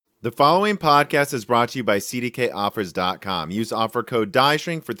The following podcast is brought to you by CDKOffers.com. Use offer code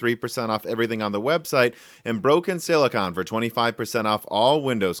DIESHRINK for 3% off everything on the website and Broken Silicon for 25% off all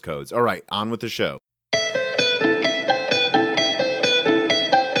Windows codes. All right, on with the show.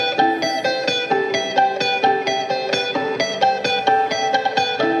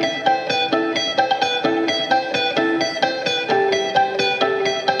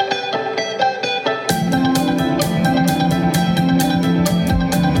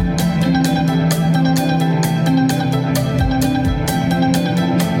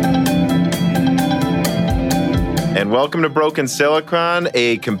 Welcome to Broken Silicon,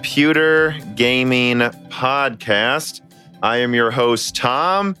 a computer gaming podcast. I am your host,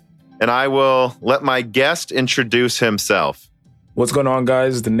 Tom, and I will let my guest introduce himself. What's going on,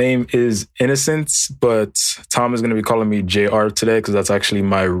 guys? The name is Innocence, but Tom is going to be calling me JR today because that's actually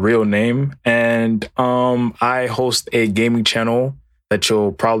my real name. And I host a gaming channel that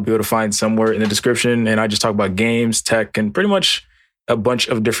you'll probably be able to find somewhere in the description. And I just talk about games, tech, and pretty much a bunch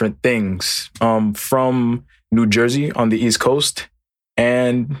of different things from New Jersey on the East Coast.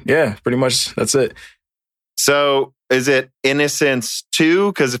 And yeah, pretty much that's it. So is it Innocence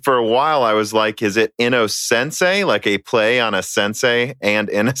 2? Because for a while I was like, is it Innocence, like a play on a sensei and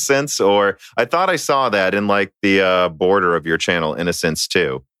Innocence? Or I thought I saw that in like the border of your channel, Innocence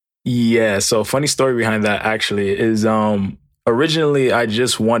 2. Yeah, so funny story behind that actually is originally I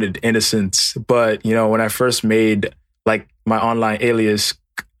just wanted Innocence. But, you know, when I first made like my online alias,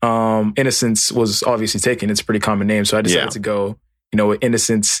 Innocence was obviously taken. It's a pretty common name. So I decided to go, you know, with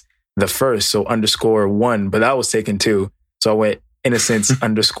Innocence the first, so _1, but that was taken too. So I went Innocence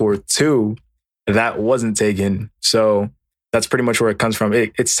 _2. That wasn't taken. So that's pretty much where it comes from.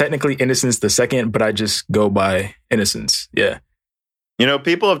 It's technically Innocence the second, but I just go by Innocence. Yeah. You know,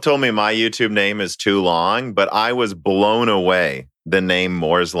 people have told me my YouTube name is too long, but I was blown away. The name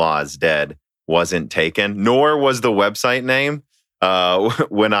Moore's Law is Dead wasn't taken, nor was the website name.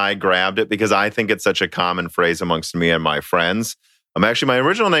 When I grabbed it, because I think it's such a common phrase amongst me and my friends. Actually, my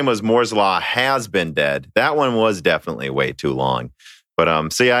original name was Moore's Law Has Been Dead. That one was definitely way too long.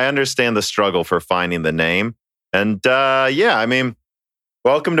 But see, I understand the struggle for finding the name. And yeah, I mean,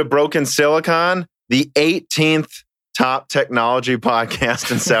 welcome to Broken Silicon, the 18th top technology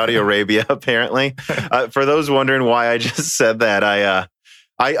podcast in Saudi Arabia, apparently. For those wondering why I just said that,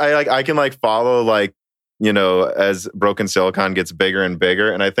 I can like follow like, you know, as Broken Silicon gets bigger and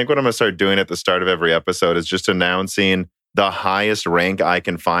bigger. And I think what I'm going to start doing at the start of every episode is just announcing the highest rank I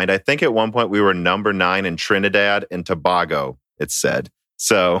can find. I think at one point we were number 9 in Trinidad and Tobago, it said.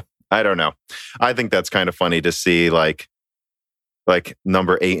 So I don't know. I think that's kind of funny to see like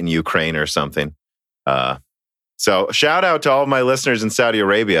number 8 in Ukraine or something. So shout out to all of my listeners in Saudi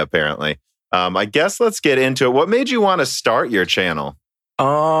Arabia, apparently. I guess let's get into it. What made you want to start your channel?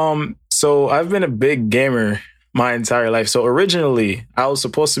 So I've been a big gamer my entire life. So originally I was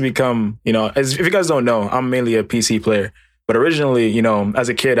supposed to become, you know, if you guys don't know, I'm mainly a PC player, but originally, you know, as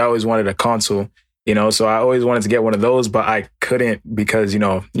a kid, I always wanted a console, you know, so I always wanted to get one of those, but I couldn't because, you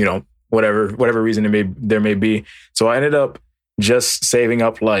know, whatever reason there may be. So I ended up just saving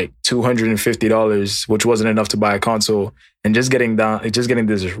up like $250, which wasn't enough to buy a console, and just getting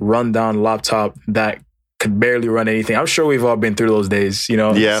this rundown laptop that could barely run anything. I'm sure we've all been through those days, you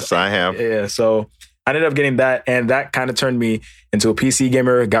know? Yes, I have. Yeah, so I ended up getting that, and that kind of turned me into a PC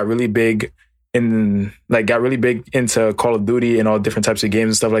gamer, got really big into Call of Duty and all different types of games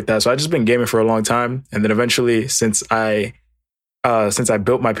and stuff like that. So I've just been gaming for a long time. And then eventually, since I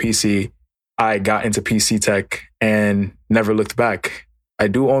built my PC, I got into PC tech and never looked back. I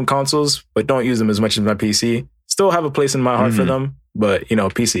do own consoles, but don't use them as much as my PC. Still have a place in my heart for them, but, you know,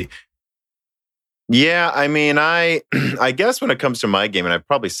 PC. Yeah, I mean, I guess when it comes to my game, and I've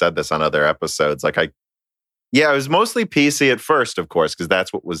probably said this on other episodes, it was mostly PC at first, of course, because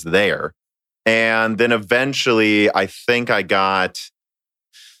that's what was there. And then eventually, I think in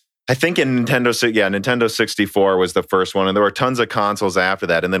Nintendo 64 was the first one. And there were tons of consoles after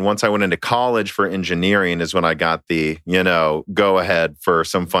that. And then once I went into college for engineering is when I got the, you know, go ahead for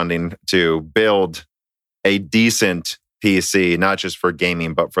some funding to build a decent PC, not just for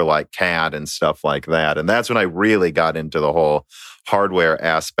gaming, but for like CAD and stuff like that. And that's when I really got into the whole hardware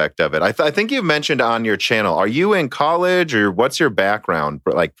aspect of it. I think you mentioned on your channel, are you in college or what's your background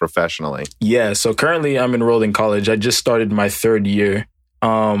like professionally? Yeah, so currently I'm enrolled in college. I just started my 3rd year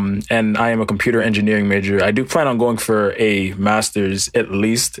and I am a computer engineering major. I do plan on going for a master's at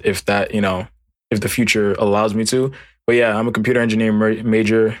least if that, you know, if the future allows me to. But yeah, I'm a computer engineering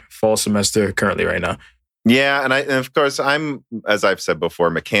major, fall semester currently right now. Yeah, and of course I'm, as I've said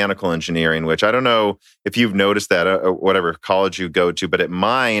before, mechanical engineering, which I don't know if you've noticed that whatever college you go to, but at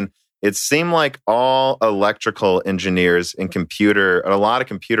mine, it seemed like all electrical engineers and a lot of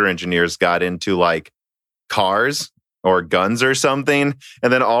computer engineers got into like cars or guns or something,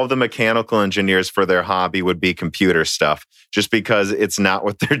 and then all of the mechanical engineers for their hobby would be computer stuff, just because it's not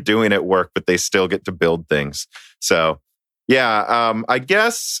what they're doing at work, but they still get to build things. So, yeah, I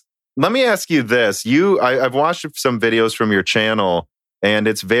guess. Let me ask you this. I've watched some videos from your channel, and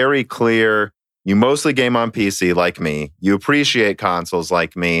it's very clear you mostly game on PC like me. You appreciate consoles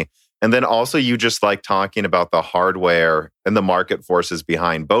like me. And then also you just like talking about the hardware and the market forces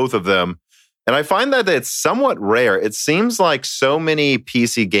behind both of them. And I find that it's somewhat rare. It seems like so many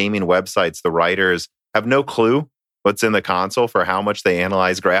PC gaming websites, the writers have no clue what's in the console for how much they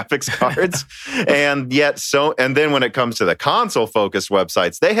analyze graphics cards. And then when it comes to the console focused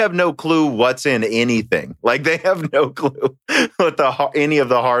websites, they have no clue what's in anything. Like they have no clue what any of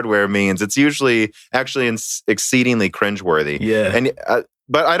the hardware means. It's usually actually exceedingly cringeworthy. Yeah. And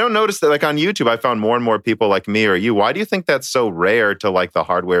but I don't notice that, like on YouTube, I found more and more people like me or you. Why do you think that's so rare to like the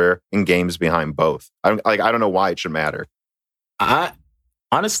hardware and games behind both? I don't know why it should matter.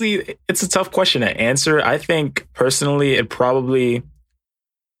 Honestly, it's a tough question to answer. I think personally, it probably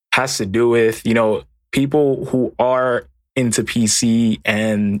has to do with, people who are into PC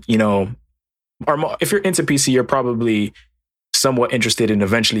and, if you're into PC, you're probably somewhat interested in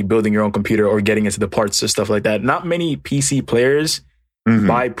eventually building your own computer or getting into the parts or stuff like that. Not many PC players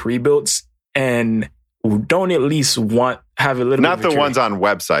buy pre-builts and don't at least have a little not bit of the ones on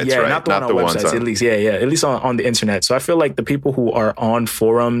websites, yeah, right? Not the ones on websites, at least. Yeah. At least on the internet. So I feel like the people who are on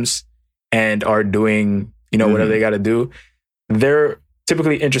forums and are doing, whatever they got to do, they're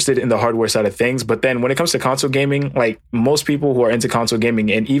typically interested in the hardware side of things. But then when it comes to console gaming, like most people who are into console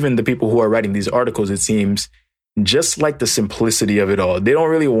gaming and even the people who are writing these articles, it seems, just like the simplicity of it all. They don't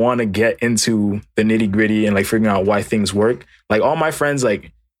really want to get into the nitty gritty and like figuring out why things work. Like all my friends,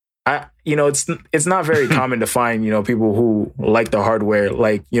 like, it's not very common to find, people who like the hardware,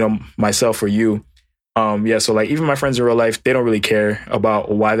 like, myself or you. So like even my friends in real life, they don't really care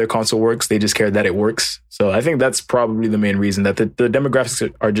about why their console works. They just care that it works. So I think that's probably the main reason that the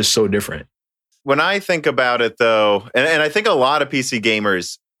demographics are just so different. When I think about it though, and I think a lot of PC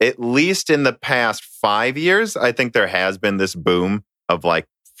gamers, at least in the past 5 years, I think there has been this boom of like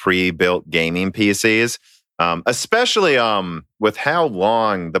pre-built gaming PCs. Especially with how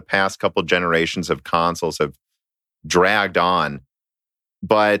long the past couple generations of consoles have dragged on.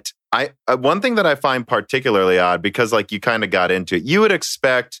 But one thing that I find particularly odd, because like you kind of got into it, you would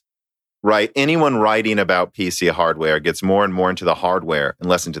expect, right, anyone writing about PC hardware gets more and more into the hardware and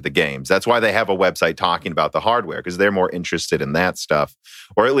less into the games. That's why they have a website talking about the hardware, because they're more interested in that stuff,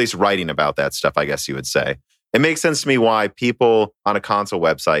 or at least writing about that stuff, I guess you would say. It makes sense to me why people on a console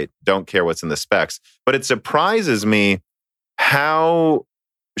website don't care what's in the specs. But it surprises me how,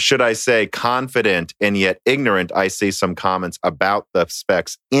 should I say, confident and yet ignorant I see some comments about the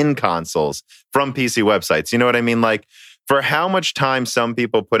specs in consoles from PC websites. You know what I mean? Like, for how much time some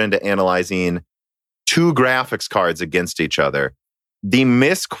people put into analyzing two graphics cards against each other, the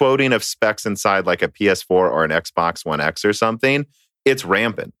misquoting of specs inside like a PS4 or an Xbox One X or something, it's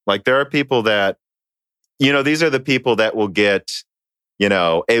rampant. Like, there are people that, these are the people that will get,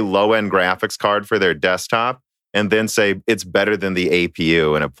 a low-end graphics card for their desktop and then say it's better than the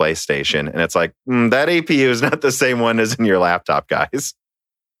APU in a PlayStation. And it's like, that APU is not the same one as in your laptop, guys.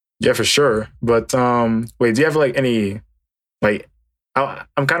 Yeah, for sure. But wait, do you have like any, like,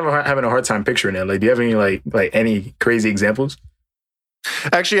 I'm kind of having a hard time picturing it. Like, do you have any like any crazy examples?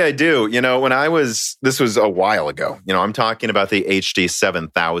 Actually, I do. This was a while ago. I'm talking about the HD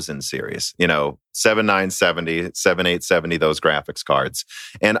 7000 series, 7970, 7870, those graphics cards.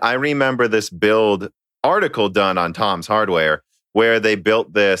 And I remember this build article done on Tom's Hardware where they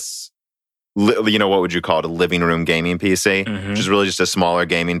built this, what would you call it? A living room gaming PC, which is really just a smaller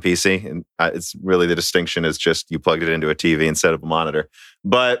gaming PC. And it's really, the distinction is just you plugged it into a TV instead of a monitor.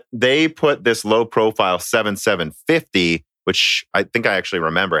 But they put this low profile 7750, which I think I actually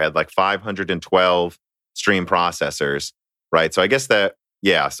remember had like 512 stream processors, right? So I guess that,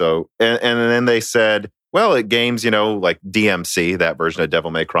 yeah. So, and then they said, well, it games, like DMC, that version of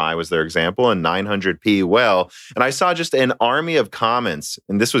Devil May Cry was their example, and 900p well. And I saw just an army of comments,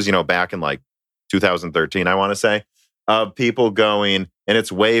 and this was, back in like 2013, I want to say, of people going, and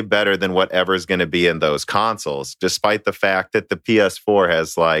it's way better than whatever's going to be in those consoles, despite the fact that the PS4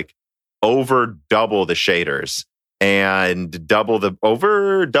 has like over double the shaders and double the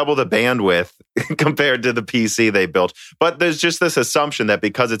bandwidth compared to the PC they built. But there's just this assumption that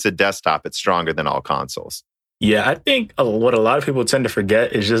because it's a desktop, it's stronger than all consoles. Yeah, I think what a lot of people tend to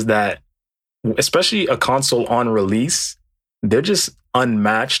forget is just that, especially a console on release, they're just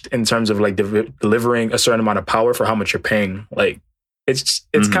unmatched in terms of like delivering a certain amount of power for how much you're paying. Like it's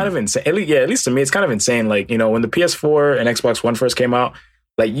kind of insane. At least to me, it's kind of insane. Like, when the PS4 and Xbox One first came out,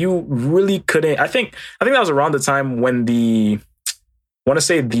 like you really couldn't. I think that was around the time when the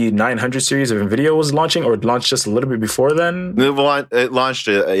 900 series of NVIDIA was launching, or it launched just a little bit before then. It launched,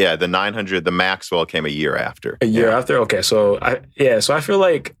 the 900, the Maxwell came a year after. A year after? Okay, so I feel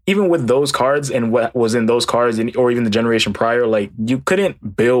like even with those cards and what was in those cards, or even the generation prior, like you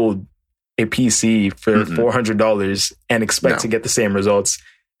couldn't build a PC for $400 and expect to get the same results.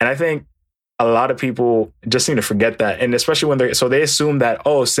 And I think a lot of people just seem to forget that. And especially when they assume that,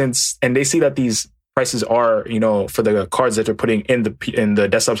 and they see that these prices are, for the cards that they're putting in the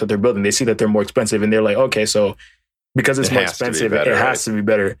desktops that they're building, they see that they're more expensive, and they're like, okay, so because it's more expensive, it has to be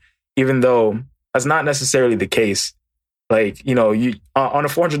better, even though that's not necessarily the case. Like, you on a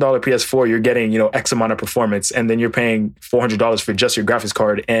 $400 PS4, you're getting, X amount of performance, and then you're paying $400 for just your graphics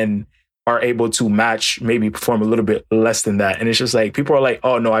card and are able to match, maybe perform a little bit less than that. And it's just like, people are like,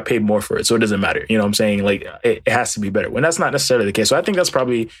 oh no, I paid more for it, so it doesn't matter. You know what I'm saying? Like, it has to be better, when that's not necessarily the case. So I think that's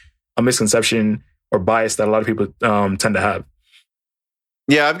probably a misconception or bias that a lot of people tend to have.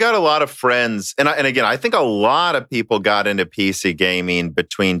 Yeah, I've got a lot of friends, and again, I think a lot of people got into PC gaming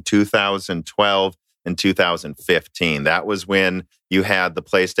between 2012 and 2015. That was when you had the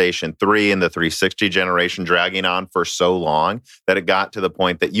PlayStation 3 and the 360 generation dragging on for so long that it got to the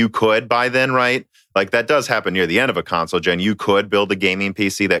point that you could, by then, right? Like, that does happen near the end of a console gen. You could build a gaming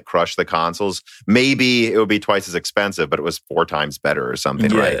PC that crushed the consoles. Maybe it would be twice as expensive, but it was 4 times better or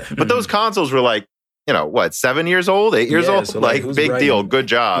something, right? But those consoles were like, 7 years old, 8 years old? So like big deal. Good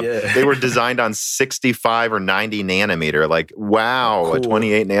job. Yeah. They were designed on 65 or 90 nanometer. Like, wow, cool. A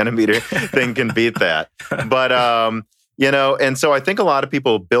 28 nanometer thing can beat that. But, and so I think a lot of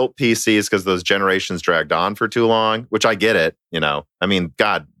people built PCs because those generations dragged on for too long, which I get it. I mean,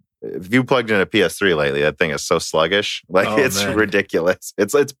 God, if you plugged in a PS3 lately, that thing is so sluggish. Like, it's ridiculous.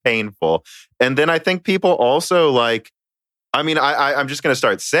 It's painful. And then I think people also I'm just going to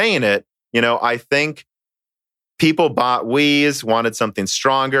start saying it. I think people bought Wii's, wanted something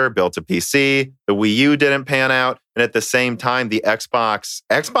stronger, built a PC. The Wii U didn't pan out. And at the same time, the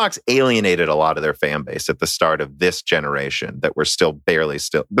Xbox alienated a lot of their fan base at the start of this generation that were barely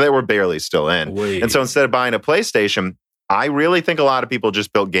still in. And so instead of buying a PlayStation, I really think a lot of people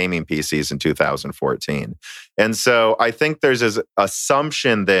just built gaming PCs in 2014. And so I think there's this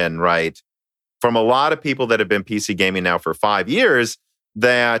assumption then, right, from a lot of people that have been PC gaming now for 5 years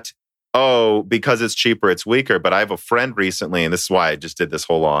that, because it's cheaper, it's weaker. But I have a friend recently, and this is why I just did this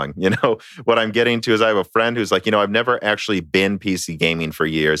whole long, what I'm getting to is I have a friend who's like, I've never actually been PC gaming for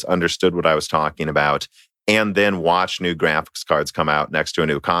years, understood what I was talking about, and then watched new graphics cards come out next to a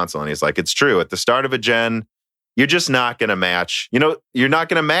new console. And he's like, it's true. At the start of a gen, you're just not going to match, you're not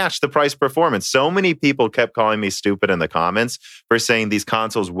going to match the price performance. So many people kept calling me stupid in the comments for saying these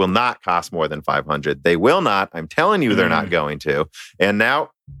consoles will not cost more than $500. They will not. I'm telling you, they're not going to. And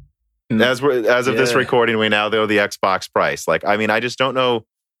now, as of this recording, we now know the Xbox price. Like, I mean, I just don't know.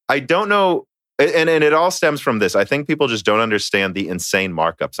 I don't know. And it all stems from this. I think people just don't understand the insane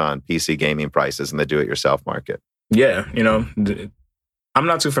markups on PC gaming prices in the do-it-yourself market. Yeah. I'm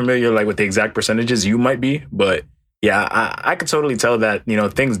not too familiar with the exact percentages you might be, but yeah, I could totally tell that,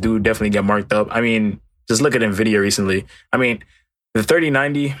 things do definitely get marked up. I mean, just look at NVIDIA recently. I mean, the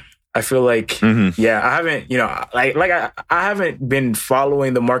 3090, I feel like, I haven't, I haven't been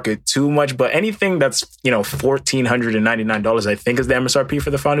following the market too much, but anything that's, $1,499, I think is the MSRP for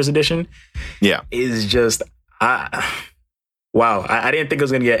the Founders Edition. Yeah. Is just, wow. I didn't think it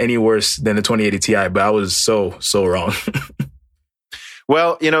was going to get any worse than the 2080 Ti, but I was so wrong.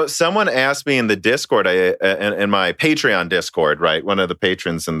 Well, someone asked me in the Discord, in my Patreon Discord, right? One of the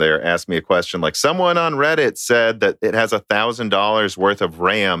patrons in there asked me a question like, someone on Reddit said that it has $1,000 worth of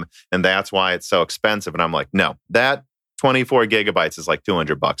RAM and that's why it's so expensive. And I'm like, no, that 24 gigabytes is like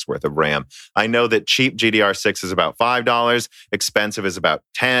 $200 worth of RAM. I know that cheap GDR6 is about $5, expensive is about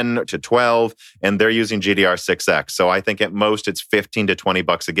 10 to 12, and they're using GDR6X. So I think at most it's 15 to 20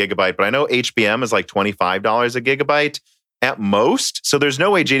 bucks a gigabyte. But I know HBM is like $25 a gigabyte. At most. So there's no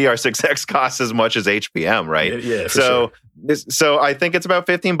way GDR6X costs as much as HBM, right? Yeah, so I think it's about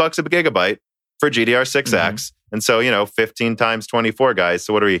 $15 a gigabyte for GDR6X. And so, 15 times 24, guys.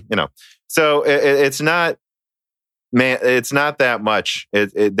 So what are we, so it's not, Man, it's not that much.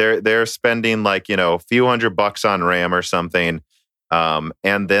 They're spending like, a few $100 on RAM or something. And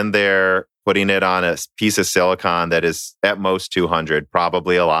then they're putting it on a piece of silicon that is at most 200,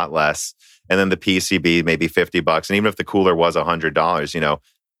 probably a lot less. And then the PCB, maybe $50. And even if the cooler was $100,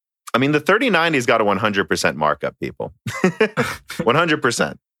 I mean, the 3090's got a 100% markup, people.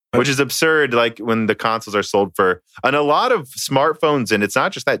 100%, which is absurd. Like when the consoles are sold for, and a lot of smartphones, and it's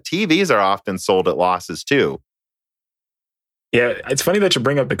not just that, TVs are often sold at losses too. Yeah, it's funny that you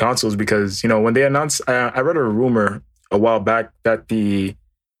bring up the consoles because, when they announced, I read a rumor a while back that the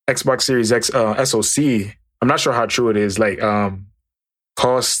Xbox Series X SoC, I'm not sure how true it is, like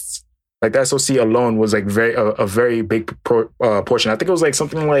costs, like the SoC alone was like a very big portion. I think it was like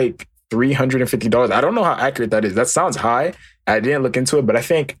something like $350. I don't know how accurate that is. That sounds high. I didn't look into it, but I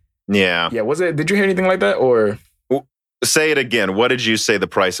think, yeah, was it? Did you hear anything like that or? Say it again. What did you say the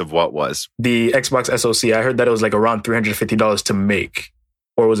price of what was? The Xbox SoC. I heard that it was like around $350 to make.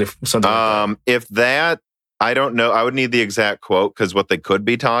 Or was it something like that? If that, I don't know. I would need the exact quote because what they could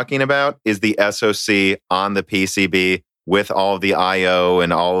be talking about is the SoC on the PCB with all of the I/O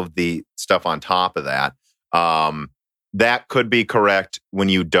and all of the stuff on top of that. That could be correct when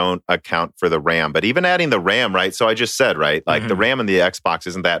you don't account for the RAM. But even adding the RAM, right? So I just said, right? Like the RAM in the Xbox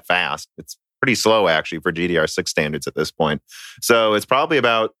isn't that fast. It's pretty slow actually for GDR6 standards at this point. So it's probably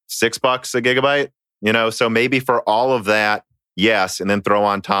about $6 a gigabyte, so maybe for all of that, yes. And then throw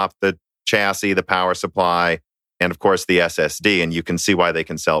on top the chassis, the power supply, and of course the SSD. And you can see why they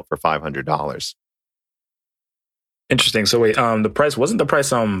can sell it for $500. Interesting. So wait, the price, wasn't the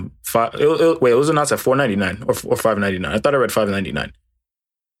price, it was announced at $499 or $599. I thought I read $599.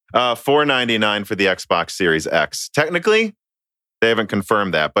 $499 for the Xbox Series X. Technically, they haven't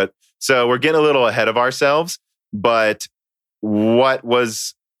confirmed that, but so we're getting a little ahead of ourselves, but what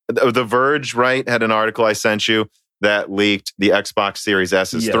was The Verge, right, had an article I sent you that leaked the Xbox Series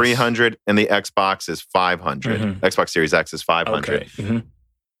S is 300 and the Xbox is 500. Xbox Series X is 500. Okay.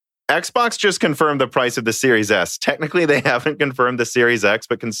 Xbox just confirmed the price of the Series S. Technically, they haven't confirmed the Series X,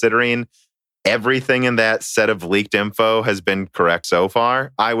 but considering everything in that set of leaked info has been correct so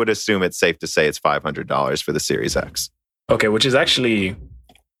far, I would assume it's safe to say it's $500 for the Series X. Okay, which is actually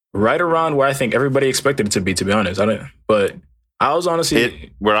right around where I think everybody expected it to be honest. But I was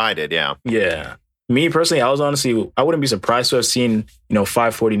honestly... where I did, yeah. Yeah. Me personally, I wouldn't be surprised to have seen,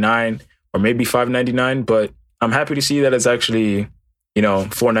 $549 or maybe $599, but I'm happy to see that it's actually,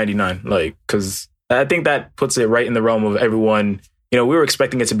 $499. Like, because I think that puts it right in the realm of everyone. We were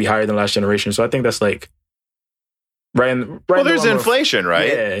expecting it to be higher than last generation. So I think that's like... Well, there's inflation, right?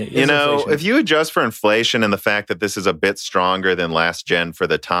 Yeah, inflation. If you adjust for inflation and the fact that this is a bit stronger than last gen for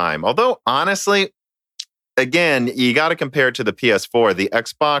the time, although honestly, again, you got to compare it to the PS4. The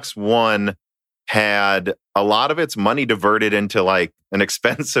Xbox One had a lot of its money diverted into like an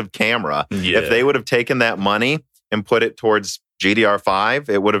expensive camera. Yeah. If they would have taken that money and put it towards GDR5,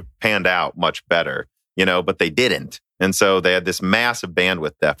 it would have panned out much better, but they didn't. And so they had this massive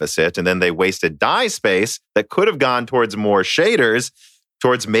bandwidth deficit, and then they wasted die space that could have gone towards more shaders,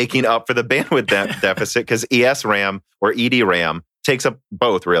 towards making up for the bandwidth deficit, because ESRAM or EDRAM takes up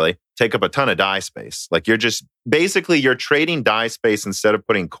both, really, take up a ton of die space. Like you're trading die space instead of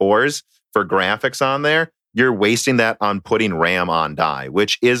putting cores for graphics on there. You're wasting that on putting RAM on die,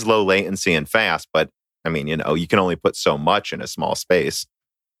 which is low latency and fast. But I mean, you can only put so much in a small space.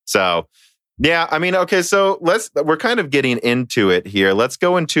 So... yeah, I mean, okay, so we're kind of getting into it here. Let's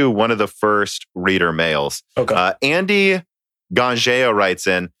go into one of the first reader mails. Okay. Andy Gangeo writes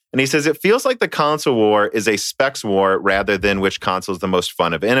in, and he says, it feels like the console war is a specs war rather than which console is the most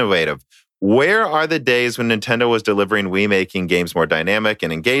fun of innovative. Where are the days when Nintendo was delivering Wii making games more dynamic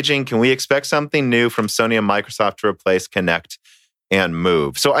and engaging? Can we expect something new from Sony and Microsoft to replace Kinect and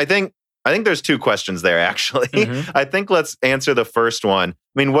Move? So I think there's two questions there, actually. I think let's answer the first one.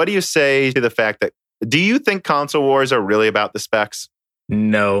 I mean, what do you say to the fact that, do you think console wars are really about the specs?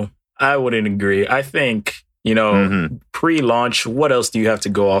 No, I wouldn't agree. I think, pre-launch, what else do you have to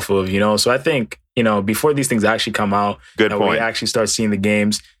go off of, So I think, before these things actually come out, good point. We actually start seeing the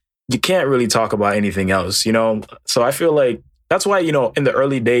games, you can't really talk about anything else, So I feel like that's why, in the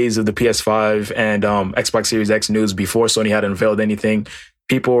early days of the PS5 and Xbox Series X news, before Sony had unveiled anything,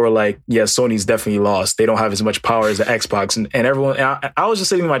 people were like, yeah, Sony's definitely lost. They don't have as much power as the Xbox. And everyone, I was just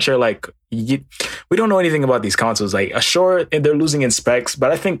sitting in my chair like, we don't know anything about these consoles. Like, sure, they're losing in specs,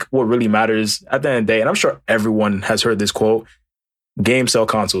 but I think what really matters at the end of the day, and I'm sure everyone has heard this quote, games sell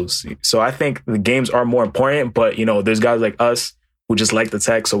consoles. So I think the games are more important, but, there's guys like us who just like the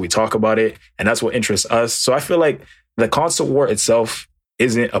tech, so we talk about it, and that's what interests us. So I feel like the console war itself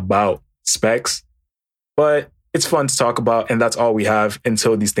isn't about specs, but it's fun to talk about, and that's all we have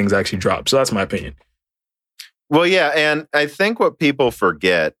until these things actually drop. So that's my opinion. Well, yeah, and I think what people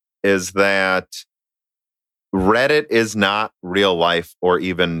forget is that Reddit is not real life or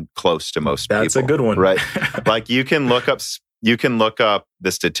even close to most people. That's a good one, right? Like you can look up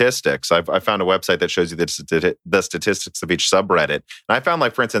the statistics. I found a website that shows you the statistics of each subreddit, and I found,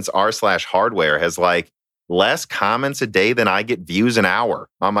 like, for instance, r/hardware has like less comments a day than I get views an hour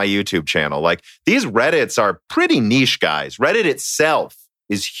on my YouTube channel. Like, these Reddits are pretty niche, guys. Reddit itself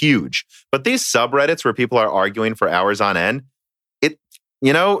is huge, but these subreddits where people are arguing for hours on end,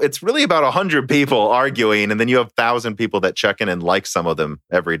 it's really about 100 people arguing, and then you have 1,000 people that check in and like some of them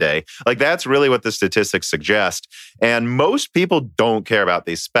every day. Like, that's really what the statistics suggest. And most people don't care about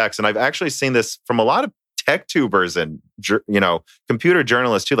these specs. And I've actually seen this from a lot of tech tubers and, computer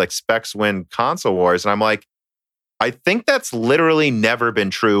journalists too, like Specs Win Console Wars. And I'm like, I think that's literally never been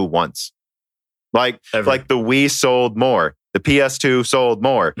true once. Like the Wii sold more, the PS2 sold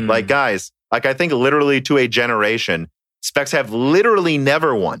more. Like, guys, like, I think literally to a generation, specs have literally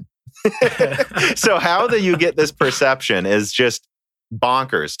never won. So how that you get this perception is just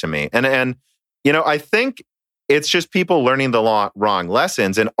bonkers to me. And I think it's just people learning the wrong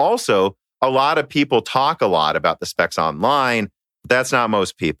lessons. And also, a lot of people talk a lot about the specs online. That's not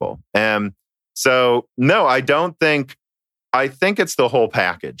most people. And so, no, I think it's the whole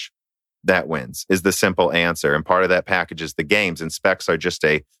package that wins, is the simple answer. And part of that package is the games, and specs are just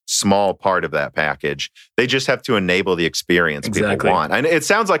a small part of that package. They just have to enable the experience people want. And it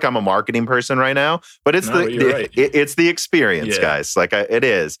sounds like I'm a marketing person right now, but it's it's the experience, guys. Like, it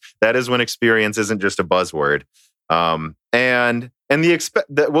is. That is when experience isn't just a buzzword. And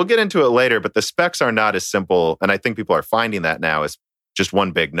we'll get into it later, but the specs are not as simple. And I think people are finding that now as just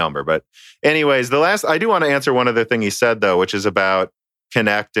one big number. But anyways, I do want to answer one other thing he said, though, which is about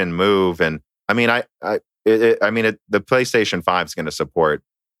Connect and Move. And I mean, the PlayStation 5 is going to support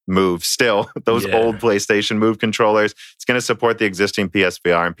Move still. Those old PlayStation Move controllers. It's going to support the existing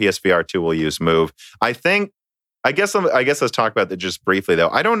PSVR, and PSVR 2 will use Move. I guess let's talk about that just briefly, though.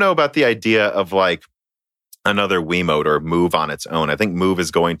 I don't know about the idea of like another Wiimote or Move on its own. I think Move is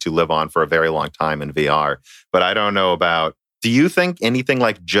going to live on for a very long time in VR, but I don't know about. Do you think anything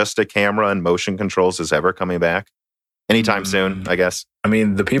like just a camera and motion controls is ever coming back anytime soon? I guess. I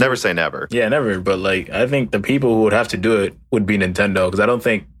mean, the people never say never. Yeah, never. But like, I think the people who would have to do it would be Nintendo, because I don't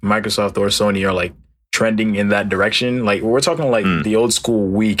think Microsoft or Sony are like trending in that direction. Like, we're talking like the old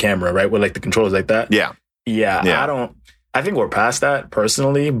school Wii camera, right? With like the controllers like that. Yeah. I think we're past that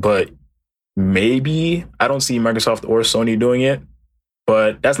personally, but maybe I don't see Microsoft or Sony doing it.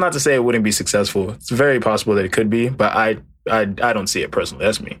 But that's not to say it wouldn't be successful. It's very possible that it could be, but I don't see it personally.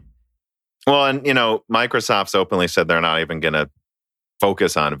 That's me. Well, and Microsoft's openly said they're not even going to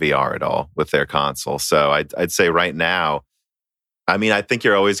focus on VR at all with their console. So I'd say right now, I mean, I think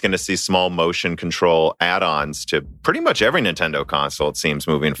you're always going to see small motion control add-ons to pretty much every Nintendo console, it seems,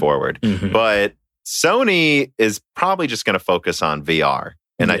 moving forward. Mm-hmm. But Sony is probably just going to focus on VR.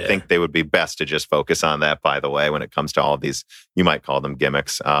 And I think they would be best to just focus on that, by the way, when it comes to all of these, you might call them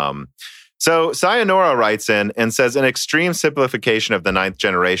gimmicks. So Sayonara writes in and says, an extreme simplification of the 9th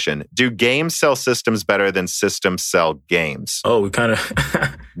generation. Do games sell systems better than systems sell games? Oh, we kind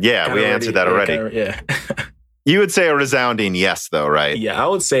of... we answered that already. Yeah. You would say a resounding yes, though, right? Yeah, I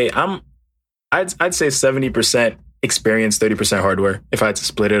would say I'd say 70% experience, 30% hardware, if I had to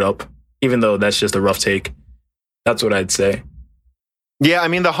split it up, even though that's just a rough take. That's what I'd say. Yeah, I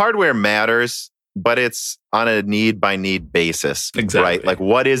mean, the hardware matters, but it's on a need-by-need basis, right? Like,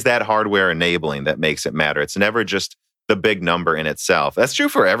 what is that hardware enabling that makes it matter? It's never just the big number in itself. That's true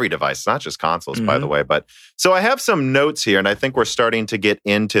for every device, it's not just consoles, by the way. But so I have some notes here, and I think we're starting to get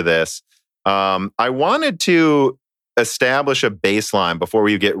into this. I wanted to establish a baseline before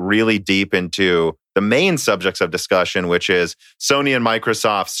we get really deep into the main subjects of discussion, which is Sony and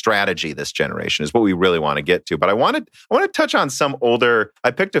Microsoft's strategy this generation, is what we really want to get to. But I want to touch on some older.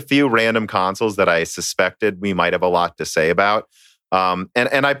 I picked a few random consoles that I suspected we might have a lot to say about. And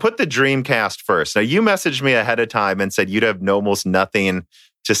I put the Dreamcast first. Now, you messaged me ahead of time and said you'd have almost nothing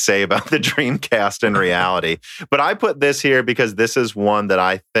to say about the Dreamcast in reality. But I put this here because this is one that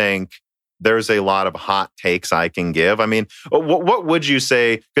I think there's a lot of hot takes I can give. I mean, what would you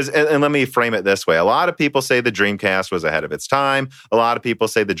say? Because, and let me frame it this way. A lot of people say the Dreamcast was ahead of its time. A lot of people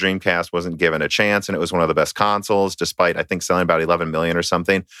say the Dreamcast wasn't given a chance and it was one of the best consoles, despite, I think, selling about 11 million or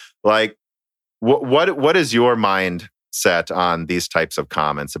something. Like, what is your mindset on these types of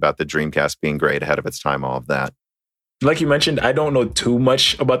comments about the Dreamcast being great, ahead of its time, all of that? Like you mentioned, I don't know too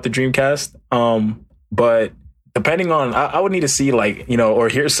much about the Dreamcast, but depending on, I would need to see like, or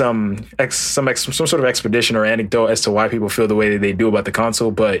hear some sort of expedition or anecdote as to why people feel the way that they do about the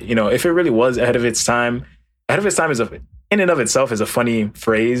console. But, if it really was ahead of its time is in and of itself is a funny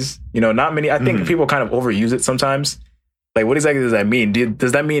phrase. Not many, I think people kind of overuse it sometimes. Like, what exactly does that mean?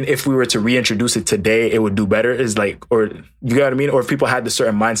 Does that mean if we were to reintroduce it today, it would do better? Or you know what I mean? Or if people had the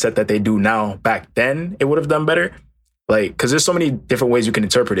certain mindset that they do now back then, it would have done better? Like, because there's so many different ways you can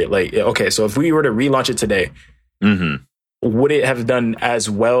interpret it. Like, okay, so if we were to relaunch it today, would it have done as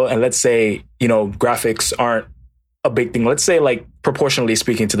well? And let's say, graphics aren't a big thing. Let's say, like, proportionally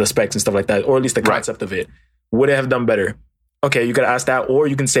speaking to the specs and stuff like that, or at least the concept of it, would it have done better? Okay, you could ask that, or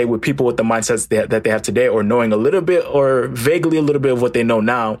you can say with people with the mindsets that they have today, or knowing a little bit or vaguely a little bit of what they know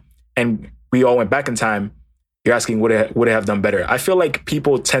now, and we all went back in time, you're asking, would it have done better? I feel like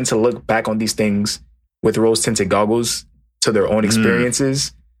people tend to look back on these things with rose-tinted goggles to their own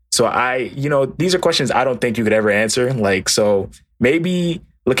experiences. So these are questions I don't think you could ever answer. Like, so maybe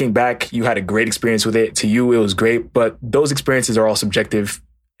looking back, you had a great experience with it. To you, it was great, but those experiences are all subjective.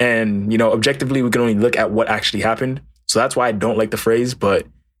 And, objectively, we can only look at what actually happened. So that's why I don't like the phrase, but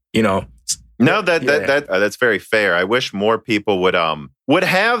no, that's very fair. I wish more people would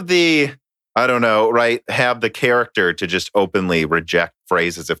have the, have the character to just openly reject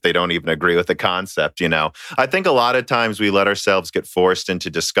phrases if they don't even agree with the concept. I think a lot of times we let ourselves get forced into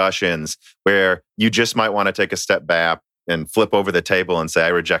discussions where you just might want to take a step back and flip over the table and say, I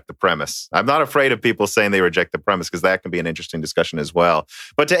reject the premise. I'm not afraid of people saying they reject the premise, because that can be an interesting discussion as well.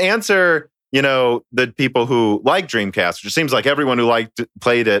 But to answer, the people who like Dreamcast, which seems like everyone who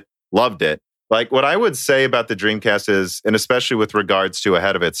played it, loved it. Like, what I would say about the Dreamcast is, and especially with regards to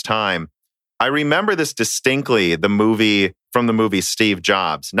ahead of its time, I remember this distinctly, the movie Steve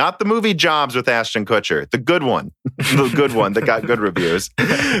Jobs. Not the movie Jobs with Ashton Kutcher, the good one. The good one that got good reviews.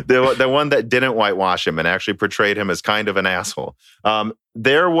 The one that didn't whitewash him and actually portrayed him as kind of an asshole.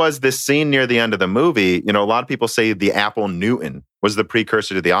 There was this scene near the end of the movie. A lot of people say the Apple Newton was the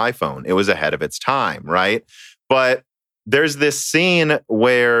precursor to the iPhone. It was ahead of its time, right? But there's this scene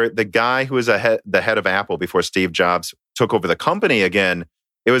where the guy who was the head of Apple before Steve Jobs took over the company again,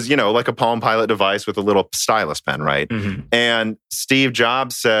 it was, like a Palm Pilot device with a little stylus pen, right? Mm-hmm. And Steve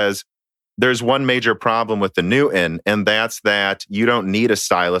Jobs says, there's one major problem with the Newton, and that's that you don't need a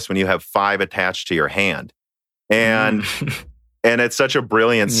stylus when you have 5 attached to your hand. And and it's such a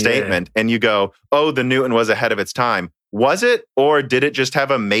brilliant statement. And you go, oh, the Newton was ahead of its time. Was it? Or did it just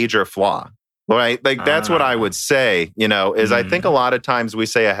have a major flaw? Right? Like, that's what I would say, is I think a lot of times we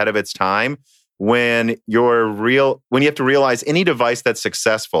say ahead of its time when you have to realize any device that's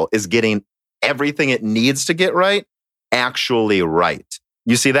successful is getting everything it needs to get right, actually right.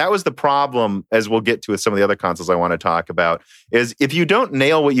 You see, that was the problem, as we'll get to with some of the other consoles I want to talk about, is if you don't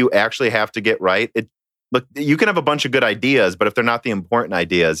nail what you actually have to get right, look, you can have a bunch of good ideas, but if they're not the important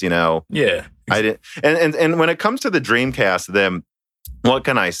ideas, Yeah. And when it comes to the Dreamcast, then what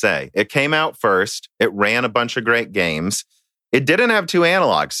can I say? It came out first. It ran a bunch of great games. It didn't have 2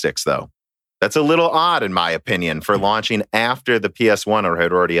 analog sticks, though. That's a little odd, in my opinion, for launching after the PS1 or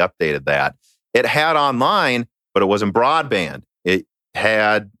had already updated that. It had online, but it wasn't broadband. It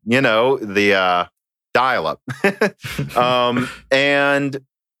had, the dial-up. And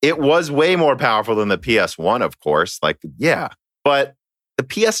it was way more powerful than the PS1, of course. But the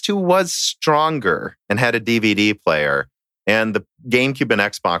PS2 was stronger and had a DVD player. And the GameCube and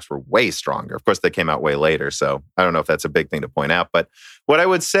Xbox were way stronger. Of course, they came out way later, so I don't know if that's a big thing to point out. But what I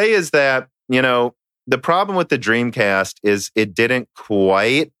would say is that, the problem with the Dreamcast is it didn't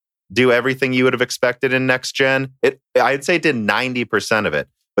quite do everything you would have expected in next gen. I'd say it did 90% of it,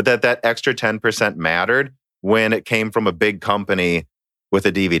 but that extra 10% mattered when it came from a big company with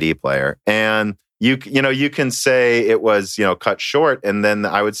a DVD player. And you can say it was, cut short, and then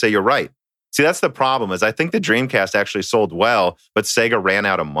I would say you're right. See, that's the problem, is I think the Dreamcast actually sold well, but Sega ran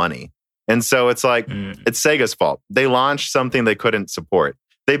out of money. And so it's like, it's Sega's fault. They launched something they couldn't support.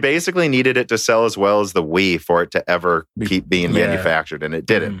 They basically needed it to sell as well as the Wii for it to ever keep being manufactured, and it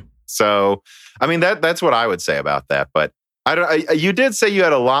didn't. So, I mean, that's what I would say about that. But you did say you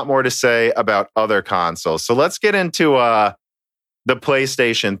had a lot more to say about other consoles. So let's get into the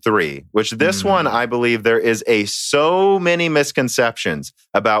PlayStation 3, which this one, I believe there is so many misconceptions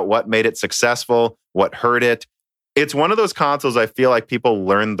about what made it successful, what hurt it. It's one of those consoles I feel like people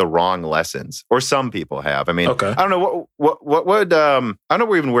learned the wrong lessons, or some people have. I mean, I don't know I don't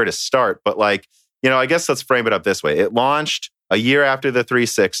know even where to start, but I guess let's frame it up this way. It launched a year after the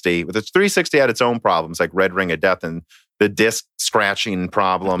 360. The 360 had its own problems, like Red Ring of Death and the disc scratching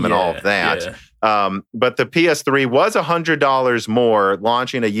problem and all of that. Yeah. But the PS3 was $100 more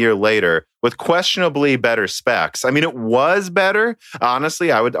launching a year later with questionably better specs. I mean, it was better.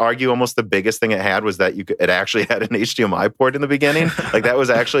 Honestly, I would argue almost the biggest thing it had was that it actually had an HDMI port in the beginning. Like that was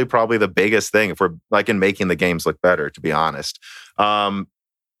actually probably the biggest thing for like in making the games look better, to be honest.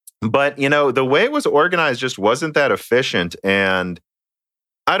 But the way it was organized just wasn't that efficient. And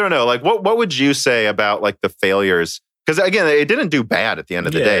I don't know, like what would you say about like the failures? Because again, it didn't do bad at the end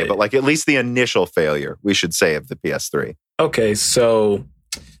of the day, but like at least the initial failure, we should say, of the PS3. Okay, so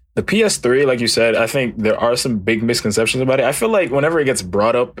the PS3, like you said, I think there are some big misconceptions about it. I feel like whenever it gets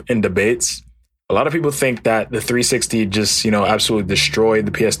brought up in debates, a lot of people think that the 360 just, absolutely destroyed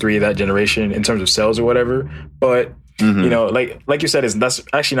the PS3 that generation in terms of sales or whatever. But like you said, that's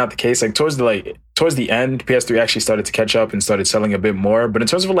actually not the case. Like towards the end, PS3 actually started to catch up and started selling a bit more. But in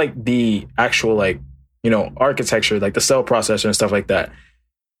terms of like the actual architecture, like the cell processor and stuff like that,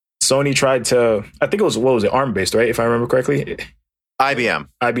 Sony tried to, I think it was, what was it, ARM based, right? If I remember correctly. IBM.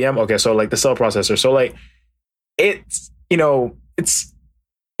 Okay, so like the cell processor. So like it's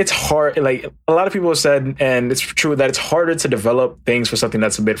hard. Like a lot of people have said, and it's true that it's harder to develop things for something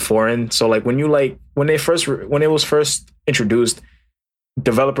that's a bit foreign. So like when it was first introduced,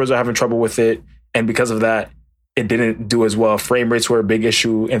 developers are having trouble with it, and because of that, it didn't do as well. Frame rates were a big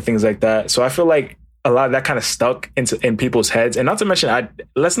issue and things like that. So I feel like a lot of that kind of stuck in people's heads. And not to mention,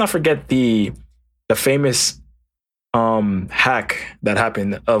 let's not forget the famous hack that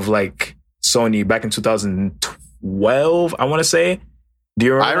happened of like Sony back in 2012, I want to say. Do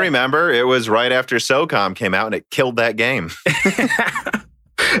you remember? I remember. It was right after SOCOM came out and it killed that game.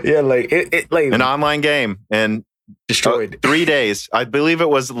 Yeah, like it like an online game and destroyed 3 days. I believe it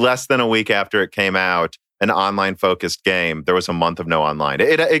was less than a week after it came out. An online focused game. There was a month of no online.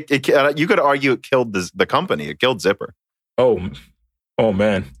 You could argue it killed the company. It killed Zipper. Oh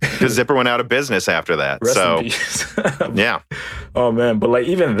man. Because Zipper went out of business after that. Rest so in peace. Yeah. Oh man. But like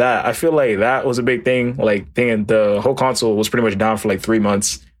even that, I feel like that was a big thing. Like the whole console was pretty much down for like 3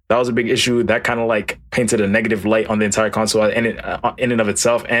 months. That was a big issue. That kind of like painted a negative light on the entire console and in and of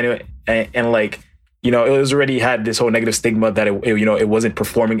itself. And like, it was already had this whole negative stigma that it wasn't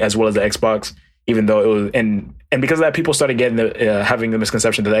performing as well as the Xbox. Even though it was, and because of that, people started getting having the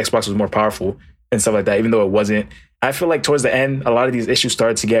misconception that the Xbox was more powerful and stuff like that, even though it wasn't. I feel like towards the end, a lot of these issues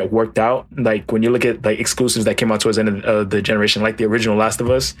started to get worked out. Like when you look at like exclusives that came out towards the end of the generation, like the original Last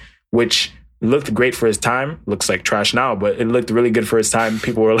of Us, which looked great for its time, looks like trash now, but it looked really good for its time.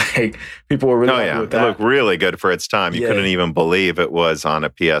 People were really happy with that. It looked really good for its time. You couldn't even believe it was on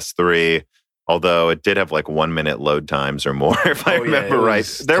a PS3. Although it did have like 1 minute load times or more, if I remember right.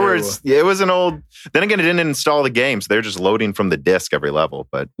 It was an old. Then again, it didn't install the games. They're just loading from the disc every level.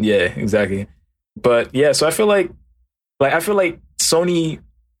 But yeah, exactly. But yeah, so I feel like Sony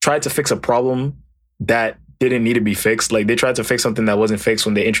tried to fix a problem that didn't need to be fixed. Like they tried to fix something that wasn't fixed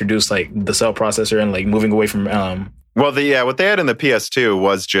when they introduced like the cell processor and like moving away from. What they had in the PS2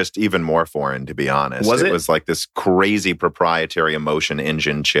 was just even more foreign, to be honest. It was like this crazy proprietary emotion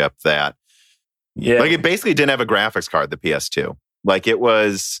engine chip that. Yeah. Like it basically didn't have a graphics card, the PS2. Like the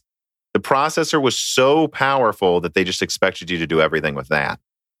processor was so powerful that they just expected you to do everything with that.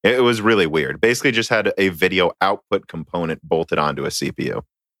 It was really weird. Basically just had a video output component bolted onto a CPU.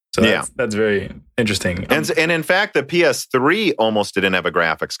 So that's very interesting. And in fact, the PS3 almost didn't have a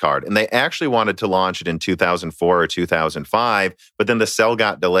graphics card. And they actually wanted to launch it in 2004 or 2005. But then the cell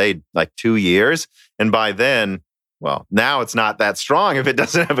got delayed like 2 years. And by then, well, now it's not that strong if it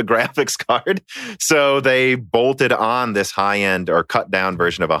doesn't have a graphics card. So they bolted on this high-end or cut-down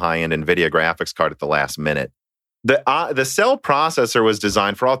version of a high-end NVIDIA graphics card at the last minute. The cell processor was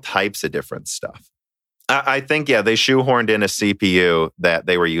designed for all types of different stuff. I think, they shoehorned in a CPU that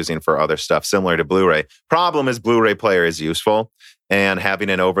they were using for other stuff, similar to Blu-ray. Problem is Blu-ray player is useful, and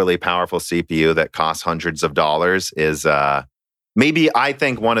having an overly powerful CPU that costs hundreds of dollars is maybe, I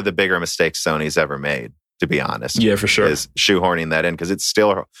think, one of the bigger mistakes Sony's ever made. To be honest, yeah, for sure, is shoehorning that in because it's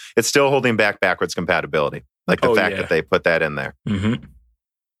still holding back backwards compatibility, like the fact that they put that in there. Mm-hmm.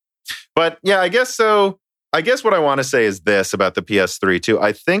 But yeah, I guess so. I guess what I want to say is this about the PS3 too.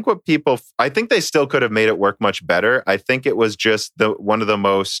 I think they still could have made it work much better. I think it was just one of the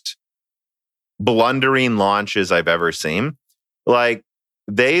most blundering launches I've ever seen. Like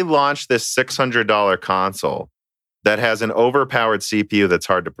they launched this $600 console that has an overpowered CPU that's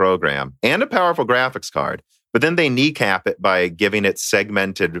hard to program and a powerful graphics card. But then they kneecap it by giving it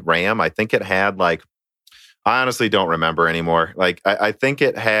segmented RAM. I think it had I honestly don't remember anymore. Like I think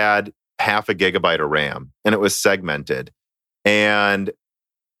it had 0.5 gigabyte of RAM and it was segmented. And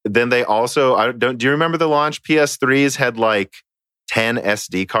then they also, do you remember the launch PS3s had like 10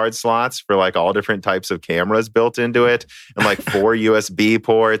 SD card slots for like all different types of cameras built into it and like 4 USB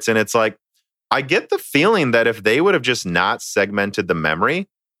ports. And it's like, I get the feeling that if they would have just not segmented the memory,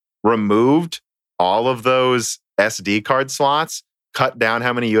 removed all of those SD card slots, cut down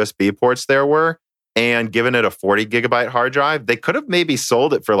how many USB ports there were, and given it a 40 gigabyte hard drive, they could have maybe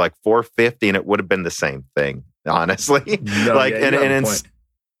sold it for like $450 and it would have been the same thing, honestly. No, like, yeah, and it's,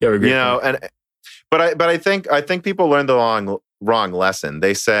 you know, and but I think people learned the wrong lesson.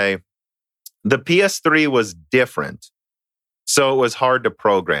 They say the PS3 was different, so it was hard to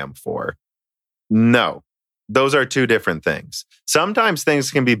program for. No, those are two different things. Sometimes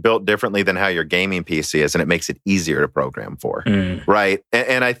things can be built differently than how your gaming PC is, and it makes it easier to program for, right?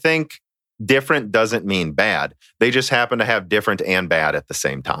 And I think different doesn't mean bad. They just happen to have different and bad at the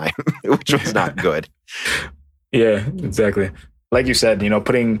same time, which was not good. Yeah, exactly. Like you said,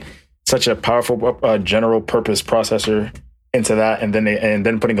 putting such a powerful general purpose processor into that, and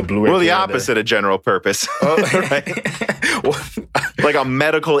then putting a Blu-ray. Well, the opposite of general purpose, right? Like a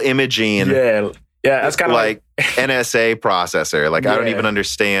medical imaging. Yeah, that's kind of like NSA processor. Like I don't even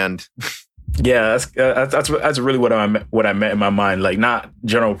understand. Yeah, that's really what I meant in my mind. Like not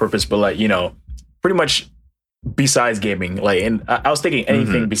general purpose, but like pretty much besides gaming. Like, and I was thinking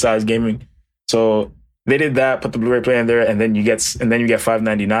anything besides gaming. So they did that, put the Blu-ray player in there, and then you get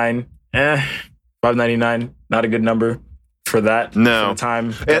 $599. $599, not a good number for that. No, for the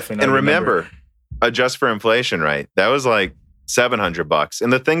time. And remember, adjust for inflation, right? That was like $700.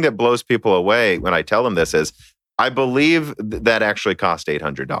 And the thing that blows people away when I tell them this is, I believe that actually cost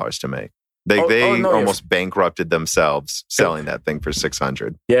 $800 to make. They almost bankrupted themselves selling that thing for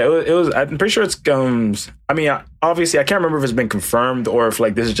 $600. Yeah, it was. I'm pretty sure it's. I mean, obviously, I can't remember if it's been confirmed or if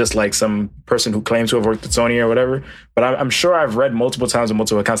like this is just like some person who claims to have worked at Sony or whatever. But I'm sure I've read multiple times on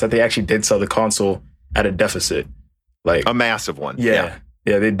multiple accounts that they actually did sell the console at a deficit, like a massive one. Yeah,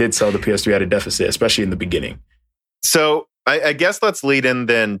 they did sell the PS3 at a deficit, especially in the beginning. So I guess let's lead in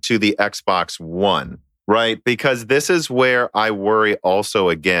then to the Xbox One, right? Because this is where I worry also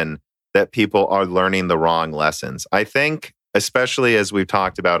again that people are learning the wrong lessons. I think, especially as we've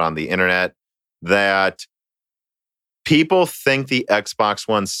talked about on the internet, that people think the Xbox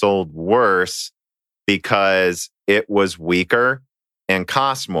One sold worse because it was weaker and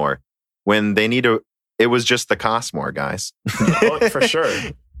cost more when they need to. It was just the cost more, guys. Oh, for sure.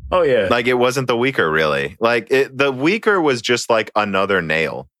 Oh, yeah. Like it wasn't the weaker, really. Like the weaker was just like another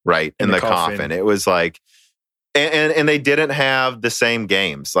nail, right? In the coffin. It was like, and they didn't have the same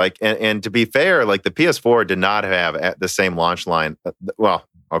games. Like, and to be fair, like the PS4 did not have the same launch line. Well,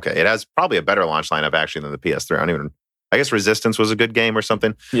 okay, it has probably a better launch lineup actually than the PS3. I guess Resistance was a good game or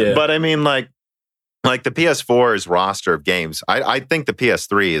something. Yeah. But I mean, like the PS4's roster of games, I think the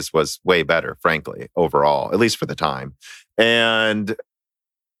PS3's was way better, frankly, overall, at least for the time. And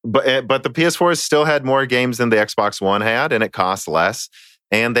but the PS4 still had more games than the Xbox One had, and it cost less.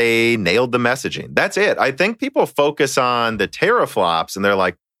 And they nailed the messaging. That's it. I think people focus on the teraflops and they're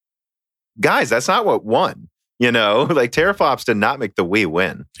like, guys, that's not what won. Like teraflops did not make the Wii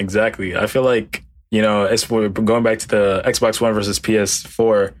win. Exactly. I feel like, as we're going back to the Xbox One versus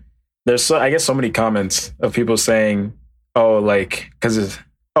PS4, there's I guess so many comments of people saying, fun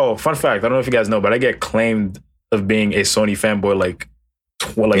fact, I don't know if you guys know, but I get claimed of being a Sony fanboy like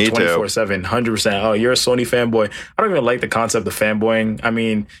 24/7, 100%. Oh, you're a Sony fanboy. I don't even like the concept of fanboying. I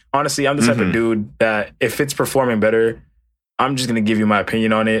mean, honestly, I'm the type of dude that if it's performing better, I'm just gonna give you my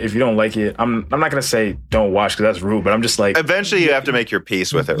opinion on it. If you don't like it, I'm not gonna say don't watch because that's rude. But I'm just like, eventually you have to make your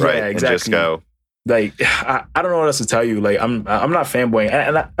peace with it, right? Yeah, exactly. And just go. Like, I don't know what else to tell you. Like, I'm not fanboying,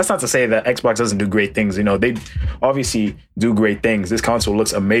 and that's not to say that Xbox doesn't do great things. They obviously do great things. This console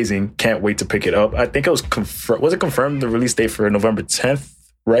looks amazing. Can't wait to pick it up. I think it was confirmed. Was it confirmed the release date for November 10th?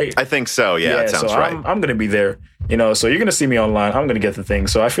 Right? I think so. Yeah, that sounds right. I'm gonna be there. So you're gonna see me online. I'm gonna get the thing.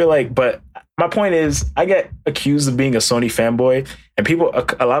 So I feel like, but my point is, I get accused of being a Sony fanboy, and people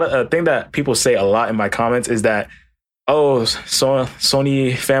a thing that people say a lot in my comments is that, oh, so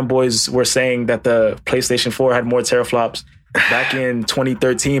Sony fanboys were saying that the PlayStation 4 had more teraflops back in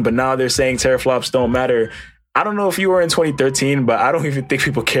 2013, but now they're saying teraflops don't matter. I don't know if you were in 2013, but I don't even think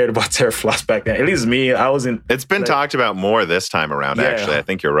people cared about teraflops back then. At least me, I wasn't. It's been talked about more this time around, actually. I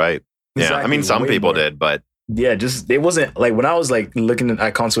think you're right. Exactly. Yeah, I mean, some people did, but. Yeah, it wasn't like when I was like looking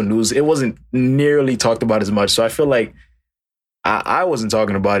at console news, it wasn't nearly talked about as much. So I feel like I wasn't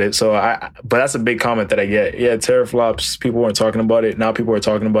talking about it. But that's a big comment that I get. Yeah, teraflops, people weren't talking about it. Now people are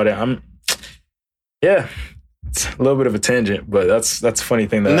talking about it. It's a little bit of a tangent, but that's a funny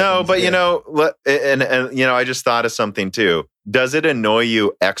thing. I just thought of something too. Does it annoy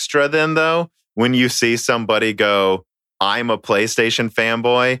you extra then, though, when you see somebody go, I'm a PlayStation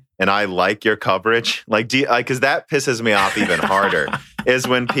fanboy and I like your coverage. Like, because that pisses me off even harder is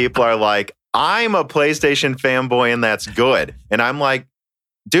when people are like, I'm a PlayStation fanboy and that's good. And I'm like,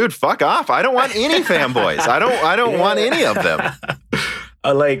 dude, fuck off. I don't want any fanboys. I don't want any of them.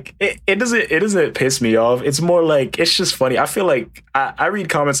 Like it doesn't piss me off. It's more like it's just funny. I feel like I read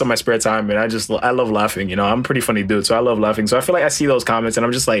comments on my spare time and I love laughing. You know, I'm a pretty funny dude, so I love laughing. So I feel like I see those comments and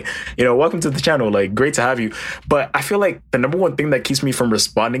I'm just like, you know, welcome to the channel. Like, great to have you. But I feel like the number one thing that keeps me from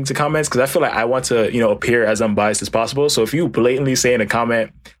responding to comments, because I feel like I want to, you know, appear as unbiased as possible. So if you blatantly say in a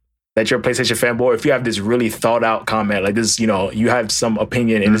comment that you're a PlayStation fanboy, if you have this really thought out comment, like this, you know, you have some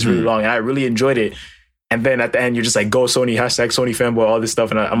opinion and it's really long and I really enjoyed it. And then at the end, you're just like, go Sony, hashtag Sony fanboy, all this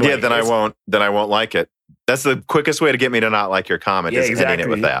stuff. And I'm like, then I won't like it. That's the quickest way to get me to not like your comment, is ending it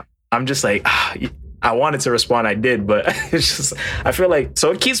with that. I'm just like, I wanted to respond, I did, but it's just, I feel like,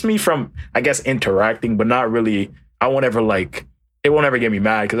 so it keeps me from, I guess, interacting, but not really, it won't ever get me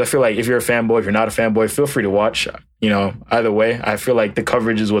mad, because I feel like if you're a fanboy, if you're not a fanboy, feel free to watch, you know, either way. I feel like the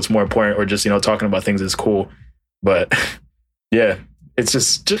coverage is what's more important, or just, you know, talking about things is cool. But yeah. It's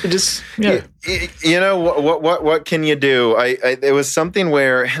just yeah. You know what can you do? It was something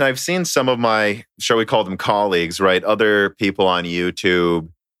where, and I've seen some of my, shall we call them colleagues, right? Other people on YouTube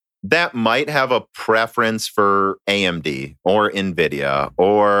that might have a preference for AMD or Nvidia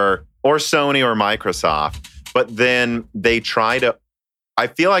or Sony or Microsoft, but then they try to. I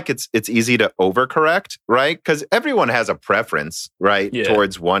feel like it's easy to overcorrect, right? Because everyone has a preference, right,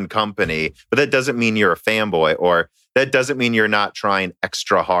 towards one company, but that doesn't mean you're a fanboy, or that doesn't mean you're not trying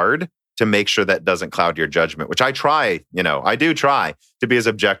extra hard to make sure that doesn't cloud your judgment, which I try, you know, I do try to be as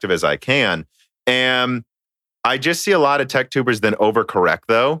objective as I can. And I just see a lot of tech tubers then overcorrect,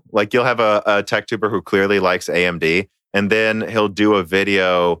 though. Like, you'll have a tech tuber who clearly likes AMD, and then he'll do a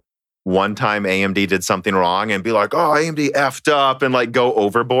video one time AMD did something wrong and be like, oh, AMD effed up, and like go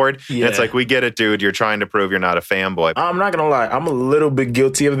overboard. Yeah. And it's like, we get it, dude. You're trying to prove you're not a fanboy. I'm not going to lie. I'm a little bit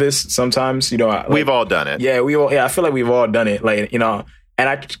guilty of this sometimes. You know, like, we've all done it. Yeah, I feel like we've all done it. Like, you know, and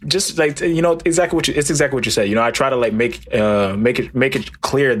I just like, you know, it's exactly what you said. You know, I try to like make it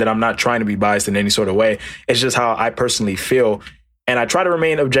clear that I'm not trying to be biased in any sort of way. It's just how I personally feel. And I try to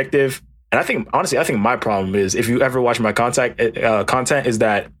remain objective. And I think my problem is, if you ever watch my content is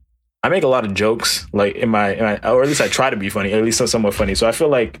that I make a lot of jokes, like in my, or at least I try to be funny, at least somewhat funny. So I feel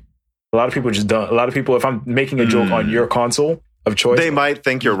like a lot of people just don't. A lot of people, if I'm making a joke on your console of choice, they might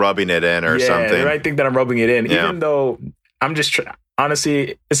think you're rubbing it in or something. They might think that I'm rubbing it in, even though I'm just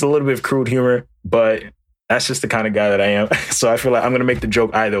honestly, it's a little bit of crude humor, but that's just the kind of guy that I am. So I feel like I'm gonna make the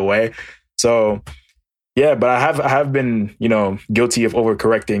joke either way. So yeah, but I have been, you know, guilty of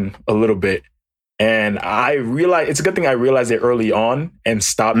overcorrecting a little bit. And I realize it's a good thing I realized it early on and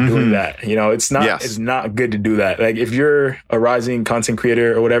stopped doing that. You know, it's not good to do that. Like, if you're a rising content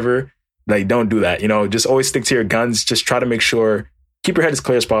creator or whatever, like, don't do that. You know, just always stick to your guns. Just try to make sure, keep your head as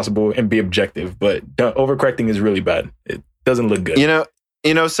clear as possible and be objective. But overcorrecting is really bad. It doesn't look good.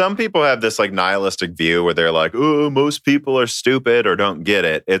 You know, some people have this like nihilistic view where they're like, oh, most people are stupid or don't get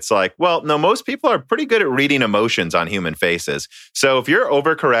it. It's like, well, no, most people are pretty good at reading emotions on human faces. So if you're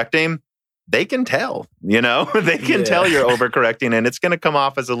overcorrecting, they can tell, you know, they can tell you're overcorrecting, and it's going to come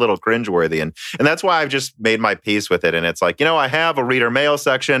off as a little cringeworthy. And that's why I've just made my peace with it. And it's like, you know, I have a reader mail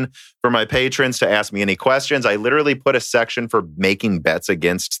section for my patrons to ask me any questions. I literally put a section for making bets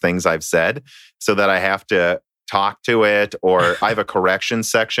against things I've said, so that I have to talk to it, or I have a correction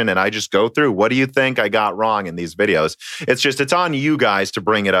section and I just go through, what do you think I got wrong in these videos? It's on you guys to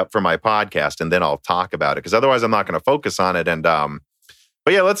bring it up for my podcast, and then I'll talk about it, because otherwise I'm not going to focus on it. And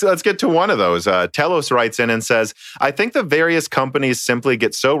but yeah, let's get to one of those. Telos writes in and says, I think the various companies simply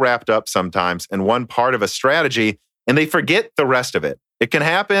get so wrapped up sometimes in one part of a strategy and they forget the rest of it. It can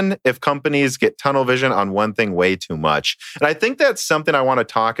happen if companies get tunnel vision on one thing way too much. And I think that's something I want to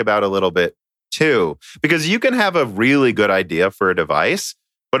talk about a little bit too, because you can have a really good idea for a device,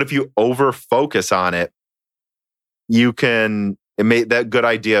 but if you over focus on it, that good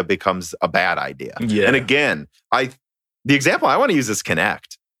idea becomes a bad idea. Yeah. And again, the example I want to use is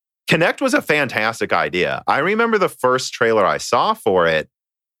Kinect. Kinect was a fantastic idea. I remember the first trailer I saw for it.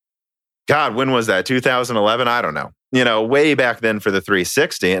 God, when was that? 2011? I don't know. You know, way back then for the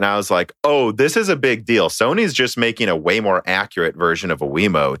 360. And I was like, oh, this is a big deal. Sony's just making a way more accurate version of a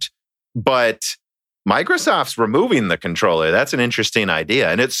Wiimote. But Microsoft's removing the controller. That's an interesting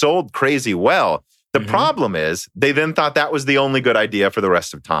idea. And it sold crazy well. The problem is they then thought that was the only good idea for the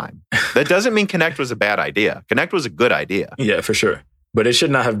rest of time. That doesn't mean Kinect was a bad idea. Kinect was a good idea. Yeah, for sure. But it should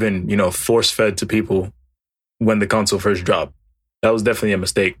not have been, you know, force-fed to people when the console first dropped. That was definitely a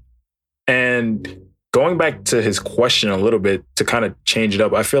mistake. And going back to his question a little bit to kind of change it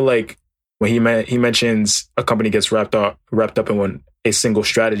up, I feel like when he mentions a company gets wrapped up in a single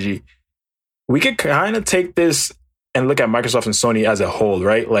strategy, we could kind of take this and look at Microsoft and Sony as a whole,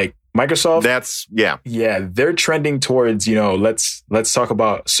 right? Like Microsoft, they're trending towards, let's talk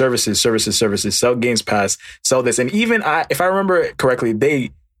about services, sell Games Pass, sell this. And even if I remember correctly,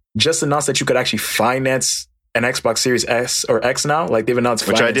 they just announced that you could actually finance an Xbox Series S or X now. Like they've announced,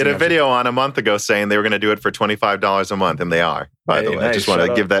 which I did a video on a month ago saying they were going to do it for $25 a month, and they are. By the way, I just want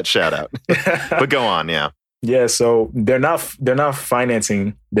to give that shout out. But go on, yeah. Yeah, so they're not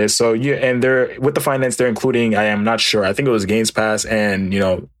financing this. So they're with the finance, they're including, I am not sure, I think it was Games Pass and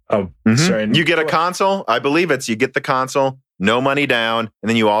certain. You get a console. I believe you get the console, no money down, and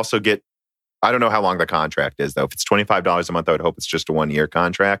then you also get. I don't know how long the contract is though. If it's $25 a month, I would hope it's just a 1-year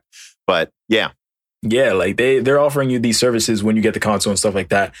contract. But yeah. Yeah, like they're offering you these services when you get the console and stuff like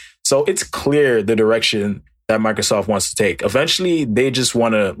that. So it's clear the direction that Microsoft wants to take. Eventually, they just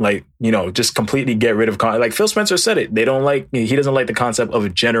want to just completely get rid of like Phil Spencer said it. He doesn't like the concept of a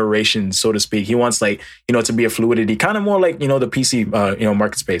generation, so to speak. He wants to be a fluidity, kind of more like the PC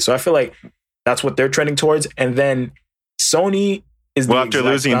market space. So I feel like that's what they're trending towards. And then Sony is after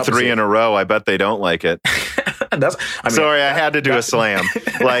losing opposite. 3 in a row, I bet they don't like it. Sorry, I had to do a slam.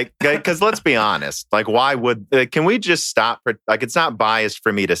 Because let's be honest. Why would? Can we just stop? It's not biased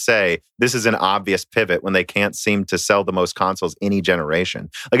for me to say this is an obvious pivot when they can't seem to sell the most consoles any generation.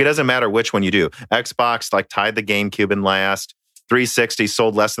 It doesn't matter which one you do. Xbox tied the GameCube in last. 360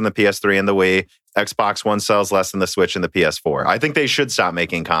 sold less than the PS3 and the Wii. Xbox One sells less than the Switch and the PS4. I think they should stop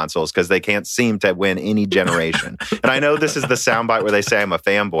making consoles because they can't seem to win any generation. And I know this is the soundbite where they say I'm a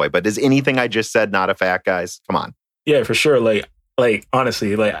fanboy, but is anything I just said not a fact, guys? Come on. Yeah, for sure.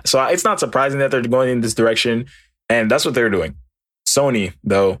 Honestly, so it's not surprising that they're going in this direction, and that's what they're doing. Sony,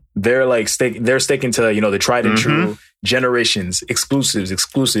 though, they're sticking to the tried and true generations,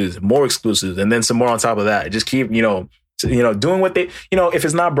 exclusives, more exclusives, and then some more on top of that. Just keep doing what they if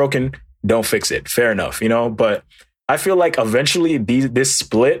it's not broken, don't fix it. Fair enough, But I feel like eventually this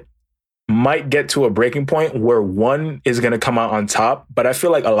split might get to a breaking point where one is going to come out on top. But I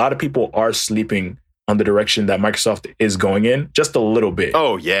feel like a lot of people are sleeping on the direction that Microsoft is going in just a little bit.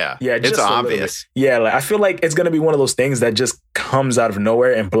 Oh, yeah. Yeah, it's obvious. Yeah, I feel like it's going to be one of those things that just comes out of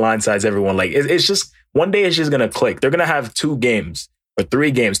nowhere and blindsides everyone. It's just, one day it's just going to click. They're going to have 2 games. Or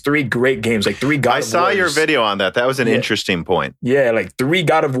 3 games, 3 great games, 3 God of War. I saw your video on that. That was an interesting point. Yeah, 3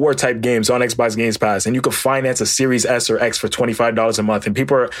 God of War type games on Xbox Games Pass, and you could finance a Series S or X for $25 a month. And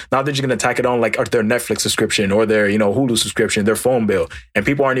people are now they're just going to tack it on their Netflix subscription or their Hulu subscription, their phone bill, and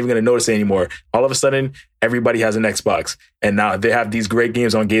people aren't even going to notice it anymore. All of a sudden, everybody has an Xbox, and now they have these great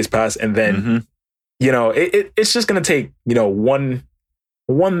games on Games Pass, and then it's just going to take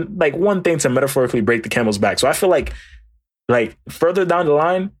one thing to metaphorically break the camel's back. So I feel like further down the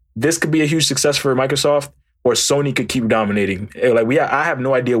line, this could be a huge success for Microsoft, or Sony could keep dominating. I have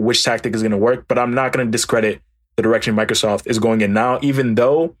no idea which tactic is going to work, but I'm not going to discredit the direction Microsoft is going in now, even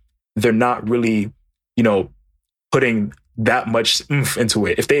though they're not really, putting that much oomph into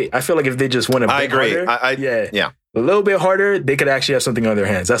it. I feel like if they just went a bit harder, a little bit harder, they could actually have something on their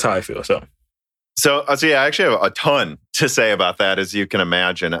hands. That's how I feel. So I actually have a ton to say about that, as you can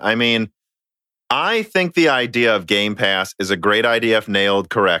imagine. I mean, I think the idea of Game Pass is a great idea if nailed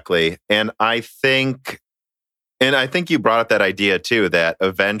correctly. And I think you brought up that idea too, that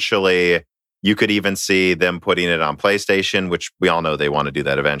eventually you could even see them putting it on PlayStation, which we all know they want to do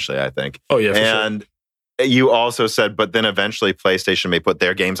that eventually, I think. Oh, yeah. And you also said, but then eventually PlayStation may put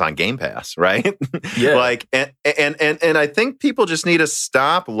their games on Game Pass, right? Yeah. And I think people just need to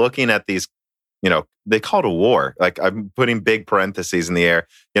stop looking at these, they call it a war. I'm putting big parentheses in the air,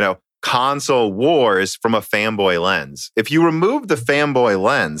 console wars from a fanboy lens. If you remove the fanboy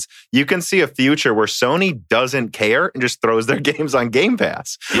lens, you can see a future where Sony doesn't care and just throws their games on Game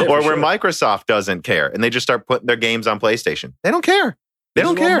Pass, or where Microsoft doesn't care and they just start putting their games on PlayStation. They don't care. They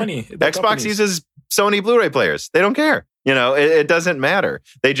don't care. Xbox uses Sony Blu-ray players. They don't care. It doesn't matter.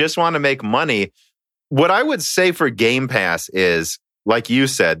 They just want to make money. What I would say for Game Pass is, like you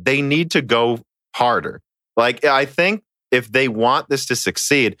said, they need to go harder. I think if they want this to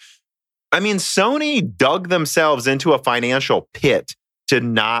succeed, Sony dug themselves into a financial pit to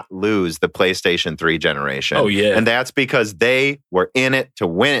not lose the PlayStation 3 generation. Oh, yeah. And that's because they were in it to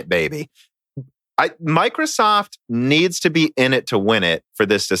win it, baby. Microsoft needs to be in it to win it for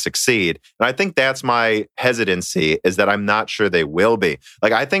this to succeed. And I think that's my hesitancy, is that I'm not sure they will be.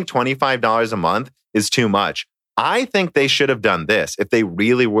 I think $25 a month is too much. I think they should have done this if they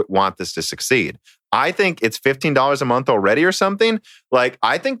really want this to succeed. I think it's $15 a month already or something.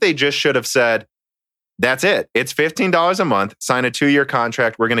 I think they just should have said, That's it. It's $15 a month. Sign a 2-year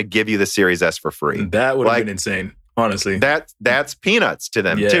contract. We're going to give you the Series S for free. That would have been insane, honestly. That's peanuts to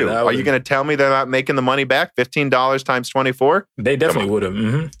them too. Are you going to tell me they're not making the money back? $15 times 24? They definitely would have.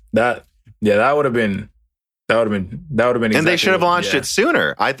 Mm-hmm. That would have been. That would have been. Exactly, and they should have launched it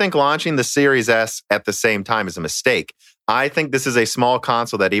sooner. I think launching the Series S at the same time is a mistake. I think this is a small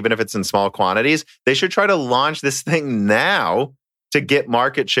console that even if it's in small quantities, they should try to launch this thing now to get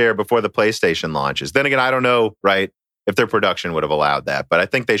market share before the PlayStation launches. Then again, I don't know, right, if their production would have allowed that, but I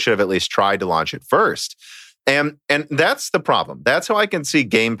think they should have at least tried to launch it first. And that's the problem. That's how I can see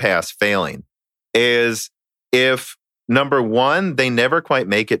Game Pass failing, is if, number one, they never quite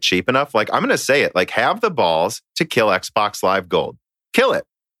make it cheap enough. Like, I'm going to say it, like, have the balls to kill Xbox Live Gold. Kill it.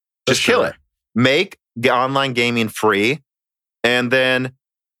 Just kill it. Make online gaming free, and then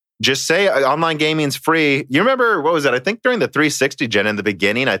just say online gaming's free. You remember, what was it? I think during the 360 gen in the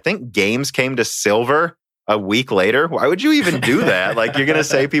beginning, I think games came to silver a week later. Why would you even do that? Like, you're going to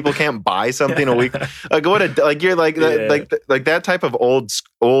say people can't buy something a week? You're like that type of old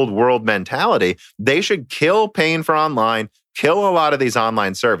world mentality. They should kill paying for online, kill a lot of these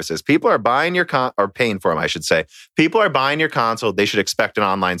online services. People are buying your or paying for them, I should say. People are buying your console. They should expect an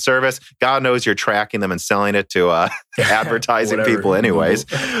online service. God knows you're tracking them and selling it to advertising people anyways.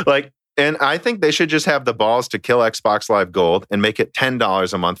 And I think they should just have the balls to kill Xbox Live Gold and make it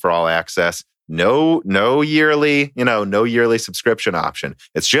 $10 a month for all access. No yearly subscription option.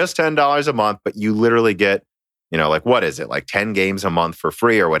 It's just $10 a month, but you literally get, what is it? Like 10 games a month for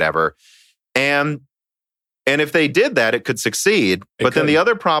free or whatever. And if they did that, it could succeed. But then the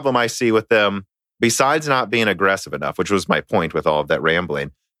other problem I see with them, besides not being aggressive enough, which was my point with all of that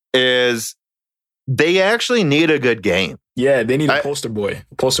rambling, is they actually need a good game. Yeah, they need a poster boy.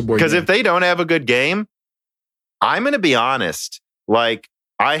 Because if they don't have a good game, I'm going to be honest, like,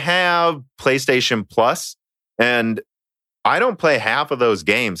 I have PlayStation Plus, and I don't play half of those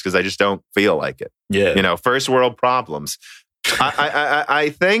games because I just don't feel like it. Yeah. First world problems.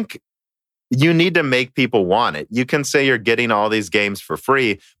 I think you need to make people want it. You can say you're getting all these games for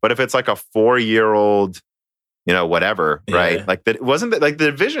free, but if it's like a 4-year-old, whatever, right? Like that wasn't like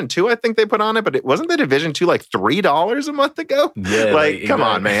the Division 2, I think they put on it, but it wasn't the Division 2 like $3 a month ago? Yeah, come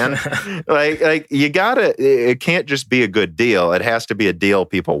on, man. like you gotta, it can't just be a good deal. It has to be a deal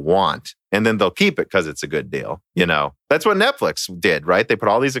people want. And then they'll keep it because it's a good deal. That's what Netflix did, right? They put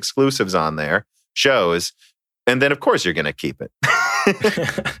all these exclusives on there, shows, and then of course you're gonna keep it.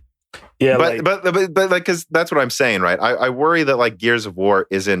 Yeah, but because that's what I'm saying, right? I worry that like Gears of War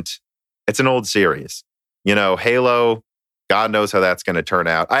it's an old series. Halo, God knows how that's going to turn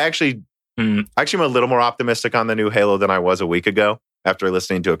out. I actually am a little more optimistic on the new Halo than I was a week ago after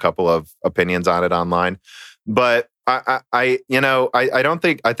listening to a couple of opinions on it online. But I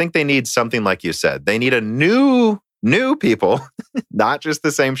think they need something like you said. They need a new people, not just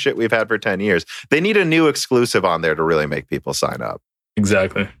the same shit we've had for 10 years. They need a new exclusive on there to really make people sign up.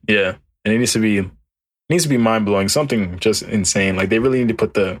 Exactly. Yeah. And it needs to be mind-blowing, something just insane. Like, they really need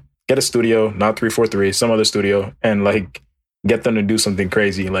to get a studio, not 343, some other studio, and like get them to do something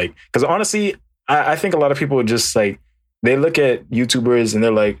crazy. Like, because honestly, I think a lot of people just like, they look at YouTubers and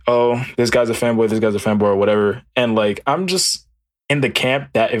they're like, oh, this guy's a fanboy, or whatever. And like, I'm just in the camp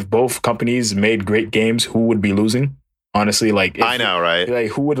that if both companies made great games, who would be losing? Honestly, like, I know, right?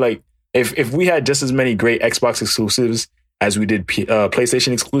 Like, who would like, if we had just as many great Xbox exclusives as we did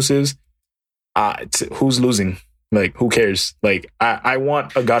PlayStation exclusives, who's losing? Like, who cares? Like, I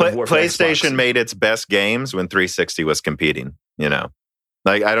want a God of War for PlayStation Xbox. made its best games when 360 was competing,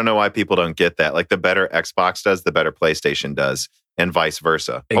 Like, I don't know why people don't get that. Like, the better Xbox does, the better PlayStation does, and vice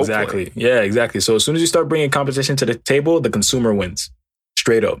versa. Exactly. Hopefully. Yeah, exactly. So as soon as you start bringing competition to the table, the consumer wins.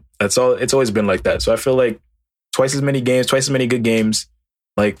 Straight up. That's all. It's always been like that. So I feel like twice as many games, twice as many good games.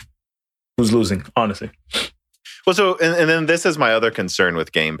 Like, who's losing, honestly? Well, so, and then this is my other concern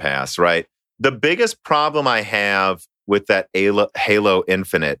with Game Pass, right? The biggest problem I have with that Halo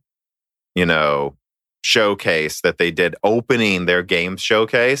Infinite, showcase that they did opening their game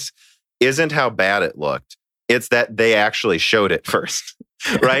showcase isn't how bad it looked. It's that they actually showed it first,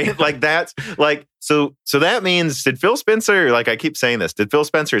 right? Like that's like, so that means, did Phil Spencer, like I keep saying this, did Phil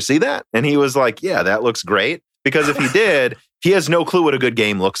Spencer see that? And he was like, yeah, that looks great. Because if he did, he has no clue what a good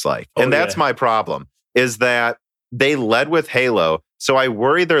game looks like. And that's my problem, is that they led with Halo. So I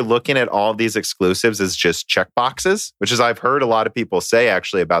worry they're looking at all these exclusives as just checkboxes, which is I've heard a lot of people say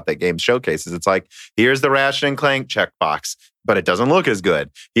actually about that game showcases. It's like, here's the Ratchet and Clank checkbox, but it doesn't look as good.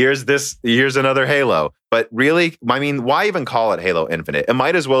 Here's another Halo. But really, I mean, why even call it Halo Infinite? It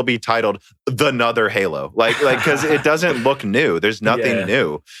might as well be titled The Another Halo, like because it doesn't look new. There's nothing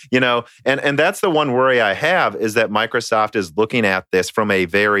new, and that's the one worry I have, is that Microsoft is looking at this from a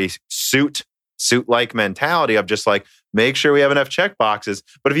very suit-like mentality of just like, make sure we have enough checkboxes.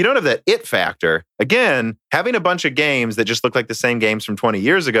 But if you don't have that it factor, again, having a bunch of games that just look like the same games from 20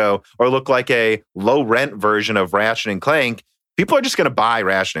 years ago or look like a low-rent version of Ratchet and Clank, people are just going to buy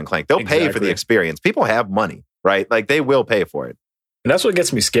Ratchet and Clank. They'll pay for the experience. People have money, right? Like, they will pay for it. And that's what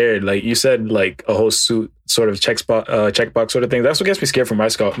gets me scared. Like you said, like a whole suit sort of checkbox sort of thing. That's what gets me scared from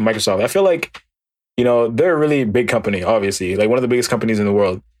Microsoft. I feel like, they're a really big company, obviously, like one of the biggest companies in the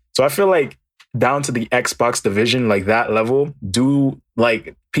world. So I feel like down to the Xbox division, like that level, do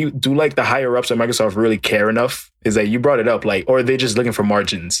like the higher ups at Microsoft really care enough? Is that you brought it up, like, or are they just looking for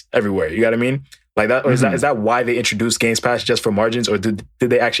margins everywhere? You got what I mean? Like that, or is that why they introduced Games Pass, just for margins, or did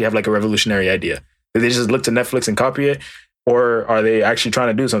they actually have like a revolutionary idea? Did they just look to Netflix and copy it, or are they actually trying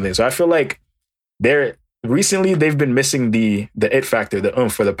to do something? So I feel like they've been missing the it factor, the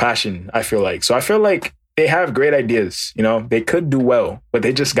oomph, or the passion. I feel like they have great ideas. They could do well, but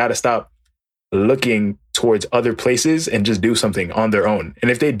they just got to stop looking towards other places and just do something on their own.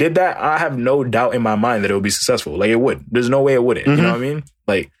 And if they did that, I have no doubt in my mind that it would be successful. Like, it would. There's no way it wouldn't. You know what I mean?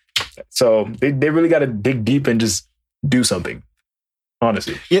 Like, so they really got to dig deep and just do something,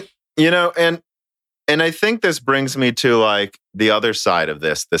 honestly. And I think this brings me to like the other side of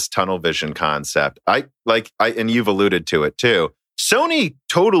this tunnel vision concept. And you've alluded to it too. Sony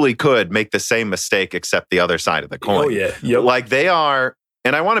totally could make the same mistake except the other side of the coin. Oh yeah. Yep. Like they are,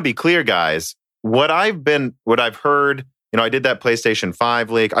 and I want to be clear, guys, what I've heard, I did that PlayStation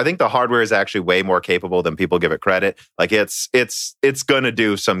 5 leak. I think the hardware is actually way more capable than people give it credit. Like it's going to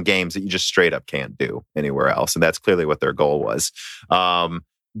do some games that you just straight up can't do anywhere else. And that's clearly what their goal was.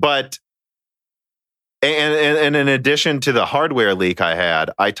 But in addition to the hardware leak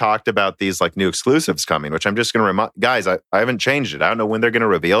I talked about these like new exclusives coming, which I'm just going to remind guys, I haven't changed it. I don't know when they're going to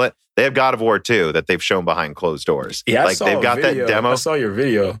reveal it. They have God of War 2 that they've shown behind closed doors. Yeah, like they've got that demo. I saw your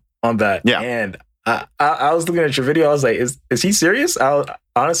video on that. Yeah. And I was looking at your video. I was like, is he serious?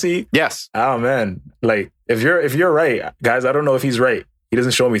 Honestly, yes. Oh man. Like if you're right, guys, I don't know if he's right. He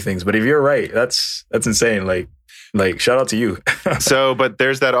doesn't show me things, but if you're right, that's insane. Like shout out to you. So, but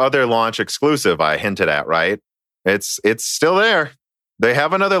there's that other launch exclusive I hinted at, right? It's still there. They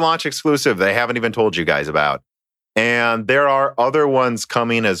have another launch exclusive they haven't even told you guys about. And there are other ones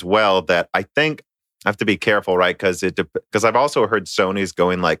coming as well that I think I have to be careful, right? Because I've also heard Sony's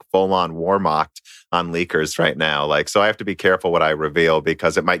going like full on warmocked on leakers right now. Like, so I have to be careful what I reveal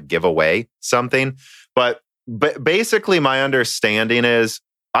because it might give away something. But basically, my understanding is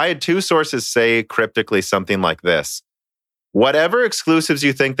I had two sources say cryptically something like this: whatever exclusives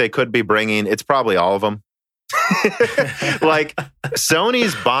you think they could be bringing, it's probably all of them. Like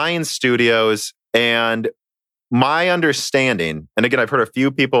Sony's buying studios, and my understanding, and again, I've heard a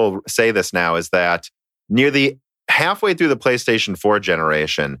few people say this now, is that near the halfway through the PlayStation 4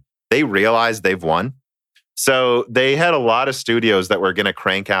 generation, they realized they've won. So they had a lot of studios that were going to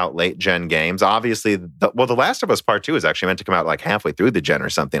crank out late-gen games. Obviously, The Last of Us Part 2 is actually meant to come out like halfway through the gen or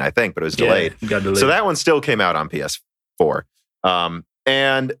something, I think, but it was delayed. Yeah, got delayed. So that one still came out on PS4.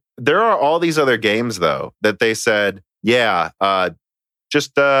 And there are all these other games, though, that they said,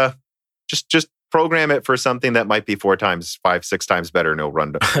 just program it for something that might be 4 times, 5, 6 times better, and it'll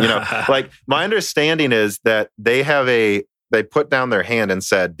run. Like my understanding is that they put down their hand and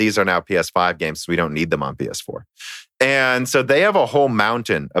said, these are now PS5 games, so we don't need them on PS4. And so they have a whole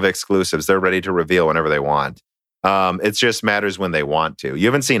mountain of exclusives they're ready to reveal whenever they want. It just matters when they want to. You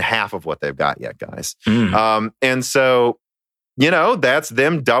haven't seen half of what they've got yet, guys. And so, that's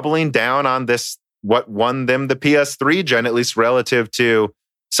them doubling down on this, what won them the PS3 gen, at least relative to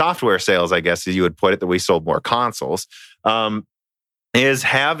software sales, I guess, as you would put it, that we sold more consoles, is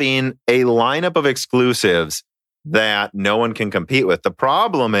having a lineup of exclusives that no one can compete with. The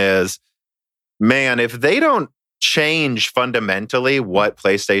problem is, man, if they don't change fundamentally what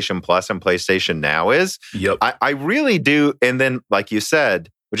PlayStation Plus and PlayStation Now is, I really do. And then, like you said,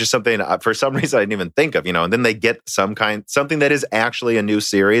 which is something for some reason I didn't even think of, and then they get something that is actually a new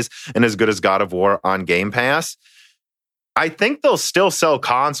series and as good as God of War on Game Pass. I think they'll still sell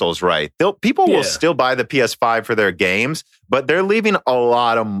consoles, right? People will still buy the PS5 for their games, but they're leaving a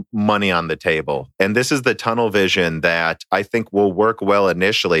lot of money on the table. And this is the tunnel vision that I think will work well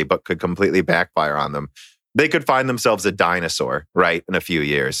initially, but could completely backfire on them. they could find themselves a dinosaur, right, in a few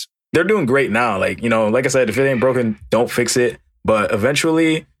years. They're doing great now. Like, like I said, if it ain't broken, don't fix it. But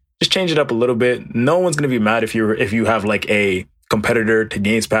eventually, just change it up a little bit. No one's going to be mad if you have like a competitor to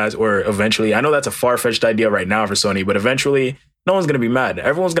Games Pass, or eventually, I know that's a far-fetched idea right now for Sony, but eventually no one's going to be mad.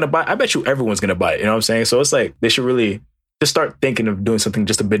 Everyone's going to buy. I bet you everyone's going to buy it. You know what I'm saying? So it's like they should really just start thinking of doing something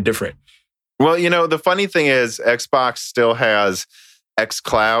just a bit different. Well, the funny thing is Xbox still has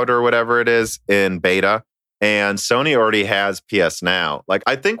xCloud or whatever it is in beta, and Sony already has PS Now. Like,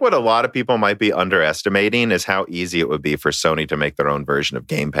 I think what a lot of people might be underestimating is how easy it would be for Sony to make their own version of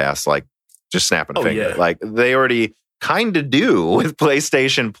Game Pass, like just snapping a finger. Yeah. Like, they already kind of do with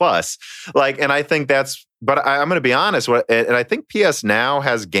PlayStation Plus. Like, and I think but I'm going to be honest, and I think PS Now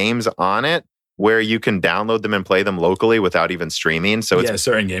has games on it where you can download them and play them locally without even streaming. So it's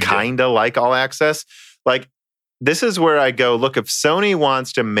certain games, kind of like All Access. Like, this is where I go, look, if Sony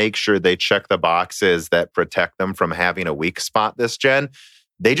wants to make sure they check the boxes that protect them from having a weak spot this gen,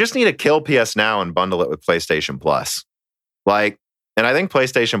 they just need to kill PS Now and bundle it with PlayStation Plus. Like, and I think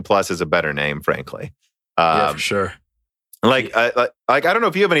PlayStation Plus is a better name, frankly. Yeah, for sure. Like, I don't know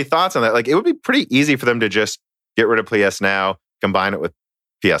if you have any thoughts on that. Like, it would be pretty easy for them to just get rid of PS Now, combine it with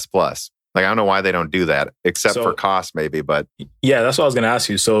PS Plus. Like, I don't know why they don't do that, except for cost maybe, but... Yeah, that's what I was going to ask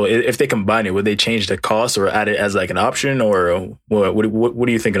you. So if they combine it, would they change the cost or add it as like an option, or what are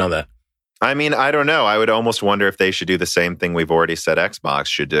you thinking on that? I mean, I don't know. I would almost wonder if they should do the same thing we've already said Xbox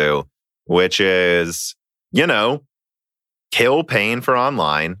should do, which is, kill paying for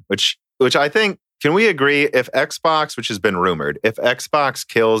online, which I think, can we agree, if Xbox, which has been rumored, if Xbox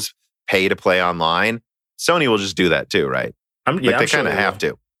kills pay to play online, Sony will just do that too, right? They kind of have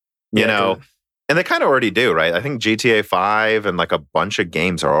to. You know, and they kind of already do, right? I think GTA 5 and like a bunch of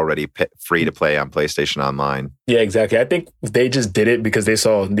games are already free to play on PlayStation Online. Yeah, exactly. I think they just did it because they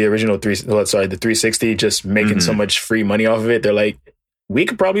saw the original the 360 just making so much free money off of it. They're like, we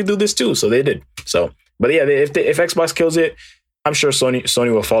could probably do this too. So they did. So, but yeah, if Xbox kills it, I'm sure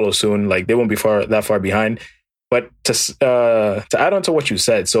Sony will follow soon. Like, they won't be that far behind. But to add on to what you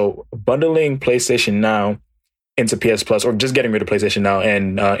said, so bundling PlayStation Now into PS Plus, or just getting rid of PlayStation Now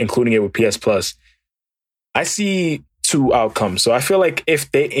and including it with PS Plus, I see two outcomes. So I feel like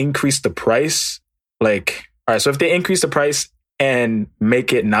if they increase the price, if they increase the price and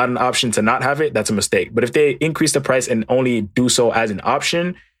make it not an option to not have it, that's a mistake. But if they increase the price and only do so as an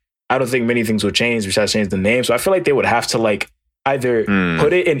option, I don't think many things will change, besides change the name. So I feel like they would have to either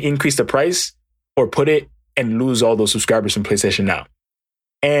put it and increase the price, or put it and lose all those subscribers from PlayStation Now.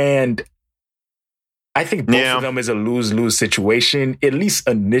 And I think both of them is a lose-lose situation, at least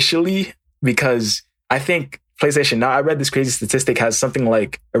initially, because I think PlayStation Now, I read this crazy statistic, has something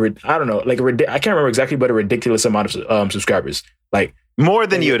like, I can't remember exactly, but a ridiculous amount of subscribers. Like, more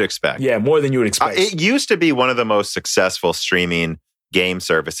than you would expect. Yeah, more than you would expect. It used to be one of the most successful streaming game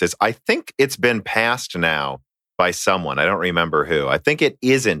services. I think it's been passed now by someone. I don't remember who. I think it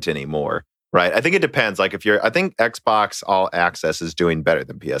isn't anymore. Right. I think it depends. Like, I think Xbox All Access is doing better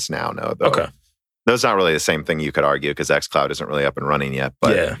than PS Now, though. Okay. That's not really the same thing you could argue, because xCloud isn't really up and running yet.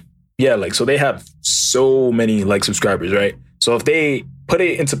 But yeah. So they have so many subscribers, right? So if they put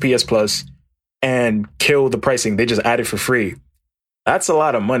it into PS Plus and kill the pricing, they just add it for free. That's a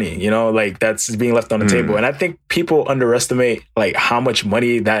lot of money, that's being left on the table. And I think people underestimate how much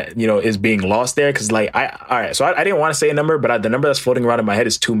money that, is being lost there. Cause I didn't want to say a number, but the number that's floating around in my head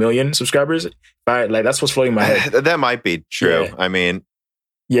is 2 million subscribers. That's what's floating in my head. That might be true. Yeah. I mean,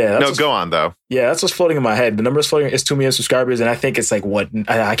 go on though. Yeah, that's what's floating in my head. The number is floating is 2 million subscribers, and I think it's I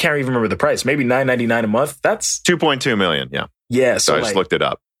can't even remember the price. Maybe $9.99 a month. That's 2.2 million. Yeah. Yeah. So I just looked it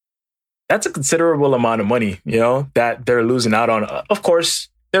up. That's a considerable amount of money, that they're losing out on. Of course,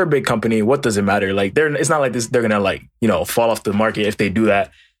 they're a big company. What does it matter? It's not like this. They're gonna fall off the market if they do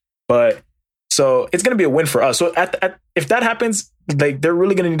that. But so it's gonna be a win for us. So if that happens, they're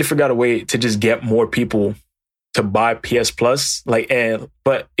really gonna need to figure out a way to just get more people to buy PS Plus.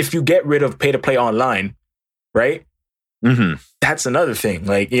 But if you get rid of pay to play online, right? Mm-hmm. That's another thing.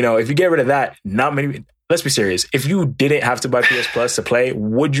 If you get rid of that, not many. Let's be serious. If you didn't have to buy PS Plus to play,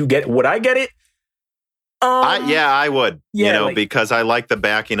 would I get it? I would. Yeah, because I like the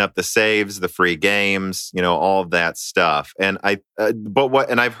backing up the saves, the free games, all of that stuff. And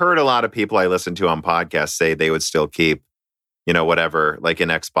I've heard a lot of people I listen to on podcasts say they would still keep, whatever, like an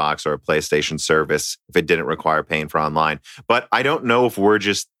Xbox or a PlayStation service if it didn't require paying for online. But I don't know if we're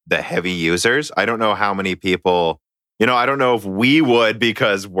just the heavy users. I don't know how many people, I don't know if we would,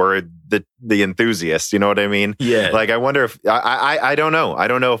 because we're the enthusiasts. You know what I mean? Yeah. I wonder if I don't know. I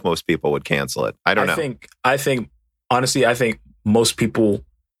don't know if most people would cancel it. I don't know. I think honestly, most people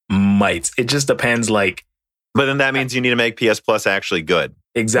might. It just depends. But then that means you need to make PS Plus actually good.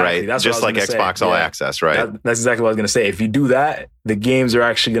 Exactly. Right? That's just what I like was gonna Xbox say. All Access, right? That's exactly what I was going to say. If you do that, the games are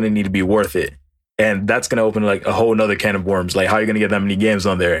actually going to need to be worth it. And that's going to open like a whole nother can of worms. Like, how are you going to get that many games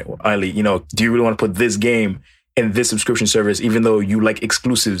on there? You know, do you really want to put this game in this subscription service, even though you like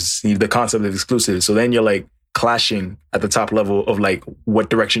exclusives, the concept of exclusives? So then you're like clashing at the top level of like what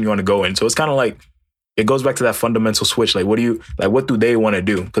direction you want to go in. So it's kind of like, it goes back to that fundamental switch. Like, what do they want to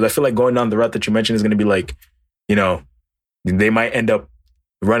do? Because I feel like going down the route that you mentioned is going to be like, you know, they might end up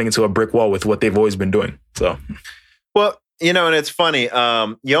running into a brick wall with what they've always been doing. So, well, you know, and it's funny.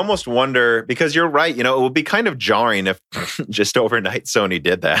 You almost wonder, because you're right. You know, it would be kind of jarring if just overnight Sony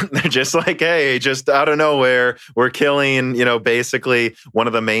did that. They're just like, hey, just out of nowhere, we're killing, you know, basically one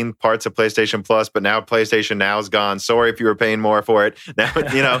of the main parts of PlayStation Plus. But now PlayStation Now's gone. Sorry if you were paying more for it. Now,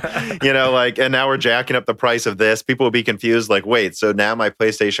 you know, like, and now we're jacking up the price of this. People will be confused. Like, wait, so now my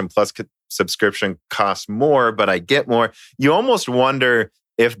PlayStation Plus subscription costs more, but I get more. You almost wonder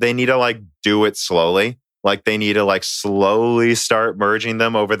if they need to like do it slowly. Like they need to like slowly start merging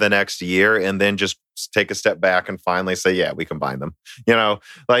them over the next year and then just take a step back and finally say, yeah, we combine them. You know,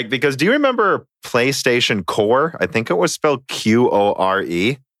 like, because do you remember PlayStation Core? I think it was spelled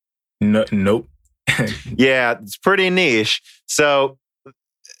Qore. No, nope. Yeah, it's pretty niche. So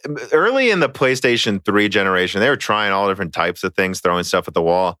early in the PlayStation 3 generation, they were trying all different types of things, throwing stuff at the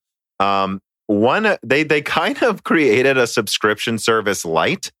wall. They kind of created a subscription service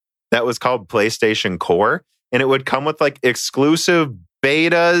light that was called PlayStation Core, and it would come with like exclusive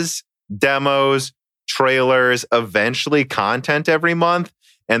betas, demos, trailers, eventually content every month.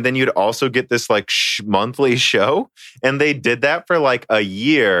 And then you'd also get this like monthly show. And they did that for like a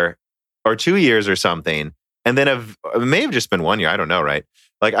year or 2 years or something. And then it may have just been 1 year. I don't know, right?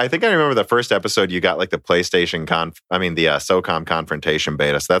 Like, I think I remember the first episode, you got like the PlayStation the SOCOM Confrontation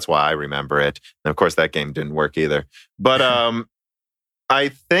beta. So that's why I remember it. And of course, that game didn't work either. But I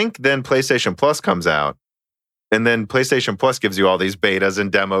think then PlayStation Plus comes out, and then PlayStation Plus gives you all these betas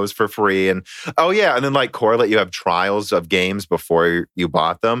and demos for free. And and then like Core let you have trials of games before you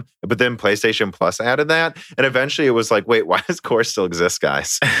bought them. But then PlayStation Plus added that. And eventually it was like, wait, why does Core still exist,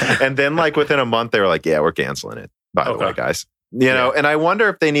 guys? And then like within a month, they were like, yeah, we're canceling it, by the way, guys. You know, and I wonder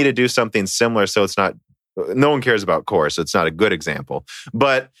if they need to do something similar so it's not, no one cares about Core, so it's not a good example.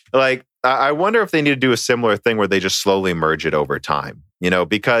 But like, I wonder if they need to do a similar thing where they just slowly merge it over time, you know,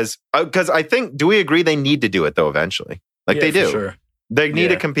 because I think, do we agree they need to do it though eventually? Like they do. Sure. They need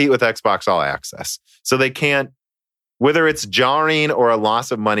to compete with Xbox All Access. So they can't, whether it's jarring or a loss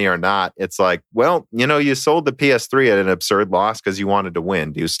of money or not, it's like, well, you know, you sold the PS3 at an absurd loss because you wanted to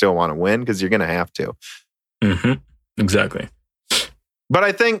win. Do you still want to win? Because you're going to have to. Mm-hmm. Exactly. But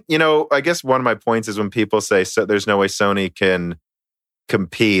I think, you know, I guess one of my points is when people say so there's no way Sony can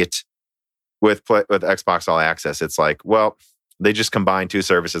compete with Xbox All Access, it's like, well, they just combine two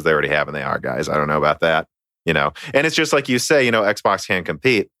services they already have, and they are, guys. I don't know about that, you know. And it's just like you say, you know, Xbox can't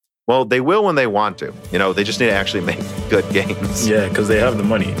compete. Well, they will when they want to. You know, they just need to actually make good games. Yeah, because they have the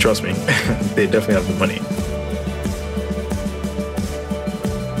money. Trust me, they definitely have the money.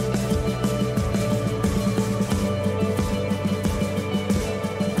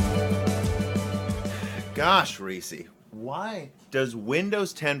 Gosh, Reese, why does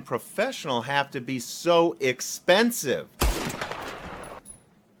Windows 10 Professional have to be so expensive?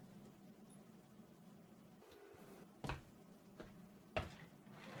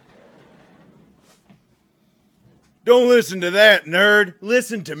 Don't listen to that, nerd.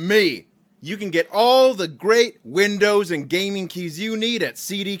 Listen to me. You can get all the great Windows and gaming keys you need at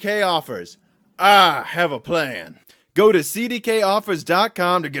CDK Offers. I have a plan. Go to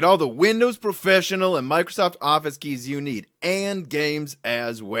cdkoffers.com to get all the Windows Professional and Microsoft Office keys you need, and games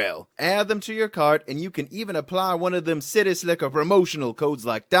as well. Add them to your cart, and you can even apply one of them City Slicker promotional codes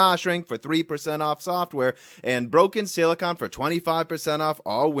like DashRank for 3% off software and Broken Silicon for 25% off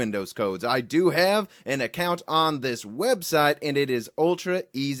all Windows codes. I do have an account on this website, and it is ultra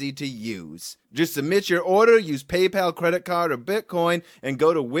easy to use. Just submit your order, use PayPal, credit card, or Bitcoin, and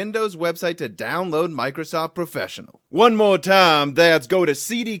go to Windows website to download Microsoft Professional. One more time, that's go to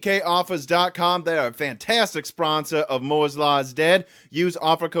cdkoffers.com. They are a fantastic sponsor of Moore's Law is Dead. Use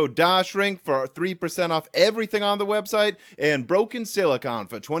offer code DashRank for 3% off everything on the website, and Broken Silicon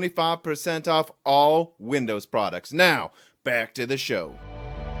for 25% off all Windows products. Now, back to the show.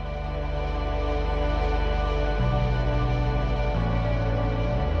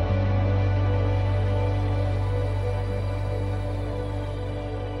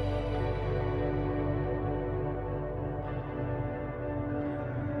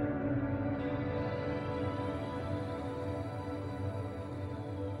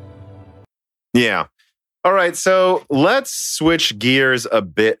 Yeah. All right, so let's switch gears a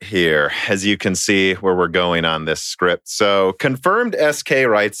bit here, as you can see where we're going on this script. So Confirmed SK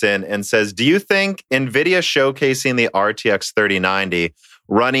writes in and says, do you think NVIDIA showcasing the RTX 3090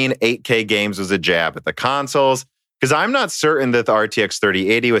 running 8K games was a jab at the consoles? Because I'm not certain that the RTX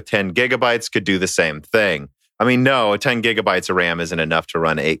 3080 with 10 gigabytes could do the same thing. I mean, no, 10 gigabytes of RAM isn't enough to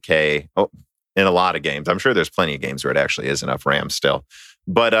run 8K in a lot of games. I'm sure there's plenty of games where it actually is enough RAM still.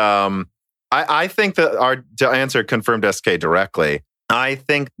 But I think that to answer Confirmed SK directly, I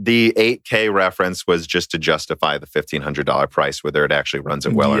think the 8K reference was just to justify the $1,500 price, whether it actually runs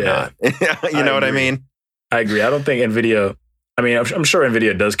it well or not. You know what I mean? I agree. I don't think NVIDIA, I mean, I'm sure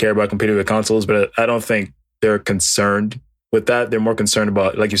NVIDIA does care about competing with consoles, but I don't think they're concerned with that. They're more concerned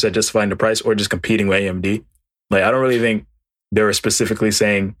about, like you said, justifying the price or just competing with AMD. Like, I don't really think they were specifically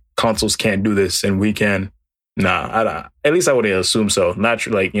saying consoles can't do this and we can. Nah, at least I would assume so. Not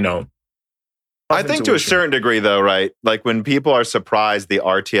like, you know. I think to a certain degree, though, right? Like when people are surprised the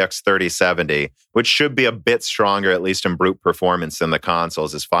RTX 3070, which should be a bit stronger, at least in brute performance than the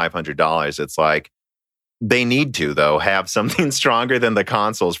consoles, is $500. It's like they need to, though, have something stronger than the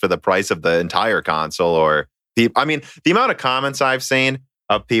consoles for the price of the entire console. Or I mean, the amount of comments I've seen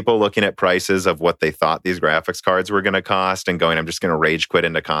of people looking at prices of what they thought these graphics cards were going to cost and going, I'm just going to rage quit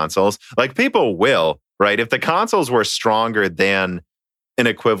into consoles. Like people will, right? If the consoles were stronger than an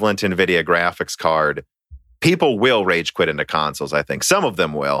equivalent NVIDIA graphics card, people will rage quit into consoles, I think. Some of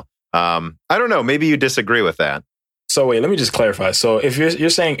them will. I don't know. Maybe you disagree with that. So wait, let me just clarify. So if you're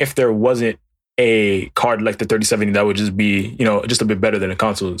saying if there wasn't a card like the 3070 that would just be, you know, just a bit better than the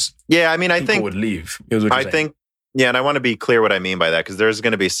consoles. Yeah, I mean, I think would leave. Yeah, and I want to be clear what I mean by that, because there's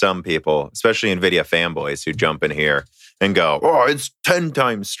going to be some people, especially NVIDIA fanboys, who jump in here and go, oh, it's 10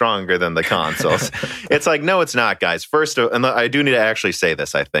 times stronger than the consoles. It's like, no, it's not, guys. First, and I do need to actually say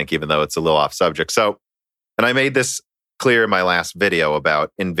this, I think, even though it's a little off subject. So, and I made this clear in my last video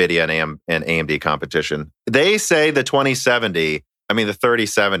about NVIDIA and AMD competition. They say the 3070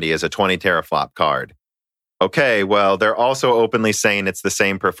 is a 20 teraflop card. Okay, well, they're also openly saying it's the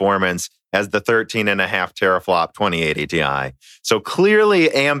same performance as the 13.5 teraflop 2080 Ti. So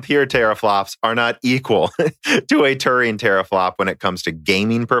clearly ampere teraflops are not equal to a Turing teraflop when it comes to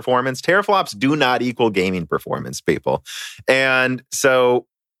gaming performance. Teraflops do not equal gaming performance, people. And so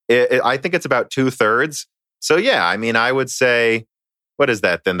I think it's about 2/3. So yeah, I mean, I would say, what is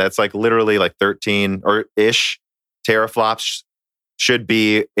that then? That's like literally like 13 or ish teraflops should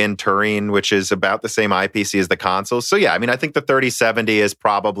be in Turing, which is about the same IPC as the consoles. So yeah, I mean, I think the 3070 is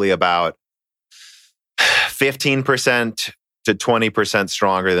probably about 15% to 20%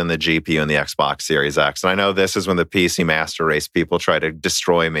 stronger than the GPU in the Xbox Series X. And I know this is when the PC Master Race people try to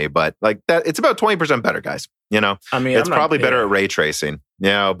destroy me, but like that, it's about 20% better, guys. You know, I mean, it's probably better at ray tracing. You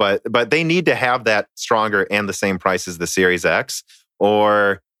know, but they need to have that stronger and the same price as the Series X,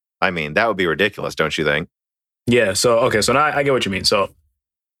 or I mean, that would be ridiculous, don't you think? Yeah. So, okay. So now I get what you mean. So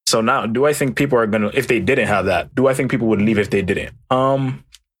now, do I think people are going to, if they didn't have that, do I think people would leave if they didn't?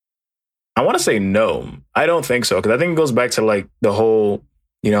 I want to say no. I don't think so. Because I think it goes back to like the whole,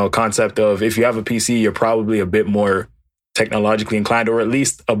 you know, concept of if you have a PC, you're probably a bit more technologically inclined or at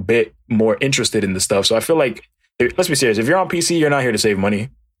least a bit more interested in the stuff. So I feel like, let's be serious. If you're on PC, you're not here to save money.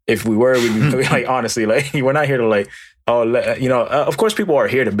 If we were, we'd be like, honestly, like we're not here to like, you know, of course people are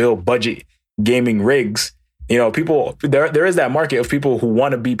here to build budget gaming rigs. You know, people, there is that market of people who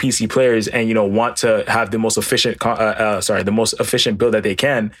want to be PC players and, you know, want to have the most efficient, the most efficient build that they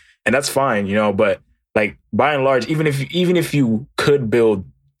can. And that's fine, you know, but like by and large, even if you could build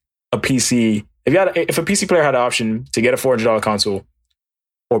a PC, if a PC player had the option to get a $400 console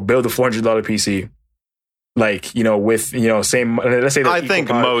or build a $400 PC, like, you know, with, you know, same, let's say, I think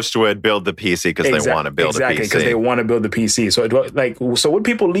most would build the PC because they want to build a PC. Exactly, because they want to build the PC. So would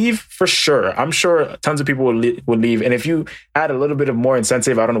people leave? For sure. I'm sure tons of people would leave. And if you add a little bit of more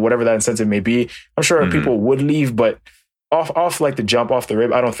incentive, I don't know, whatever that incentive may be, I'm sure people would leave, but off like the jump off the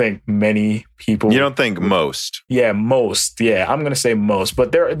rib, I don't think many people. You don't think most? Yeah, most. Yeah, I'm gonna say most,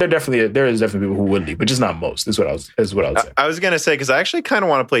 but there is definitely people who would leave, but just not most. Is what I would say. I was gonna say, because I actually kind of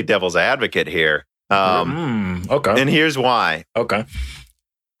want to play devil's advocate here. Okay. And here's why. Okay.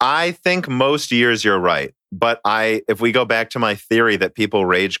 I think most years you're right, but if we go back to my theory that people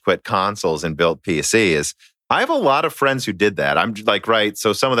rage quit consoles and built PCs, I have a lot of friends who did that. I'm like, right.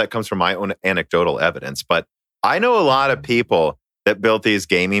 So some of that comes from my own anecdotal evidence, but I know a lot of people that built these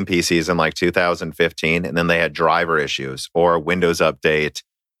gaming PCs in like 2015, and then they had driver issues or Windows update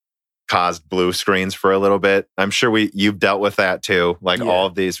caused blue screens for a little bit. I'm sure you've dealt with that too, like all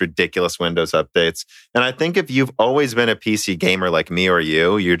of these ridiculous Windows updates. And I think if you've always been a PC gamer like me or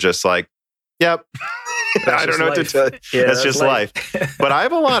you're just like, yep, I don't know what to tell you. Yeah, that's just life. But I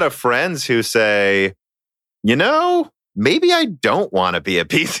have a lot of friends who say, maybe I don't want to be a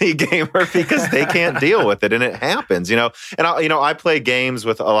PC gamer because they can't deal with it, and it happens, And I play games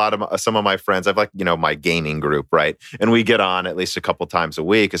with some of my friends. I've my gaming group, right? And we get on at least a couple times a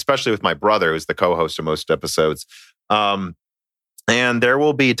week, especially with my brother, who's the co-host of most episodes. And there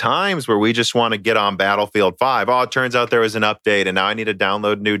will be times where we just want to get on Battlefield 5. Oh, it turns out there was an update, and now I need to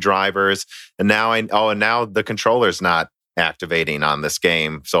download new drivers, and now the controller's not activating on this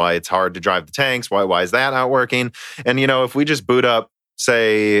game, so it's hard to drive the tanks. Why is that not working? And if we just boot up,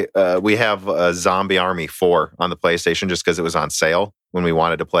 say we have a Zombie Army 4 on the PlayStation just because it was on sale when we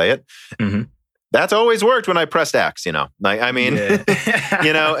wanted to play it. Mm-hmm. That's always worked when I pressed X, and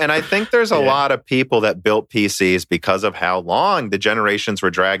I think there's a lot of people that built PCs because of how long the generations were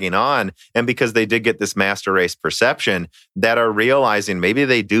dragging on, and because they did get this master race perception, that are realizing maybe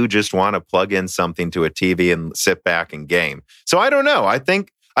they do just want to plug in something to a TV and sit back and game. So I don't know. I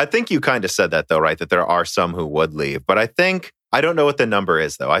think you kind of said that though, right? That there are some who would leave, but I don't know what the number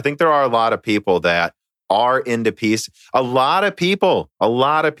is though. I think there are a lot of people that are into PC. A lot of people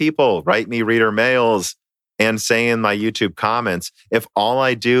write me reader mails and say in my YouTube comments, if all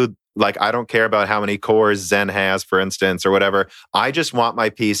I do, I don't care about how many cores Zen has, for instance, or whatever, I just want my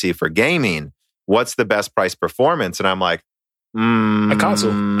PC for gaming. What's the best price performance? And I'm like, a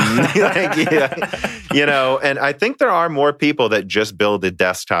console. And I think there are more people that just build a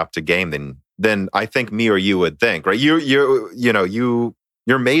desktop to game than I think me or you would think, right?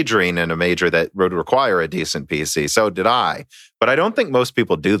 You're majoring in a major that would require a decent PC. So did I. But I don't think most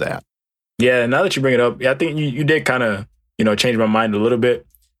people do that. Yeah, now that you bring it up, I think you did kind of, change my mind a little bit,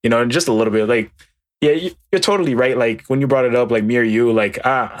 just a little bit. You're totally right. When you brought it up, me or you,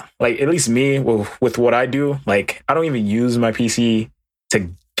 at least me with what I do, I don't even use my PC to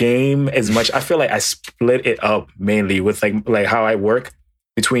game as much. I feel like I split it up mainly with how I work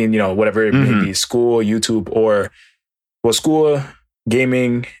between, whatever it may be, school, YouTube, or school,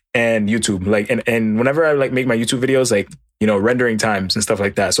 gaming, and YouTube. And whenever I make my YouTube videos, rendering times and stuff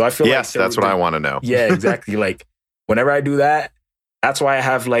like that. So I feel that's what I want to know. Yeah, exactly. Whenever I do that, that's why I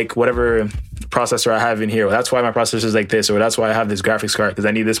have whatever processor I have in here. That's why my processor is like this, or that's why I have this graphics card, because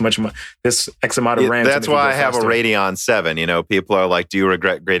I need this X amount of RAM. That's why I have a Radeon 7. People are like, do you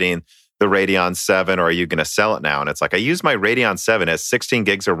regret getting the Radeon 7, or are you going to sell it now? And it's I use my Radeon 7, it has 16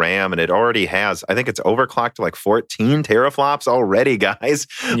 gigs of RAM, and it already has, I think it's overclocked to 14 teraflops already, guys.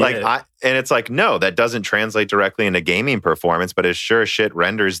 Yeah. And it's no, that doesn't translate directly into gaming performance, but it sure shit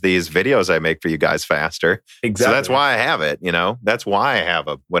renders these videos I make for you guys faster. Exactly. So that's why I have it, That's why I have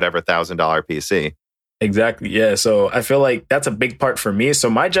a whatever $1,000 PC. Exactly. Yeah. So I feel like that's a big part for me. So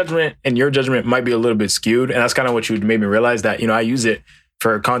my judgment and your judgment might be a little bit skewed. And that's kind of what you made me realize that, I use it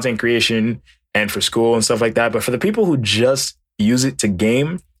for content creation and for school and stuff like that. But for the people who just use it to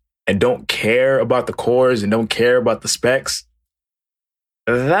game and don't care about the cores and don't care about the specs,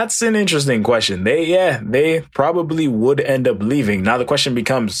 that's an interesting question. They probably would end up leaving. Now the question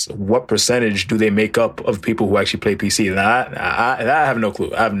becomes, what percentage do they make up of people who actually play PC? That I have no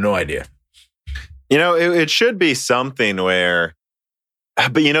clue. I have no idea. It should be something where,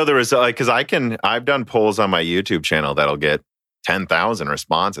 but there was because I've done polls on my YouTube channel that'll get 10,000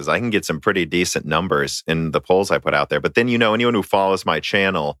 responses. I can get some pretty decent numbers in the polls I put out there. But then, anyone who follows my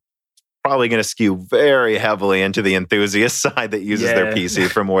channel probably going to skew very heavily into the enthusiast side that uses their PC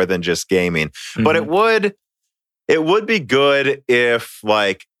for more than just gaming. Mm-hmm. But it would be good if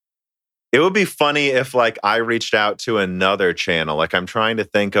it would be funny if I reached out to another channel. I'm trying to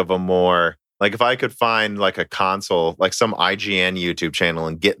think of a more, if I could find a console, some IGN YouTube channel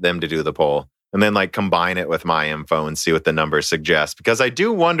and get them to do the poll. And then combine it with my info and see what the numbers suggest. Because I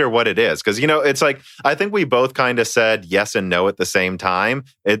do wonder what it is. Because, it's I think we both kind of said yes and no at the same time.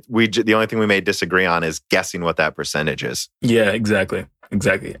 The only thing we may disagree on is guessing what that percentage is. Yeah, exactly.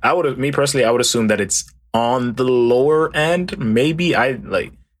 Me personally, I would assume that it's on the lower end. Maybe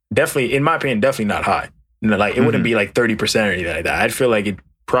definitely, in my opinion, definitely not high. It wouldn't be 30% or anything like that. I'd feel like it'd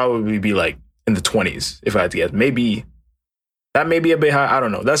probably be in the 20s if I had to guess. Maybe. That may be a bit high. I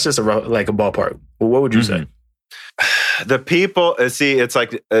don't know. That's just a ballpark. Well, what would you say? The people, see,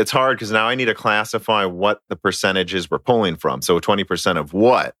 it's hard because now I need to classify what the percentages we're pulling from. So 20% of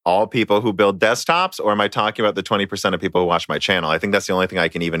what? All people who build desktops? Or am I talking about the 20% of people who watch my channel? I think that's the only thing I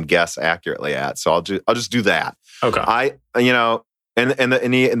can even guess accurately at. So I'll just do that. Okay. And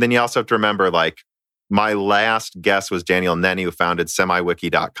then you also have to remember, my last guess was Daniel Nenny, who founded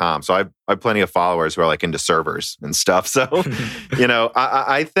semiwiki.com. So I have plenty of followers who are into servers and stuff. So,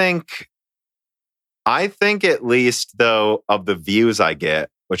 I think at least though of the views I get,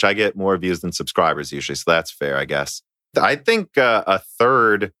 which I get more views than subscribers usually. So that's fair, I guess. I think a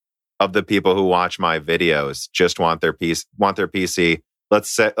third of the people who watch my videos just want their PC.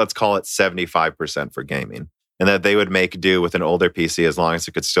 Let's call it 75% for gaming, and that they would make do with an older PC as long as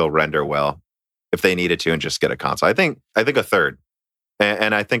it could still render well if they needed to and just get a console. I think a third,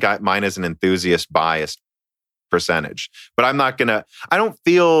 and I think mine is an enthusiast biased percentage. But I don't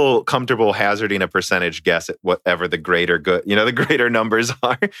feel comfortable hazarding a percentage guess at whatever the greater good, the greater numbers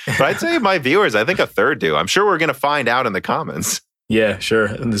are. But I'd say my viewers, I think a third do. I'm sure we're going to find out in the comments. Yeah, sure.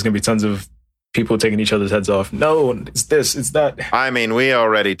 And there's going to be tons of people taking each other's heads off. No, it's this, it's that. I mean, we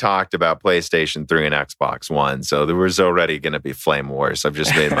already talked about PlayStation 3 and Xbox One, so there was already going to be flame wars. I've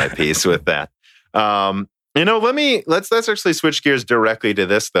just made my peace with that. Let's actually switch gears directly to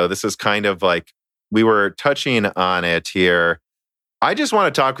this, though. This is kind of like, we were touching on it here. I just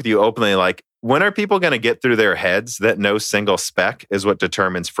want to talk with you openly. Like, when are people going to get through their heads that no single spec is what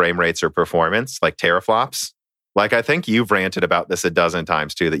determines frame rates or performance, like teraflops? Like, I think you've ranted about this a dozen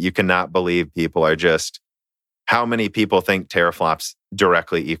times too, that you cannot believe people are just, how many people think teraflops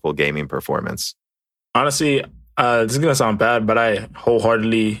directly equal gaming performance? Honestly, this is going to sound bad, but I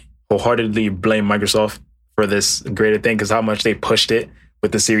wholeheartedly blame Microsoft for this greater thing, because how much they pushed it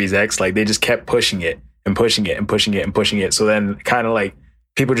with the Series X. Like, they just kept pushing it and pushing it and pushing it and pushing it. So then kind of like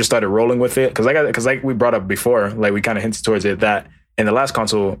people just started rolling with it. Because like we brought up before, like we kind of hinted towards it, that in the last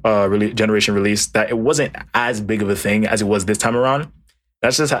console generation release, that it wasn't as big of a thing as it was this time around.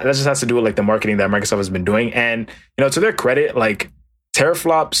 That just has to do with like the marketing that Microsoft has been doing. And, to their credit, like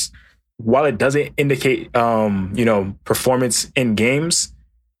teraflops, while it doesn't indicate, performance in games,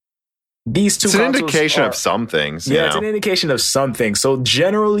 these two consoles, it's an indication of some things. Yeah, it's an indication of some things. So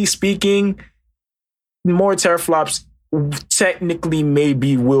generally speaking, more teraflops technically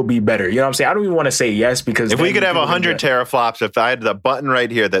maybe will be better. You know what I'm saying? I don't even want to say yes, because if we could have 100 teraflops, if I had the button right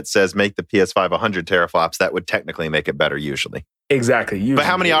here that says make the PS5 100 teraflops, that would technically make it better usually. Exactly. Usually. But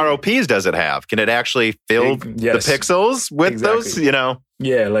how many ROPs does it have? Can it actually fill the pixels with those,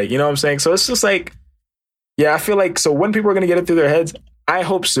 Yeah, like, you know what I'm saying? So it's just like, yeah, I feel like, so when people are going to get it through their heads, I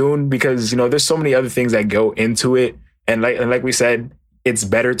hope soon, because, there's so many other things that go into it. And like we said, it's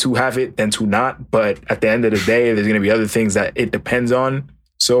better to have it than to not. But at the end of the day, there's going to be other things that it depends on.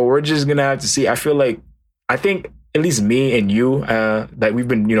 So we're just going to have to see. I think at least me and you, that we've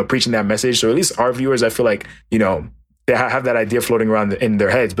been, preaching that message. So at least our viewers, I feel like, they have that idea floating around in their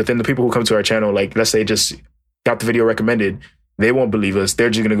heads. But then the people who come to our channel, like, let's say just got the video recommended, they won't believe us. They're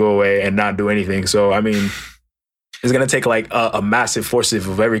just going to go away and not do anything. So, I mean, it's going to take like a massive force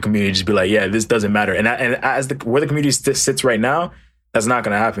of every community to just be like, yeah, this doesn't matter. And as where the community sits right now, that's not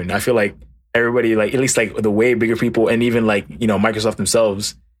going to happen. I feel like everybody, like, at least like the way bigger people, and even like, Microsoft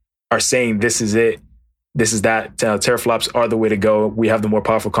themselves are saying, this is it. This is that. Teraflops are the way to go. We have the more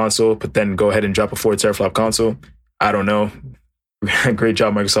powerful console, but then go ahead and drop a 4 teraflop console. I don't know. Great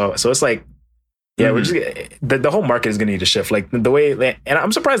job, Microsoft. So it's like, yeah, we're just, the whole market is going to need to shift. Like the way, and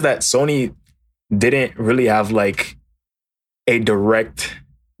I'm surprised that Sony didn't really have like a direct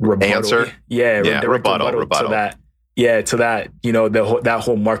rebuttal. Answer? Yeah, rebuttal to that. Yeah, to that, that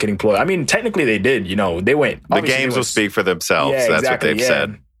whole marketing ploy. I mean, technically they did, they went. The games will speak for themselves. Yeah, that's exactly, what they've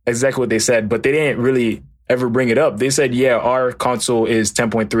said. Exactly what they said, but they didn't really ever bring it up. They said, yeah, our console is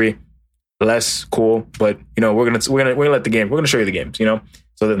 10.3, less cool, but we're gonna let the game. We're gonna show you the games.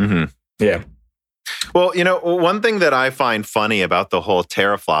 So that, yeah. Well, one thing that I find funny about the whole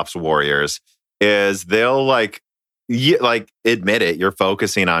teraflops warriors is they'll like admit it. You're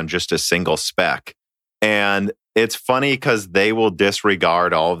focusing on just a single spec, and it's funny because they will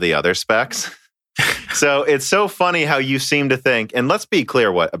disregard all of the other specs. So it's so funny how you seem to think, and let's be clear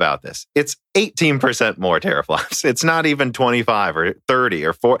about this. It's 18% more teraflops. It's not even 25 or 30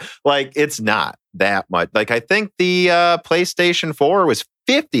 or 4. Like, it's not that much. Like, I think the PlayStation 4 was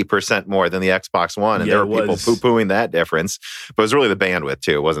 50% more than the Xbox One. And there were people poo-pooing that difference. But it was really the bandwidth,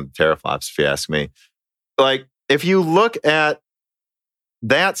 too. It wasn't the teraflops, if you ask me. Like, if you look at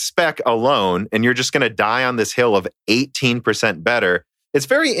that spec alone, and you're just going to die on this hill of 18% better, it's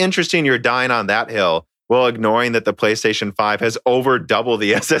very interesting you're dying on that hill while ignoring that the PlayStation 5 has over double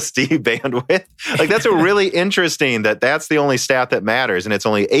the SSD bandwidth. Like, that's a really interesting that's the only stat that matters, and it's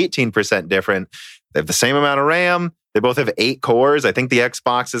only 18% different. They have the same amount of RAM. They both have 8 cores. I think the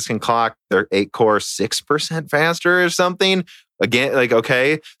Xboxes can clock their 8 core 6% faster or something. Again, like,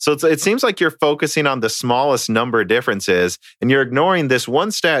 okay. So it seems like you're focusing on the smallest number differences, and you're ignoring this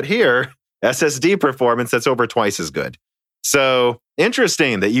one stat here, SSD performance, that's over twice as good. So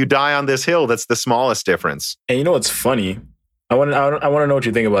interesting that you die on this hill. That's the smallest difference. And what's funny? I want to know what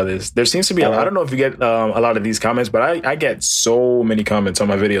you think about this. There seems to be, I don't know if you get a lot of these comments, but I get so many comments on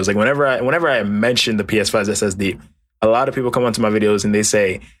my videos. Like whenever I mention the PS5's SSD, a lot of people come onto my videos and they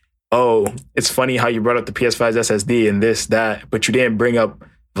say, oh, it's funny how you brought up the PS5's SSD and this, that, but you didn't bring up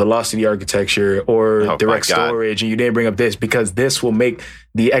velocity architecture or direct storage, and you didn't bring up this because this will make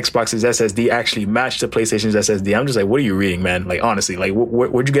the Xbox's SSD actually match the PlayStation's SSD. I'm just like, what are you reading, man? Like, honestly, like,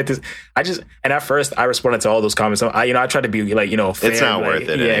 where'd you get this? And at first I responded to all those comments. I tried to be like, fair, it's not worth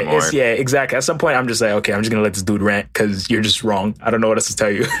it anymore. Exactly. At some point, I'm just like, okay, I'm just gonna let this dude rant because you're just wrong. I don't know what else to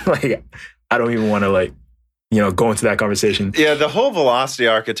tell you. Like, I don't even want to go into that conversation. Yeah, the whole velocity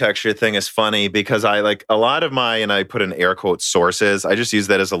architecture thing is funny because I put in air quote sources. I just use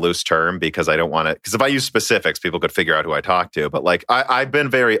that as a loose term because I don't want to, because if I use specifics, people could figure out who I talk to. But like, I've been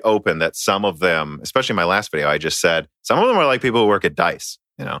very open that some of them, especially my last video, I just said, some of them are like people who work at DICE,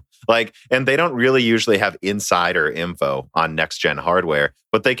 and they don't really usually have insider info on next gen hardware,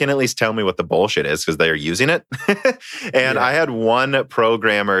 but they can at least tell me what the bullshit is because they're using it. And I had one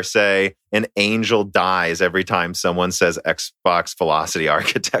programmer say an angel dies every time someone says Xbox velocity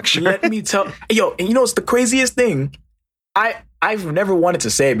architecture. Let me tell and it's the craziest thing. I've never wanted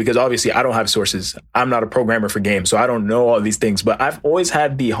to say it because obviously I don't have sources. I'm not a programmer for games, so I don't know all these things, but I've always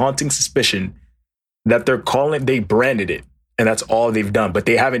had the haunting suspicion that they branded it. And that's all they've done. But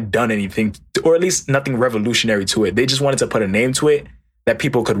they haven't done anything, or at least nothing revolutionary to it. They just wanted to put a name to it that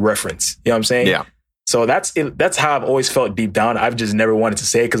people could reference. You know what I'm saying? Yeah. So that's how I've always felt deep down. I've just never wanted to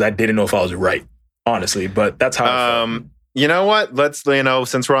say it because I didn't know if I was right, honestly. But that's how I felt. You know what? Let's,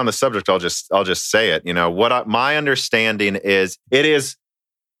 since we're on the subject, I'll just say it. My understanding is it is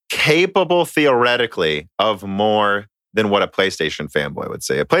capable theoretically of more than what a PlayStation fanboy would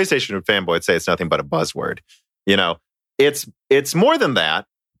say. A PlayStation fanboy would say it's nothing but a buzzword. It's more than that,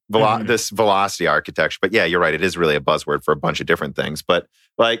 this velocity architecture. But yeah, you're right. It is really a buzzword for a bunch of different things. But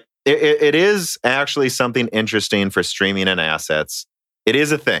like, it is actually something interesting for streaming and assets. It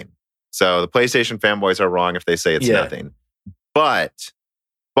is a thing. So the PlayStation fanboys are wrong if they say it's nothing. But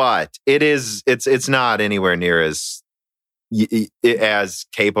it's not anywhere near as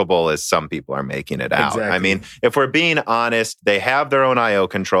capable as some people are making it out. Exactly. I mean, if we're being honest, they have their own I/O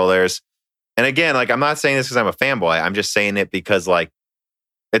controllers. And again, like, I'm not saying this because I'm a fanboy. I'm just saying it because, like,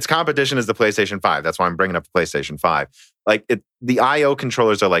 its competition is the PlayStation 5. That's why I'm bringing up the PlayStation 5. Like, the I/O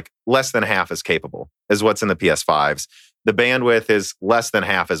controllers are, like, less than half as capable as what's in the PS5s. The bandwidth is less than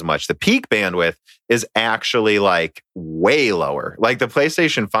half as much. The peak bandwidth is actually, like, way lower. Like, the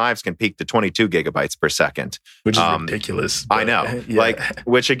PlayStation 5s can peak to 22 gigabytes per second. Which is ridiculous. I know. Yeah. Like,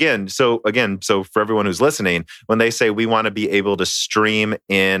 so for everyone who's listening, when they say we want to be able to stream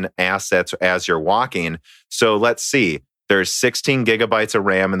in assets as you're walking, so let's see, there's 16 gigabytes of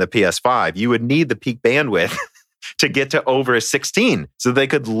RAM in the PS5. You would need the peak bandwidth to get to over 16 so they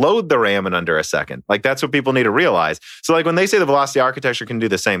could load the RAM in under a second. Like, that's what people need to realize. So like, when they say the velocity architecture can do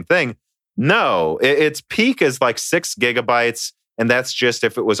the same thing, no, its peak is like 6 gigabytes. And that's just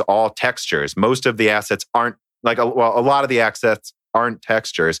if it was all textures. Most of the assets aren't a lot of the assets aren't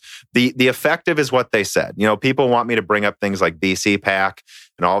textures. The effective is what they said. People want me to bring up things like BC Pack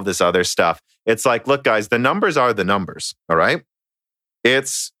and all of this other stuff. It's like, look, guys, the numbers are the numbers. All right.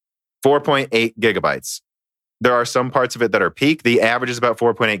 It's 4.8 gigabytes. There are some parts of it that are peak. The average is about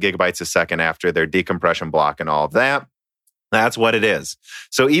 4.8 gigabytes a second after their decompression block and all of that. That's what it is.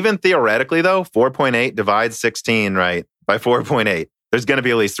 So even theoretically, though, 4.8 divides 16, right, by 4.8, there's going to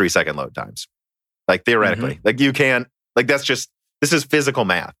be at least 3-second load times. Like, theoretically. Like, you can't, like, this is physical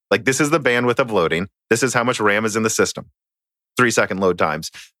math. Like, this is the bandwidth of loading. This is how much RAM is in the system. 3-second load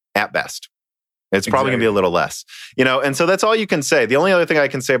times at best. It's probably going to be a little less. And so that's all you can say. The only other thing I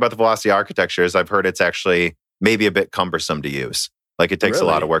can say about the velocity architecture is I've heard it's actually maybe a bit cumbersome to use. Like, it takes a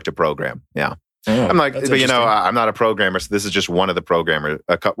lot of work to program. Yeah. Oh, I'm like, but I'm not a programmer, so this is just one of the programmers.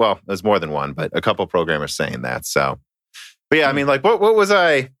 Well, there's more than one, but a couple programmers saying that. So, but yeah, I mean, like, what was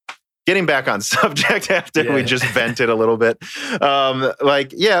I getting back on subject after we just vented a little bit?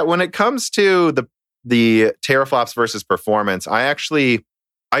 When it comes to the teraflops versus performance, I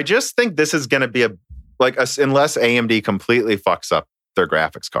just think this is going to be unless AMD completely fucks up their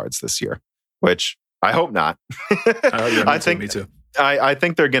graphics cards this year, which I hope not. Me too. I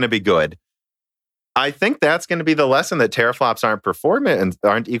think they're going to be good. I think that's going to be the lesson, that teraflops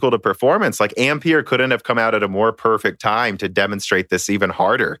aren't equal to performance. Like, Ampere couldn't have come out at a more perfect time to demonstrate this even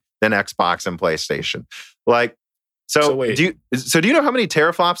harder than Xbox and PlayStation. Like, so do you know how many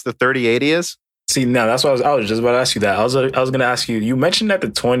teraflops the 3080 is? See, now that's what I was just about to ask you that. I was going to ask you. You mentioned that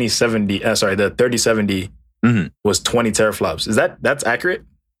the 3070 was 20 teraflops. That's accurate?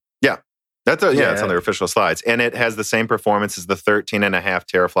 Yeah. It's on their official slides. And it has the same performance as the 13.5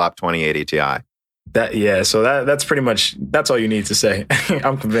 teraflop 2080 Ti. So that's pretty much, that's all you need to say.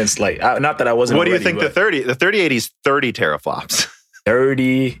 I'm convinced. Like, not that I wasn't. What do you think the 3080 is 30 teraflops?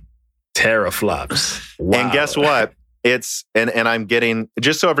 30 teraflops. Wow. And guess what? It's and I'm getting,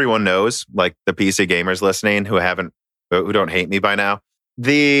 just so everyone knows, like the PC gamers listening who don't hate me by now,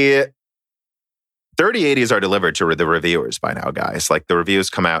 the 3080s are delivered to the reviewers by now, guys. Like the reviews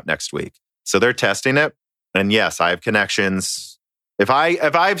come out next week. So they're testing it. And yes, I have connections. If I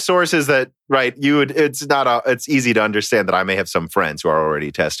have sources that, right, it's easy to understand that I may have some friends who are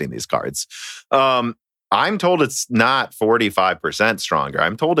already testing these cards. I'm told it's not 45% stronger.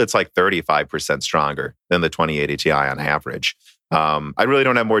 I'm told it's like 35% stronger than the 2080 Ti on average. I really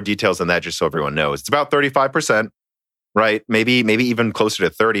don't have more details than that, just so everyone knows. It's about 35%, right? Maybe even closer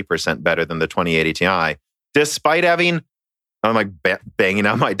to 30% better than the 2080 Ti, despite having, I'm like banging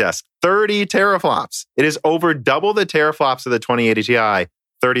on my desk, 30 teraflops. It is over double the teraflops of the 2080 Ti,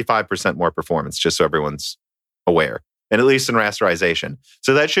 35% more performance, just so everyone's aware. And at least in rasterization.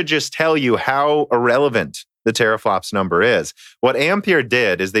 So that should just tell you how irrelevant the teraflops number is. What Ampere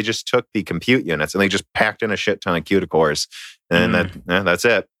did is they just took the compute units and they just packed in a shit ton of CUDA cores. And that's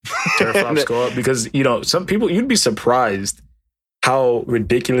it. Teraflops go up because, some people, you'd be surprised how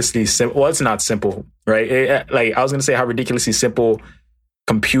ridiculously simple, well, it's not simple, right? Like I was going to say how ridiculously simple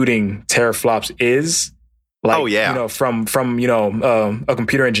computing teraflops is. Like, from a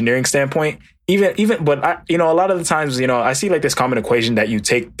computer engineering standpoint, but a lot of the times, I see like this common equation that you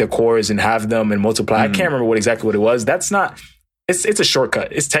take the cores and have them and multiply. I can't remember exactly what it was. That's not, it's a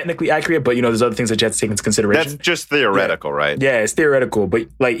shortcut. It's technically accurate, but there's other things that you have to take into consideration. That's just theoretical, right? Yeah, it's theoretical. But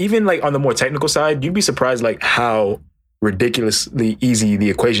like, even like on the more technical side, you'd be surprised like how ridiculously easy the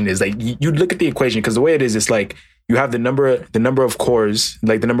equation is. Like you'd look at the equation because the way it is, it's like, you have the number of cores,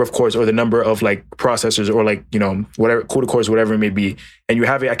 like the number of cores or the number of like processors or like, whatever, CUDA cores, whatever it may be. And you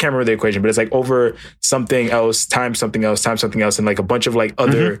have it, I can't remember the equation, but it's like over something else times something else times something else. And like a bunch of like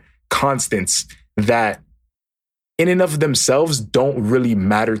other constants that in and of themselves don't really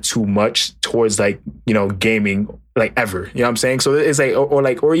matter too much towards like, gaming, like ever, you know what I'm saying? So it's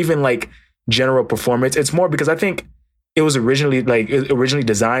like, or even like general performance. It's more because I think it was originally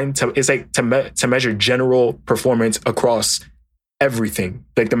designed to measure general performance across everything.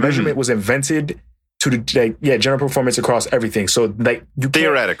 Like the measurement was invented to general performance across everything. So like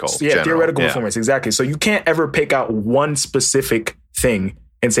theoretical performance, exactly. So you can't ever pick out one specific thing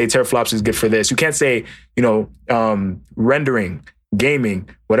and say teraflops is good for this. You can't say rendering, gaming,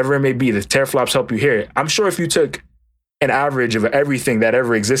 whatever it may be. The teraflops help you here. I'm sure if you took an average of everything that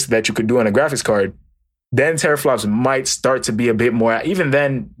ever existed that you could do on a graphics card, then teraflops might start to be a bit more, even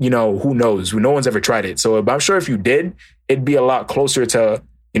then, who knows? No one's ever tried it. So I'm sure if you did, it'd be a lot closer to,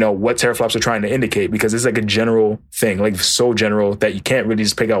 what teraflops are trying to indicate because it's like a general thing, like so general that you can't really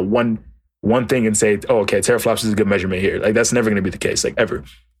just pick out one thing and say, oh, okay, teraflops is a good measurement here. Like that's never going to be the case, like ever.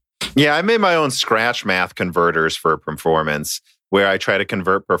 Yeah, I made my own scratch math converters for performance where I try to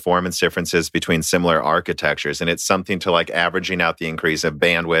convert performance differences between similar architectures. And it's something to like averaging out the increase of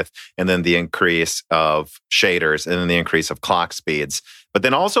bandwidth and then the increase of shaders and then the increase of clock speeds. But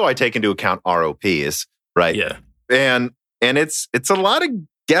then also I take into account ROPs, right? Yeah. And it's a lot of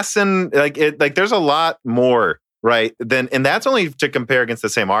guessing, like there's a lot more, right? And that's only to compare against the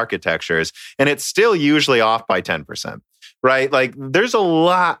same architectures. And it's still usually off by 10%. Right? Like there's a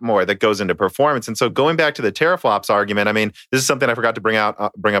lot more that goes into performance. And so going back to the teraflops argument, I mean, this is something I forgot to bring up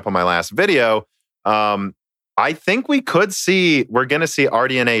on my last video. I think we're going to see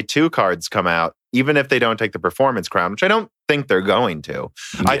RDNA 2 cards come out, even if they don't take the performance crown, which I don't think they're going to.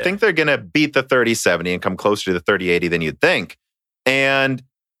 Yeah. I think they're going to beat the 3070 and come closer to the 3080 than you'd think. And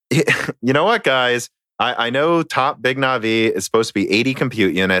you know what, guys? I know top Big Navi is supposed to be 80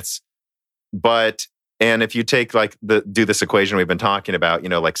 compute units, and if you take do this equation we've been talking about,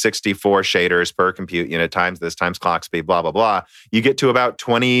 like 64 shaders per compute unit times this times clock speed, blah, blah, blah, you get to about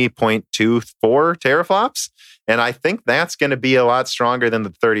 20.24 teraflops. And I think that's going to be a lot stronger than the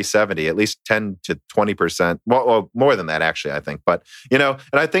 3070, at least 10 to 20%. Well, more than that, actually, I think. But, and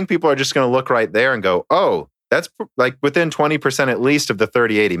I think people are just going to look right there and go, oh, that's like within 20% at least of the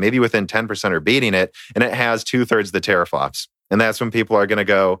 3080, maybe within 10% or beating it. And it has 2/3 the teraflops. And that's when people are going to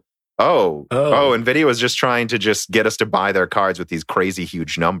go, Oh, NVIDIA was just trying to just get us to buy their cards with these crazy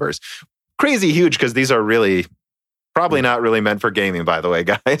huge numbers. Crazy huge because these are really probably not really meant for gaming, by the way,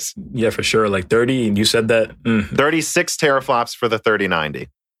 guys. Yeah, for sure. Like 30, and you said that. 36 teraflops for the 3090.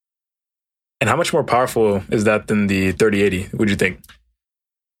 And how much more powerful is that than the 3080, would you think?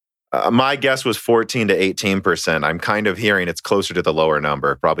 My guess was 14 to 18%. I'm kind of hearing it's closer to the lower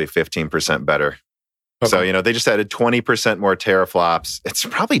number, probably 15% better. Okay. So, they just added 20% more teraflops. It's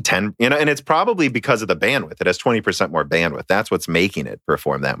probably 10, and it's probably because of the bandwidth. It has 20% more bandwidth. That's what's making it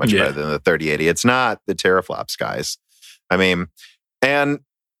perform that much better than the 3080. It's not the teraflops, guys. I mean, and,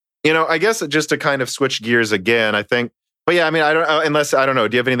 I guess just to kind of switch gears again, I think, but yeah, I mean, I don't know.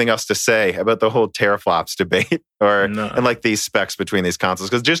 Do you have anything else to say about the whole teraflops debate and like these specs between these consoles?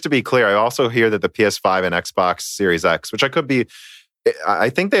 Because just to be clear, I also hear that the PS5 and Xbox Series X, which I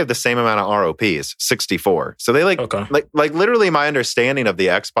think they have the same amount of ROPs, 64. So they like literally my understanding of the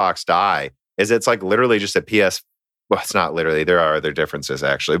Xbox die is it's like literally just a PS. Well, it's not literally. There are other differences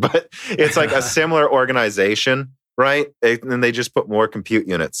actually, but it's like a similar organization, right? And then they just put more compute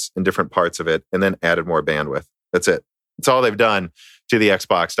units in different parts of it and then added more bandwidth. That's it. It's all they've done to the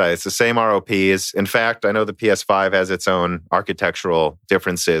Xbox die. It's the same ROPs. In fact, I know the PS5 has its own architectural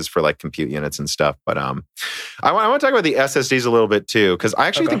differences for like compute units and stuff. But I want to talk about the SSDs a little bit too, because I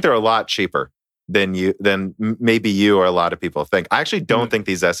actually think they're a lot cheaper than maybe you or a lot of people think. I actually don't think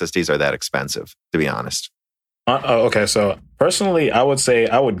these SSDs are that expensive, to be honest. Okay, so personally, I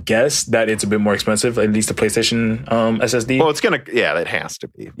would guess that it's a bit more expensive, at least the PlayStation SSD. Well, it has to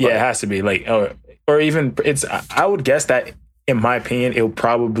be. Yeah, it has to be. Like, or even I would guess that, in my opinion, it will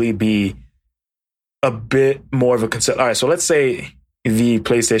probably be a bit more of a concern. All right, so let's say the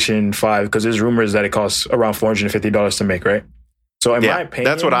PlayStation 5, because there's rumors that it costs around $450 to make, right? So in my opinion,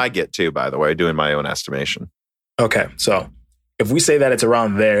 that's what I get too, by the way, doing my own estimation. Okay, so if we say that it's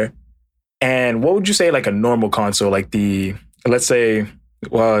around there, and what would you say like a normal console, like let's say,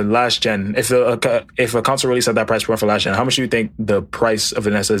 last gen, if a console released at that price point for last gen, how much do you think the price of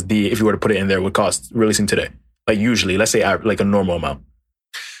an SSD, if you were to put it in there, would cost releasing today? Like usually, let's say like a normal amount.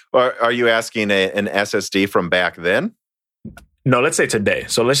 Are you asking an SSD from back then? No, let's say today.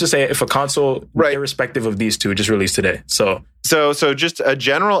 So let's just say if a console, irrespective of these two, just released today. So just a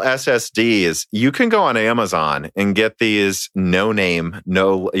general SSDs, you can go on Amazon and get these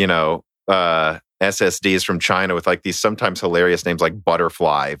SSDs from China with like these sometimes hilarious names like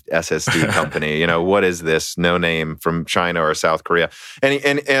Butterfly SSD company. What is this? No name from China or South Korea.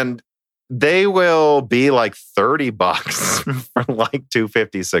 And they will be like $30 for like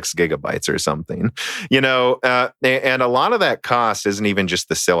 256 gigabytes or something, and a lot of that cost isn't even just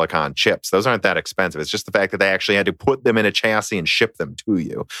the silicon chips. Those aren't that expensive. It's just the fact that they actually had to put them in a chassis and ship them to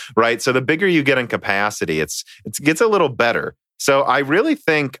you, right? So the bigger you get in capacity, it gets a little better. So I really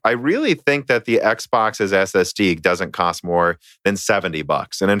think that the Xbox's SSD doesn't cost more than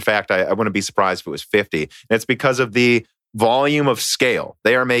 $70. And in fact, I wouldn't be surprised if it was 50. And it's because of the volume of scale.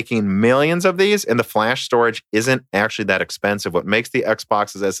 They are making millions of these, and the flash storage isn't actually that expensive. What makes the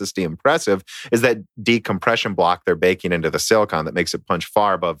Xbox's SSD impressive is that decompression block they're baking into the silicon that makes it punch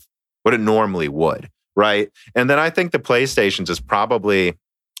far above what it normally would, right? And then I think the PlayStation's is probably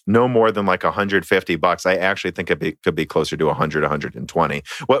no more than like $150. I actually think it could be closer to 100, 120.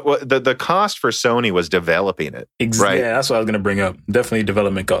 What the cost for Sony was developing it, right? Yeah, that's what I was going to bring up. Definitely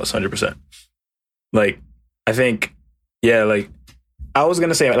development costs, 100%. Like, I think, yeah, like, I was going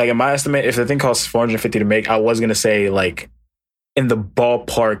to say, like, in my estimate, if the thing costs $450 to make, I was going to say, like, in the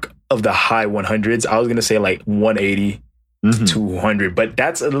ballpark of the high 100s, I was going to say, like, 180 to 200. But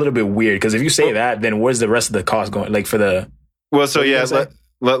that's a little bit weird, because if you say that, then where's the rest of the cost going? Like, for the... Well, so, yeah,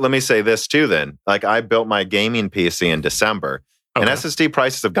 let me say this, too, then. Like, I built my gaming PC in December. Okay. And SSD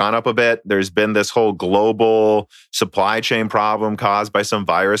prices have gone up a bit. There's been this whole global supply chain problem caused by some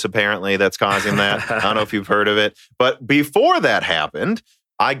virus, apparently, that's causing that. I don't know if you've heard of it. But before that happened,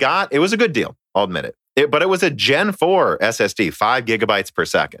 it was a good deal, I'll admit it. But it was a Gen 4 SSD, 5 gigabytes per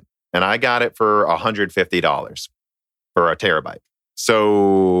second. And I got it for $150 for a terabyte.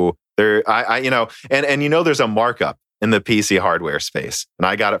 So there's a markup in the PC hardware space. And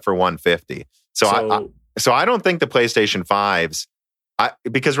I got it for $150. So I don't think the PlayStation 5s,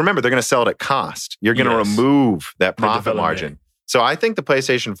 because remember, they're going to sell it at cost. You're going to remove that profit margin. So I think the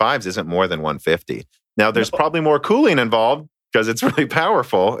PlayStation 5s isn't more than $150. Now, there's probably more cooling involved because it's really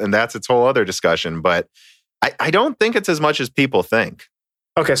powerful, and that's its whole other discussion. But I don't think it's as much as people think.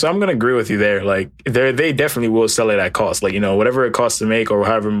 Okay, so I'm going to agree with you there. Like, they definitely will sell it at cost. Like, whatever it costs to make or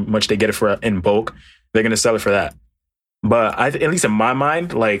however much they get it for in bulk, they're going to sell it for that. But at least in my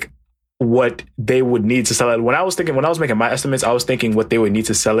mind, like, what they would need to sell it. When I was making my estimates, I was thinking what they would need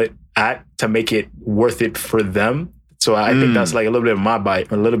to sell it at to make it worth it for them. So I think that's like a little bit of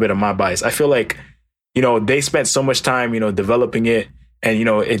my bias. I feel like, they spent so much time, developing it, and,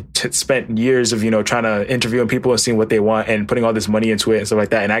 it spent years of, trying to interviewing people and seeing what they want and putting all this money into it and stuff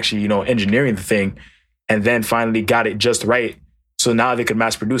like that, and actually, engineering the thing, and then finally got it just right. So now they could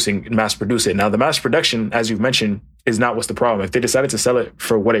mass produce it. Now the mass production, as you've mentioned, is not what's the problem. If they decided to sell it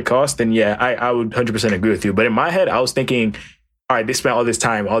for what it costs, then yeah, I would 100% agree with you. But in my head, I was thinking, all right, they spent all this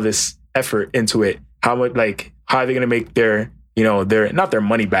time, all this effort into it. How are they going to make their not their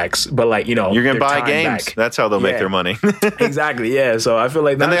money backs, but like, you're going to buy games. Back. That's how they'll make their money. Exactly. Yeah. So I feel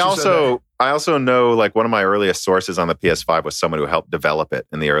like that. And I also know, like, one of my earliest sources on the PS5 was someone who helped develop it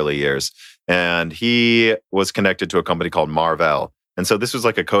in the early years. And he was connected to a company called Marvell. And so this was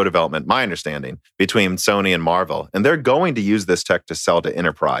like a co-development, my understanding, between Sony and Marvell. And they're going to use this tech to sell to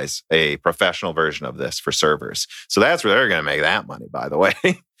enterprise, a professional version of this for servers. So that's where they're going to make that money, by the way.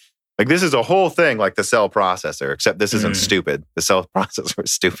 Like, this is a whole thing like the cell processor, except this isn't stupid. The cell processor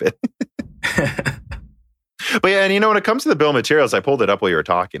is stupid. But yeah, and when it comes to the bill of materials, I pulled it up while you were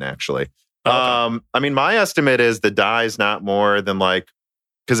talking, actually. Okay. I mean, my estimate is the die is not more than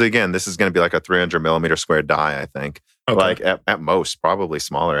because again, this is going to be like a 300 millimeter square die, I think. Okay. Like at most, probably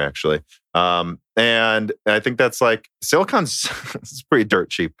smaller, actually. And I think that's like, silicon's it's pretty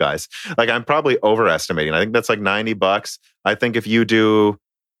dirt cheap, guys. Like, I'm probably overestimating. I think that's like $90. I think if you do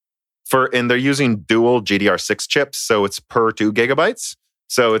and they're using dual GDR6 chips, so it's per 2 gigabytes.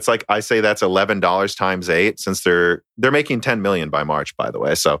 So it's like, I say that's $11 times 8, since they're making 10 million by March, by the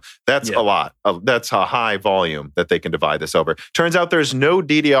way. So that's a lot. That's a high volume that they can divide this over. Turns out there's no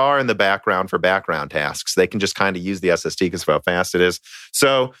DDR in the background for background tasks. They can just kind of use the SSD because of how fast it is.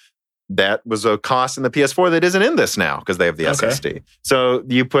 So that was a cost in the PS4 that isn't in this now because they have the SSD. So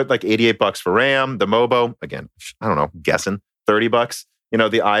you put like $88 for RAM, the MOBO, again, I don't know, guessing $30.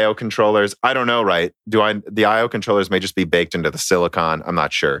 The I/O controllers, I don't know, right? The I/O controllers may just be baked into the silicon. I'm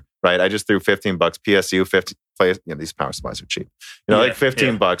not sure, right? I just threw $15 PSU, 50. These power supplies are cheap. Like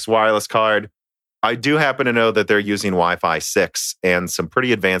 $15 wireless card. I do happen to know that they're using Wi-Fi 6 and some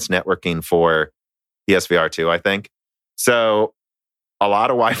pretty advanced networking for PSVR 2, I think. So a lot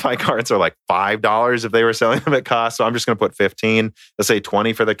of Wi-Fi cards are like $5 if they were selling them at cost. So I'm just going to put 15. Let's say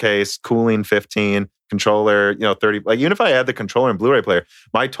 20 for the case, cooling 15, controller, 30. Like, even if I add the controller and Blu-ray player,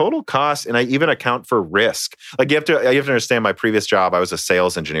 my total cost, and I even account for risk. Like, you have to understand, my previous job, I was a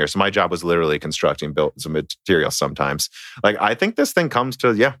sales engineer. So my job was literally constructing builds of materials sometimes. Like, I think this thing comes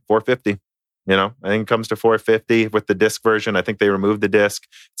to, $450. I think it comes to $450 with the disc version. I think they removed the disc.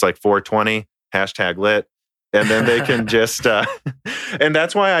 It's like $420, #lit. And then they can just, and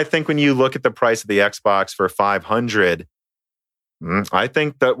that's why I think when you look at the price of the Xbox for $500, I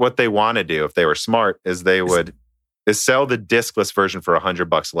think that what they want to do, if they were smart, is sell the discless version for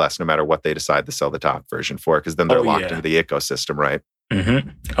 $100 less, no matter what they decide to sell the top version for, because then they're locked into the ecosystem, right? Mm-hmm.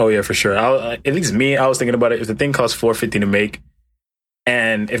 Oh yeah, for sure. At least me, I was thinking about it. If the thing costs $450 to make,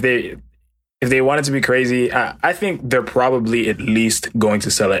 and if they want it to be crazy, I think they're probably at least going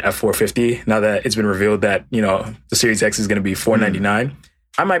to sell it at $450. Now that it's been revealed that the Series X is going to be $499.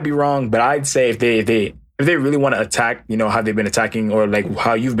 I might be wrong, but I'd say if they really want to attack, how they've been attacking, or like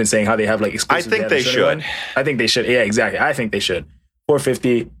how you've been saying how they have like exclusive. I think they should. I think they should. Yeah, exactly. I think they should.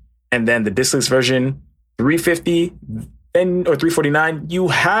 $450, and then the discless version $350, or $349. You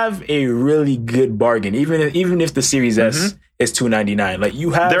have a really good bargain, even if the Series S is $299. Like,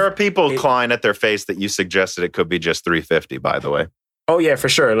 you have. There are people clawing at their face that you suggested it could be just $350. By the way. Oh yeah, for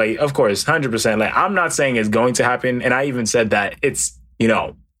sure. Like, of course, 100%. Like, I'm not saying it's going to happen, and I even said that it's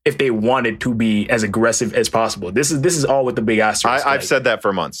if they wanted to be as aggressive as possible. This is all with the big asterisk. I've said that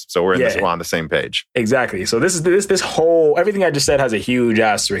for months, so we're on the same page. Exactly. So this whole everything I just said has a huge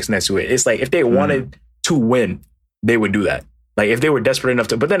asterisk next to it. It's like, if they wanted to win, they would do that. Like, if they were desperate enough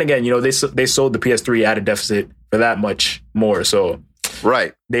to. But then again, they sold the PS3 at a deficit for that much more. So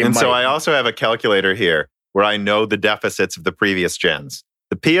right. So I also have a calculator here where I know the deficits of the previous gens.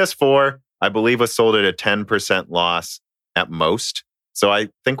 The PS4, I believe, was sold at a 10% loss at most. So I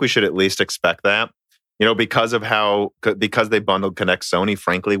think we should at least expect that, because they bundled Connect. Sony,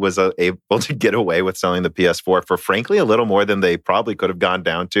 frankly, was able to get away with selling the PS4 for, frankly, a little more than they probably could have gone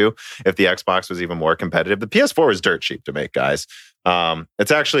down to if the Xbox was even more competitive. The PS4 is dirt cheap to make, guys.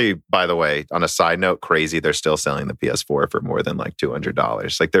 It's actually, by the way, on a side note, crazy. They're still selling the PS4 for more than like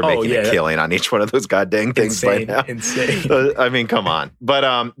 $200. Like, they're making a killing on each one of those goddamn things by now. Insane. I mean, come on.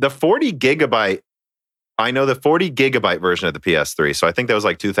 But the 40 gigabyte. I know the 40 gigabyte version of the PS3. So I think that was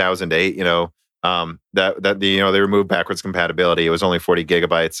like 2008, they removed backwards compatibility. It was only 40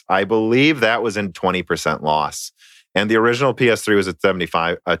 gigabytes. I believe that was in 20% loss. And the original PS3 was at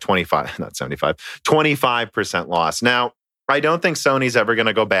 25% loss. Now, I don't think Sony's ever going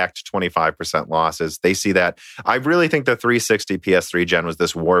to go back to 25% losses. They see that. I really think the 360 PS3 gen was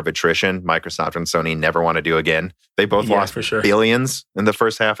this war of attrition Microsoft and Sony never want to do again. They both lost for sure. billions in the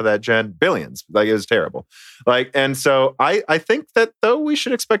first half of that gen. Billions. Like, it was terrible. Like, and so I think that though we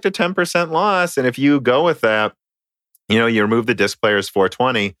should expect a 10% loss. And if you go with that, you remove the disc players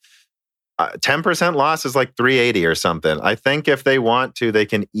 420, 10% loss is like 380 or something. I think if they want to, they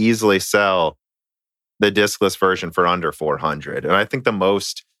can easily sell the discless version for under 400. And I think the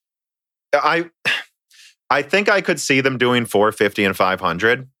most, I think I could see them doing 450 and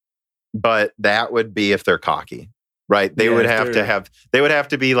 500, but that would be if they're cocky, right? They would have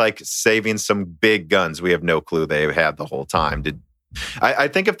to be like saving some big guns we have no clue they've had the whole time. I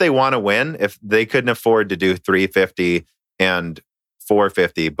think if they want to win, if they couldn't afford to do 350 and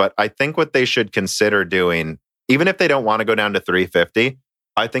 450, but I think what they should consider doing, even if they don't want to go down to 350,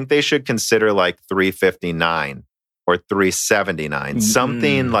 I think they should consider like 359 or 379,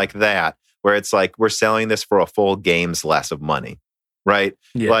 something like that, where it's like we're selling this for a full game's less of money, right?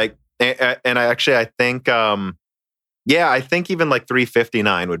 Yeah. Like, and I think, I think even like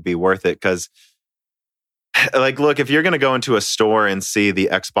 359 would be worth it because, like, look, if you're going to go into a store and see the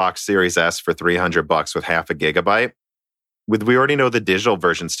Xbox Series S for $300 with half a gigabyte, we already know the digital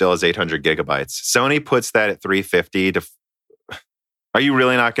version still has 800 gigabytes. Sony puts that at 350 to. Are you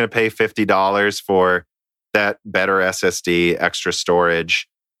really not going to pay $50 for that better SSD, extra storage,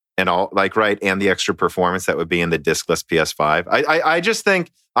 and all and the extra performance that would be in the discless PS5? I just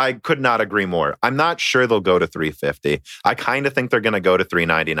think I could not agree more. I'm not sure they'll go to 350. I kind of think they're going to go to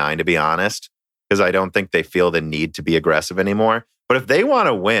 399, to be honest, because I don't think they feel the need to be aggressive anymore. But if they want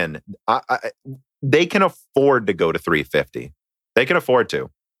to win, they can afford to go to 350. They can afford to.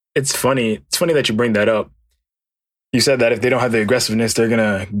 It's funny. It's funny that you bring that up. You said that if they don't have the aggressiveness, they're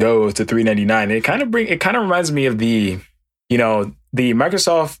gonna go to 399. It kind of reminds me of the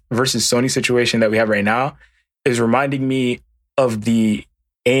Microsoft versus Sony situation that we have right now. Is reminding me of the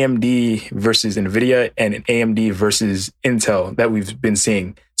AMD versus Nvidia and AMD versus Intel that we've been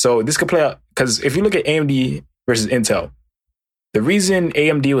seeing. So this could play out because if you look at AMD versus Intel, the reason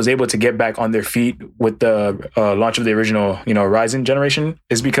AMD was able to get back on their feet with the launch of the original, Ryzen generation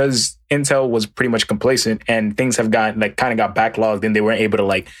is because Intel was pretty much complacent and things have got backlogged and they weren't able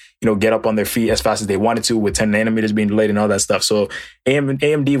to get up on their feet as fast as they wanted to with 10 nanometers being delayed and all that stuff. So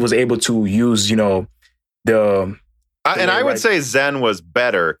AMD was able to use, the and I would say Zen was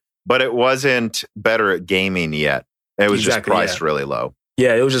better, but it wasn't better at gaming yet. It was just priced really low.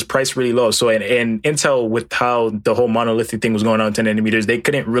 Yeah, it was just priced really low. So, and Intel, with how the whole monolithic thing was going on 10 nanometers, they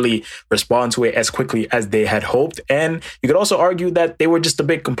couldn't really respond to it as quickly as they had hoped. And you could also argue that they were just a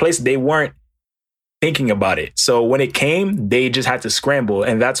bit complacent. They weren't thinking about it. So when it came, they just had to scramble.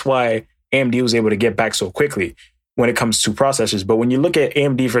 And that's why AMD was able to get back so quickly when it comes to processors. But when you look at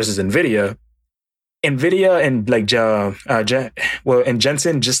AMD versus NVIDIA and and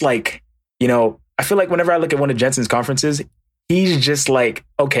Jensen, just I feel like whenever I look at one of Jensen's conferences, he's just like,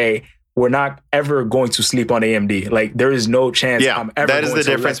 okay, we're not ever going to sleep on AMD. Like, there is no chance I'm ever going to. That is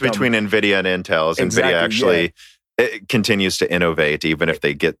the difference between NVIDIA and Intel. NVIDIA actually it continues to innovate, even if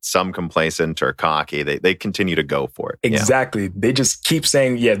they get some complacent or cocky. They continue to go for it. Exactly. They just keep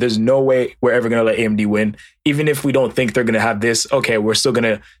saying, there's no way we're ever going to let AMD win. Even if we don't think they're going to have this, okay, we're still going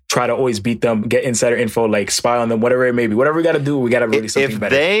to try to always beat them, get insider info, spy on them, whatever it may be. Whatever we got to do, we got to release something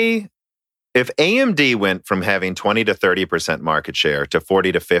better. If AMD went from having 20 to 30% market share to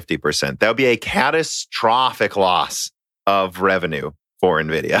 40 to 50%, that would be a catastrophic loss of revenue for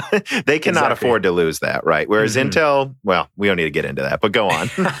NVIDIA. They cannot afford to lose that, right? Whereas Intel, well, we don't need to get into that, but go on.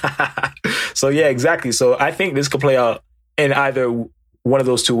 So yeah, exactly. So I think this could play out in either one of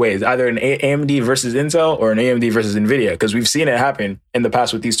those two ways, either an AMD versus Intel or an AMD versus NVIDIA, because we've seen it happen in the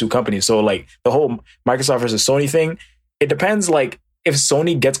past with these two companies. So the whole Microsoft versus Sony thing, it depends if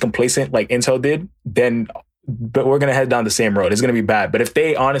Sony gets complacent like Intel did, then but we're going to head down the same road. It's going to be bad. But if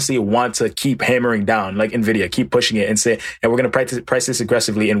they honestly want to keep hammering down, like NVIDIA, keep pushing it and say, and we're going to price this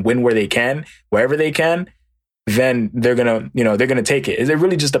aggressively and win where they can, wherever they can, then they're going to take it. It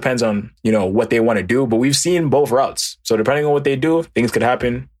really just depends on, what they want to do. But we've seen both routes. So depending on what they do, things could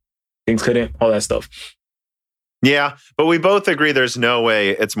happen, things couldn't, all that stuff. Yeah, but we both agree there's no way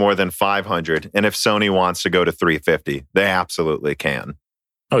it's more than 500. And if Sony wants to go to 350, they absolutely can.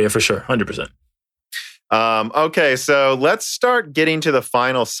 Oh, yeah, for sure. 100%. Okay, so let's start getting to the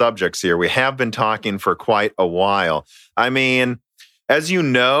final subjects here. We have been talking for quite a while. I mean, as you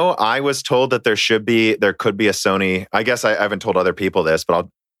know, I was told that there could be a Sony. I guess I haven't told other people this, but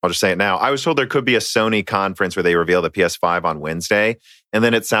I'll just say it now. I was told there could be a Sony conference where they reveal the PS5 on Wednesday. And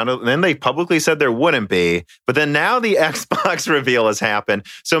then then they publicly said there wouldn't be. But then now the Xbox reveal has happened.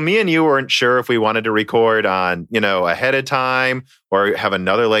 So me and you weren't sure if we wanted to record on, ahead of time or have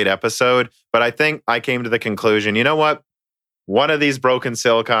another late episode. But I think I came to the conclusion, you know what? One of these broken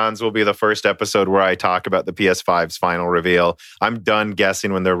silicons will be the first episode where I talk about the PS5's final reveal. I'm done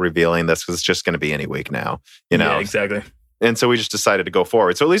guessing when they're revealing this because it's just going to be any week now. Yeah, exactly. And so we just decided to go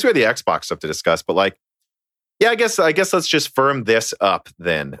forward. So at least we had the Xbox stuff to discuss. But I guess let's just firm this up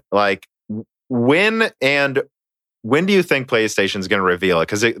then. When do you think PlayStation's going to reveal it?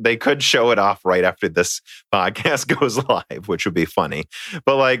 Because they could show it off right after this podcast goes live, which would be funny.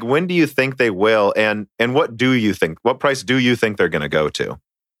 But when do you think they will? And what do you think? What price do you think they're going to go to?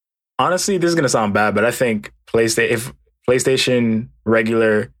 Honestly, this is going to sound bad, but I think if PlayStation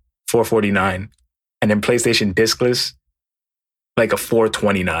regular $449 and then PlayStation discless a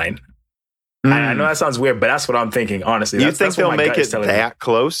 $429. I know that sounds weird, but that's what I'm thinking, honestly. You think they'll make it that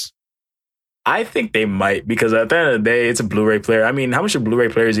close? I think they might, because at the end of the day, it's a Blu-ray player. I mean, how much do Blu-ray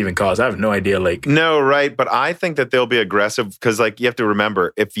players even cost? I have no idea. No, right. But I think that they'll be aggressive because you have to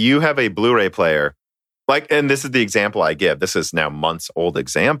remember, if you have a Blu-ray player, and this is the example I give. This is now months old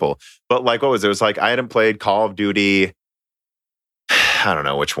example. But what was it? It was I hadn't played Call of Duty. I don't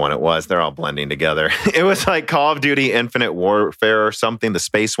know which one it was. They're all blending together. It was Call of Duty Infinite Warfare or something, the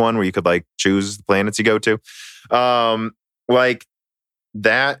space one where you could choose the planets you go to.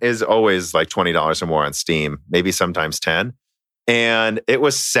 That is always $20 or more on Steam, maybe sometimes 10. And it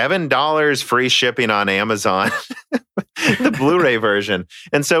was $7 free shipping on Amazon, the Blu-ray version.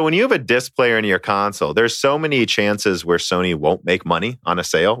 And so when you have a disc player in your console, there's so many chances where Sony won't make money on a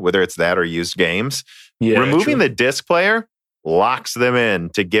sale, whether it's that or used games. Yeah, removing the disc player locks them in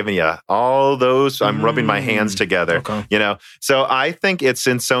to giving you all those. I'm rubbing my hands together, okay. So I think it's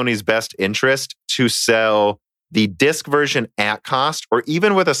in Sony's best interest to sell the disc version at cost or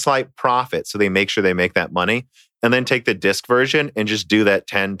even with a slight profit. So they make sure they make that money and then take the disc version and just do that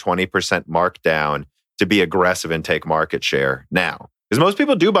 10, 20% markdown to be aggressive and take market share now. Because most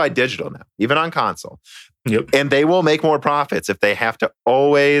people do buy digital now, even on console. Yep. And they will make more profits if they have to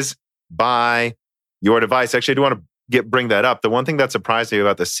always buy your device. Actually, I do want to bring that up. The one thing that surprised me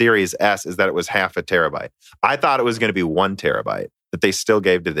about the Series S is that it was 0.5 terabyte. I thought it was going to be 1 terabyte that they still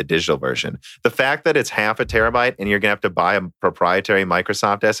gave to the digital version. The fact that it's 0.5 terabyte and you're going to have to buy a proprietary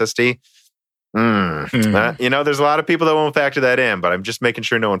Microsoft SSD, there's a lot of people that won't factor that in, but I'm just making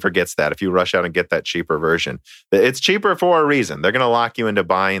sure no one forgets that if you rush out and get that cheaper version. It's cheaper for a reason. They're going to lock you into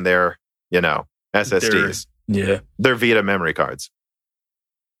buying their, SSDs. Their Vita memory cards.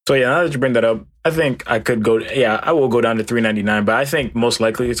 So now that you bring that up, I think I could go. Yeah, I will go down to $399, but I think most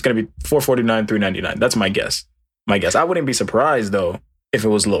likely it's going to be $449, $399. That's my guess. I wouldn't be surprised though if it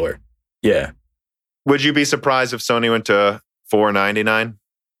was lower. Yeah. Would you be surprised if Sony went to $499?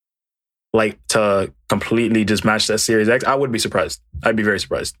 To completely just match that Series X? I would be surprised. I'd be very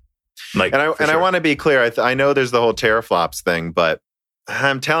surprised. I want to be clear. I know there's the whole teraflops thing, but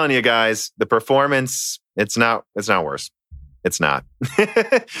I'm telling you guys, the performance it's not worse. It's not.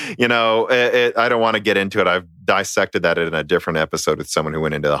 I don't want to get into it. I've dissected that in a different episode with someone who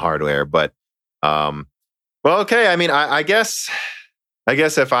went into the hardware. But, okay. I mean, I guess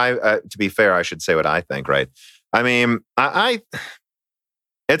if to be fair, I should say what I think, right? I mean,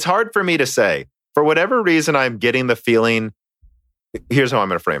 it's hard for me to say. For whatever reason, I'm getting the feeling. Here's how I'm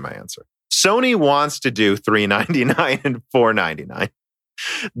going to frame my answer. Sony wants to do $399 and $499.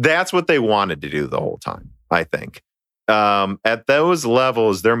 That's what they wanted to do the whole time, I think. At those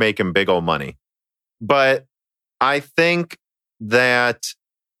levels, they're making big old money. But I think that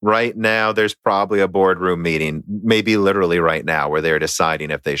right now, there's probably a boardroom meeting, maybe literally right now, where they're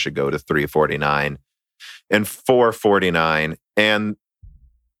deciding if they should go to $349 and $449. And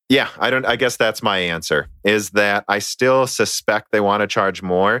yeah, I guess that's my answer, is that I still suspect they want to charge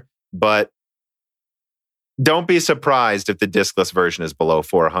more, but don't be surprised if the discless version is below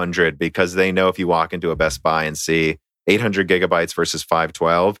 $400, because they know if you walk into a Best Buy and see 800 gigabytes versus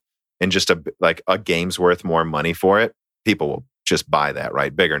 512 and just a game's worth more money for it, people will just buy that,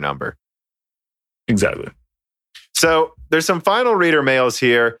 right? Bigger number. Exactly. So there's some final reader mails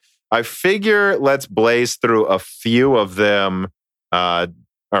here. I figure let's blaze through a few of them.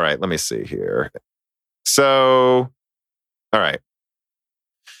 All right, let me see here. So, all right.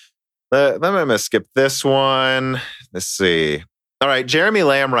 I'm going to skip this one. Let's see. All right, Jeremy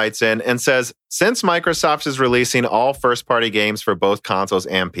Lamb writes in and says, since Microsoft is releasing all first-party games for both consoles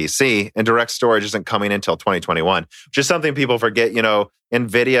and PC, and direct storage isn't coming until 2021, which is something people forget.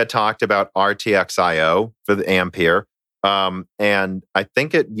 NVIDIA talked about RTX IO for the Ampere. And I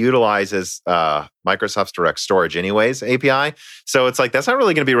think it utilizes Microsoft's Direct Storage anyways, API. So it's like, that's not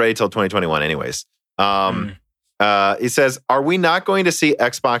really going to be ready till 2021 anyways. He says, are we not going to see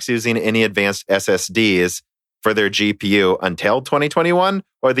Xbox using any advanced SSDs for their GPU until 2021?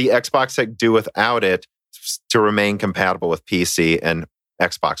 Or the Xbox Tech do without it to remain compatible with PC and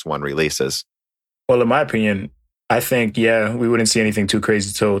Xbox One releases? Well, in my opinion, I think, we wouldn't see anything too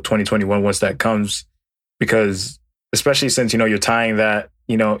crazy till 2021 once that comes, because especially since, you're tying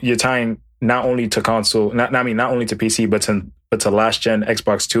not only to console, not only to PC, but to last gen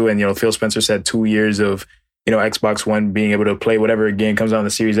Xbox 2. And, Phil Spencer said 2 years of, Xbox One being able to play whatever game comes out on the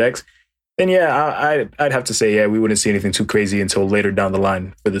Series X. Then, I'd have to say, we wouldn't see anything too crazy until later down the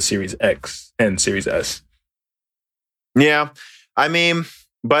line for the Series X and Series S. Yeah. I mean,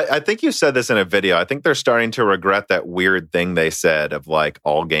 but I think you said this in a video. I think they're starting to regret that weird thing they said of like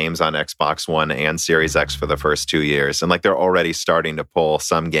all games on Xbox One and Series X for the first 2 years. And like they're already starting to pull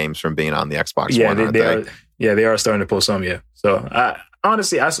some games from being on the Xbox One, aren't they? They are starting to pull some, yeah. So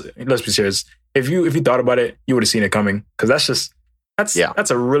honestly, let's be serious. If you thought about it, you would have seen it coming, because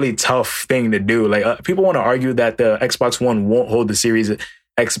that's a really tough thing to do. Like people want to argue that the Xbox One won't hold the Series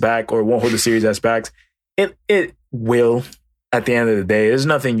X back or won't hold the Series S back. It will. At the end of the day, there's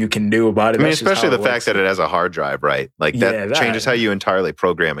nothing you can do about it. I mean, especially the fact that it has a hard drive, right? Like that changes how you entirely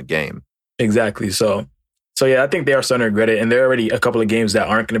program a game. Exactly. So I think they are starting to regret it, and there are already a couple of games that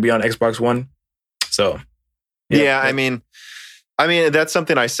aren't going to be on Xbox One. So I mean, that's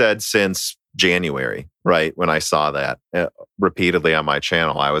something I said since January, right? When I saw that repeatedly on my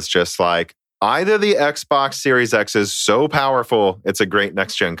channel, I was just like, either the Xbox Series X is so powerful, it's a great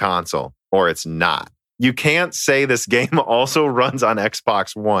next-gen console, or it's not. You can't say this game also runs on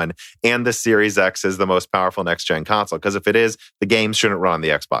Xbox One and the Series X is the most powerful next-gen console, because if it is, the game shouldn't run on the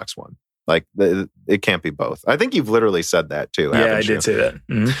Xbox One. Like, it can't be both. I think you've literally said that too, haven't you? Yeah, I did say that.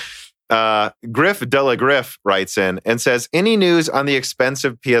 Mm-hmm. Griff Della Griff writes in and says, any news on the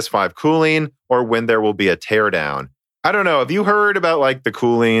expensive PS5 cooling or when there will be a teardown? I don't know. Have you heard about like the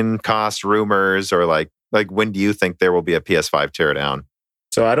cooling cost rumors, or like when do you think there will be a PS5 teardown?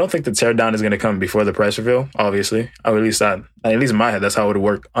 So I don't think the teardown is going to come before the price reveal, obviously. At least in my head, that's how it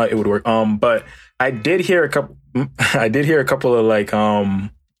would work. But I did hear a couple of like,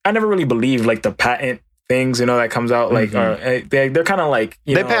 I never really believed like the patent things, that comes out. Like, they're kind of like,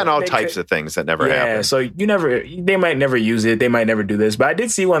 they patent all types of things that never happen. Yeah, so they might never use it. They might never do this. But I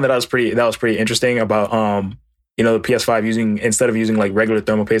did see one that was pretty interesting about, the PS5 instead of using like regular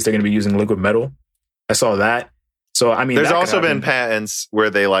thermal paste, they're going to be using liquid metal. I saw that. So, I mean, there's also been patents where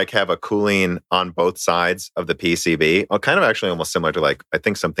they like have a cooling on both sides of the PCB, kind of actually almost similar to like, I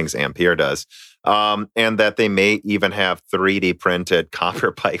think some things Ampere does, and that they may even have 3D printed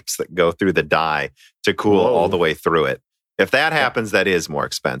copper pipes that go through the die to cool all the way through it. If that happens, that is more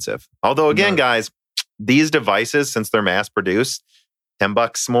expensive. Although again, guys, these devices, since they're mass produced,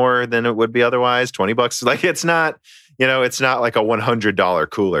 $10 more than it would be otherwise, $20. Like it's not like a $100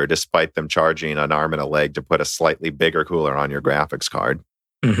 cooler, despite them charging an arm and a leg to put a slightly bigger cooler on your graphics card.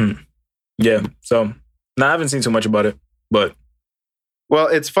 Mm-hmm. Yeah. So I haven't seen too much about it, but. Well,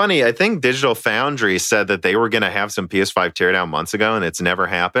 it's funny. I think Digital Foundry said that they were going to have some PS5 teardown months ago, and it's never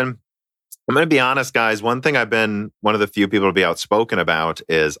happened. I'm going to be honest, guys. One thing I've been one of the few people to be outspoken about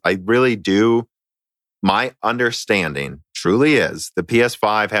is I really do. My understanding truly is the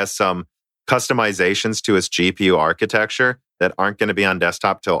PS5 has some customizations to its GPU architecture that aren't going to be on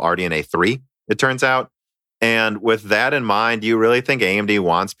desktop till RDNA 3, it turns out. And with that in mind, do you really think AMD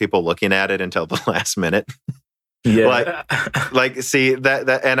wants people looking at it until the last minute? Yeah. like see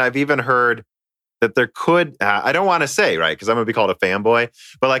that, and I've even heard that there could, I don't want to say, right, because I'm going to be called a fanboy,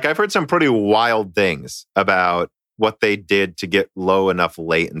 but like I've heard some pretty wild things about what they did to get low enough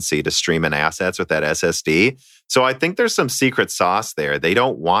latency to stream in assets with that SSD. So I think there's some secret sauce there they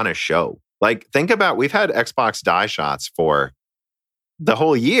don't want to show. Like, think about, we've had Xbox die shots for the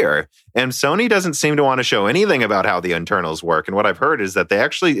whole year, and Sony doesn't seem to want to show anything about how the internals work. And what I've heard is that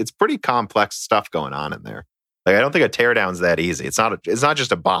it's pretty complex stuff going on in there. Like, I don't think a teardown's that easy. It's not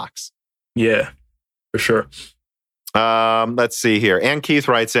just a box. Yeah, for sure. Let's see here. Ann Keith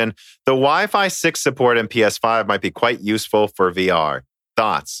writes in, the Wi-Fi 6 support in PS5 might be quite useful for VR.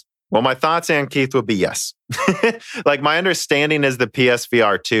 Thoughts? Well, my thoughts, Ann Keith, would be yes. Like, my understanding is the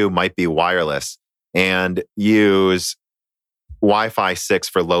PSVR 2 might be wireless and use Wi-Fi 6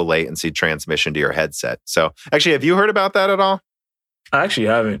 for low latency transmission to your headset. So, actually, have you heard about that at all? I actually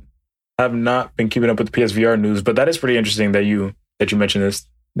haven't. I have not been keeping up with the PSVR news, but that is pretty interesting that you mentioned this.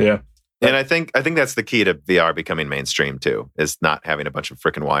 Yeah. And I think that's the key to VR becoming mainstream too, is not having a bunch of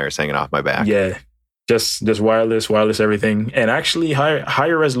freaking wires hanging off my back. Yeah. Just wireless everything, and actually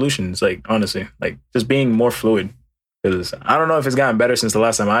higher resolutions. Like honestly, like just being more fluid. Because I don't know if it's gotten better since the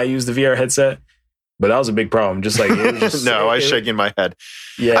last time I used the VR headset, but that was a big problem. Just like it was just, no, I was shaking my head.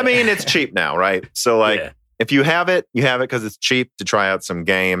 Yeah, I mean it's cheap now, right? So like if you have it because it's cheap to try out some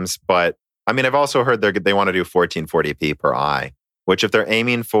games. But I mean I've also heard they want to do 1440p per eye, which if they're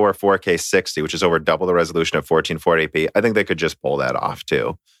aiming for 4K 60, which is over double the resolution of 1440p, I think they could just pull that off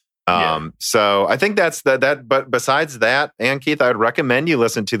too. So I think that's that. But besides that, and Keith, I would recommend you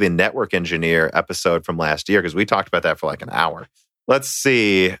listen to the Network Engineer episode from last year because we talked about that for like an hour. Let's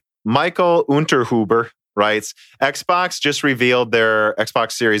see. Michael Unterhuber writes, Xbox just revealed their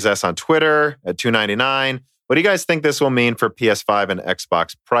Xbox Series S on Twitter at $299. What do you guys think this will mean for PS5 and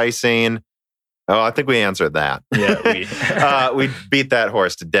Xbox pricing? Oh, I think we answered that. Yeah, we beat that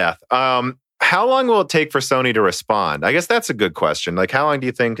horse to death. How long will it take for Sony to respond? I guess that's a good question. Like, how long do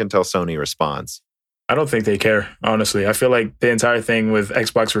you think until Sony responds? I don't think they care, honestly. I feel like the entire thing with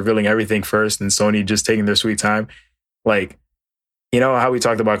Xbox revealing everything first and Sony just taking their sweet time, like, you know how we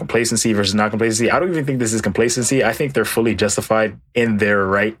talked about complacency versus not complacency? I don't even think this is complacency. I think they're fully justified in their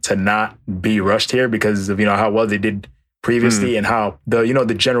right to not be rushed here because of, you know, how well they did previously and how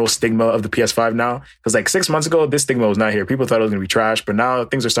the general stigma of the PS5 now. Because like 6 months ago, this stigma was not here. People thought it was going to be trash, but now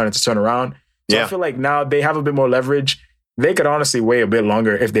things are starting to turn around. So I feel like now they have a bit more leverage. They could honestly wait a bit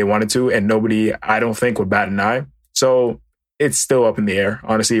longer if they wanted to, and nobody, I don't think, would bat an eye. So it's still up in the air.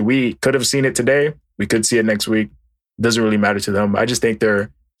 Honestly, we could have seen it today. We could see it next week. Doesn't really matter to them. I just think they're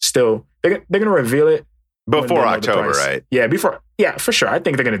going to reveal it before October, right? Yeah, for sure. I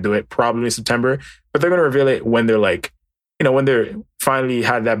think they're going to do it probably in September, but they're going to reveal it when they're like, you know, when they're finally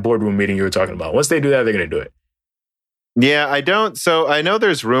had that boardroom meeting you were talking about. Once they do that, they're going to do it. Yeah, I don't. So I know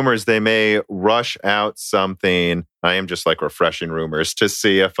there's rumors they may rush out something. I am just like refreshing rumors to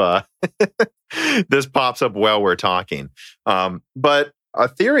see if this pops up while we're talking. But a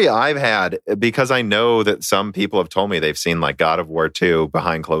theory I've had, because I know that some people have told me they've seen like God of War 2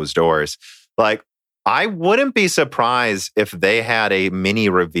 behind closed doors. Like, I wouldn't be surprised if they had a mini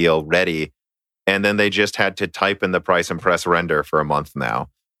reveal ready and then they just had to type in the price and press render for a month now.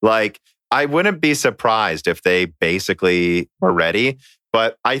 Like, I wouldn't be surprised if they basically were ready.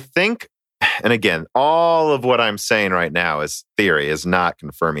 But I think, and again, all of what I'm saying right now is theory, is not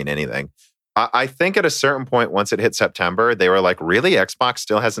confirming anything. I think at a certain point, once it hit September, they were like, really? Xbox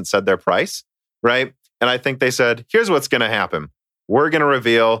still hasn't said their price, right? And I think they said, here's what's going to happen. We're going to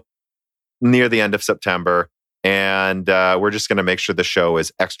reveal near the end of September, and we're just going to make sure the show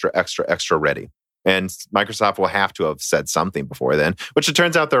is extra, extra, extra ready. And Microsoft will have to have said something before then, which it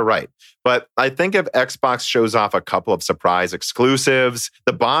turns out they're right. But I think if Xbox shows off a couple of surprise exclusives,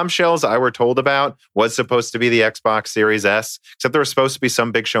 the bombshells I were told about was supposed to be the Xbox Series S, except there was supposed to be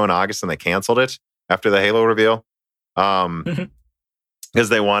some big show in August and they canceled it after the Halo reveal. Because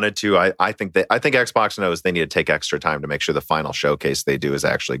they wanted to. I think Xbox knows they need to take extra time to make sure the final showcase they do is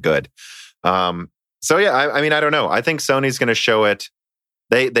actually good. So yeah, I mean, I don't know. I think Sony's going to show it.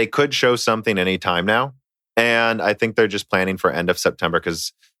 They could show something anytime now. And I think they're just planning for end of September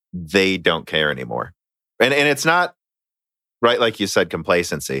because they don't care anymore. And it's not, right, like you said,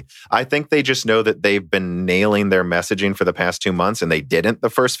 complacency. I think they just know that they've been nailing their messaging for the past 2 months and they didn't the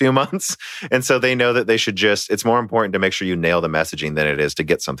first few months. And so they know that they should it's more important to make sure you nail the messaging than it is to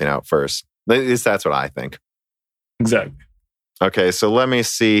get something out first. At least that's what I think. Exactly. Okay, so let me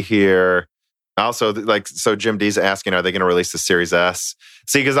see here. Also, so Jim D's asking, are they going to release the Series S?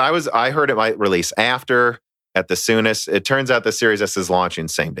 See, because I heard it might release after, at the soonest. It turns out the Series S is launching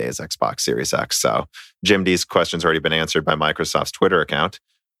same day as Xbox Series X. So Jim D's question's already been answered by Microsoft's Twitter account.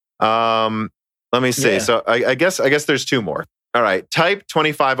 Let me see. Yeah. So I guess there's two more. All right. Type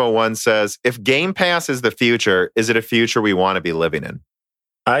 2501 says, if Game Pass is the future, is it a future we want to be living in?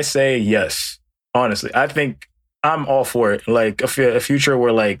 I say yes. Honestly, I think I'm all for it. Like a future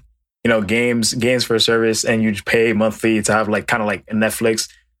where like, you know, games for a service and you pay monthly to have like kind of like Netflix.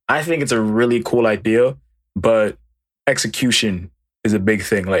 I think it's a really cool idea, but execution is a big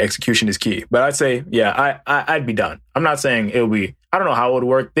thing. Like execution is key. But I'd say, yeah, I'd be done. I'm not saying it'll be, I don't know how it would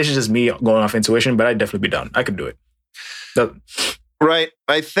work. This is just me going off intuition, but I'd definitely be done. I could do it. Right.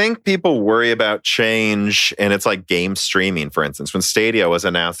 I think people worry about change, and it's like game streaming, for instance. When Stadia was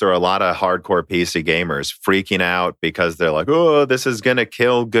announced, there were a lot of hardcore PC gamers freaking out because they're like, oh, this is going to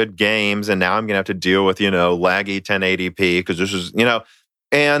kill good games, and now I'm going to have to deal with, laggy 1080p because this is,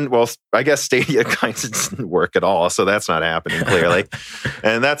 and well, I guess Stadia kind of didn't work at all, so that's not happening clearly.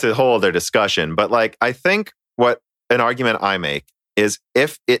 And that's a whole other discussion. But like, I think what an argument I make is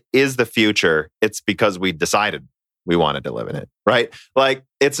if it is the future, it's because we decided we wanted to live in it, right? Like,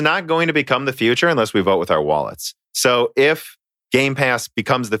 it's not going to become the future unless we vote with our wallets. So if Game Pass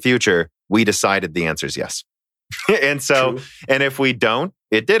becomes the future, we decided the answer is yes. And so, True. and if we don't,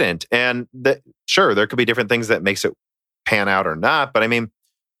 it didn't. And sure, there could be different things that makes it pan out or not. But I mean,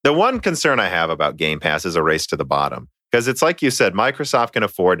 the one concern I have about Game Pass is a race to the bottom. Because it's like you said, Microsoft can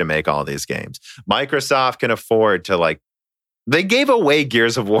afford to make all these games. Microsoft can afford to they gave away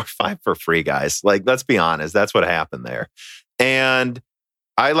Gears of War 5 for free, guys. Like, let's be honest, that's what happened there. And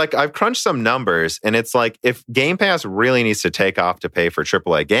I've crunched some numbers, and it's like, if Game Pass really needs to take off to pay for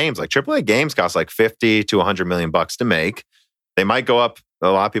AAA games, like AAA games cost like 50 to 100 million bucks to make. They might go up. A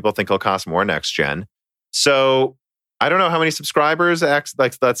lot of people think it'll cost more next gen. So I don't know how many subscribers,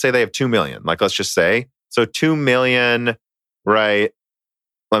 like, let's say they have 2 million, like, let's just say. So 2 million, right?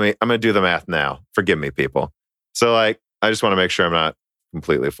 I'm going to do the math now. Forgive me, people. So I just want to make sure I'm not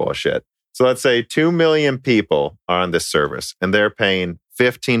completely full of shit. So let's say 2 million people are on this service and they're paying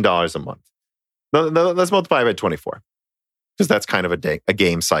 $15 a month. Let's multiply it by 24 because that's kind of a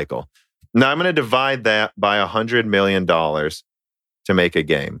game cycle. Now I'm going to divide that by $100 million to make a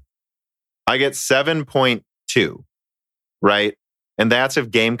game. I get 7.2, right? And that's if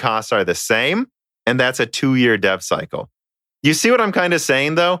game costs are the same. And that's a 2-year dev cycle. You see what I'm kind of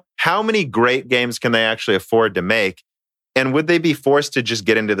saying, though? How many great games can they actually afford to make? And would they be forced to just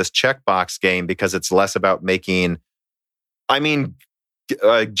get into this checkbox game because it's less about making... I mean,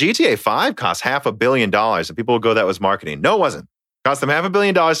 GTA 5 cost $500 million, and people will go, that was marketing. No, it wasn't. It cost them $500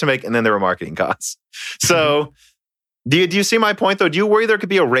 million to make, and then there were marketing costs. So... Do you see my point, though? Do you worry there could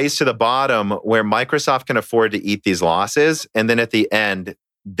be a race to the bottom where Microsoft can afford to eat these losses, and then at the end,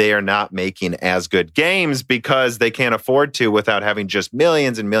 they are not making as good games because they can't afford to without having just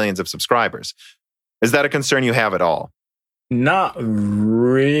millions and millions of subscribers? Is that a concern you have at all? Not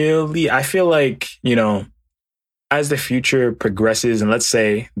really. I feel like, as the future progresses, and let's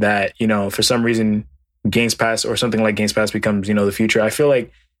say that, for some reason, Games Pass or something like Games Pass becomes, the future, I feel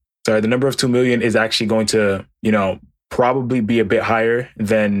like, the number of 2 million is actually going to, probably be a bit higher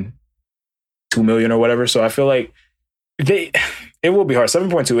than 2 million or whatever. So I feel like it will be hard.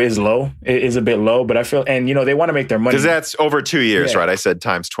 7.2 is low. It is a bit low, but I feel, and they want to make their money. Because that's over 2 years, right? I said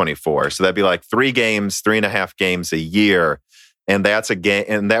times 24. So that'd be like 3.5 games a year. And that's a game,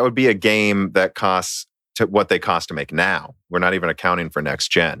 and that would be a game that costs to what they cost to make now. We're not even accounting for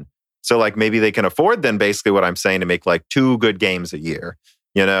next gen. So maybe they can afford then basically what I'm saying to make 2 good games a year.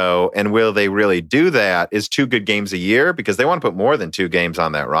 And will they really do that? Is 2 good games a year? Because they want to put more than 2 games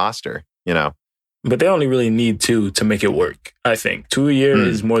on that roster, But they only really need 2 to make it work, I think. 2 a year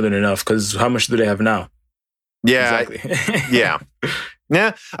is more than enough, because how much do they have now? Yeah. Exactly.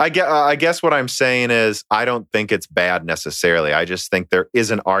 Yeah. I guess what I'm saying is I don't think it's bad necessarily. I just think there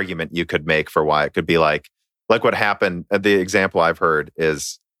is an argument you could make for why it could be like what happened. The example I've heard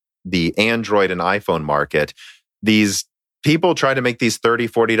is the Android and iPhone market. These people try to make these $30,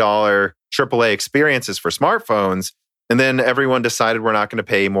 $40 AAA experiences for smartphones, and then everyone decided we're not going to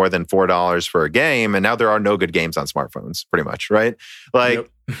pay more than $4 for a game, and now there are no good games on smartphones, pretty much, right? Yep.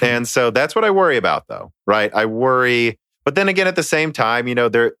 And so that's what I worry about, though, right? I worry, but then again, at the same time,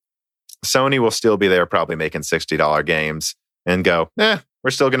 Sony will still be there probably making $60 games and go, we're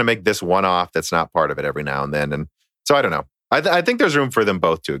still going to make this one-off that's not part of it every now and then. And so I don't know. I think there's room for them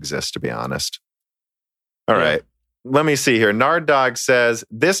both to exist, to be honest. All right. Let me see here. Nard Dog says,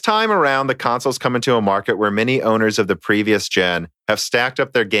 this time around, the consoles come into a market where many owners of the previous gen have stacked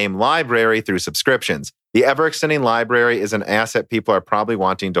up their game library through subscriptions. The ever-extending library is an asset people are probably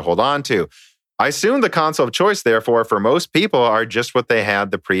wanting to hold on to. I assume the console of choice, therefore, for most people are just what they had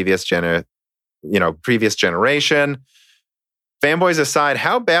the previous generation. Fanboys aside,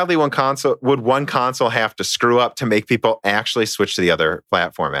 how badly would one console have to screw up to make people actually switch to the other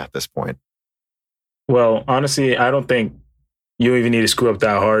platform at this point? Well, honestly, I don't think you even need to screw up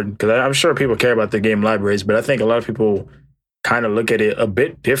that hard, because I'm sure people care about their game libraries, but I think a lot of people kind of look at it a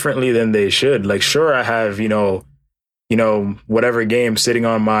bit differently than they should. Sure, I have, whatever game sitting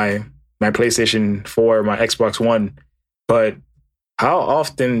on my PlayStation 4, my Xbox One, but how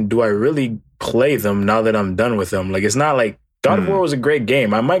often do I really play them now that I'm done with them? It's not like God of War was a great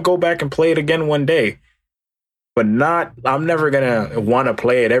game. I might go back and play it again one day, but I'm never going to want to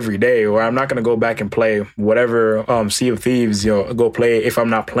play it every day, or I'm not going to go back and play whatever Sea of Thieves, go play it if I'm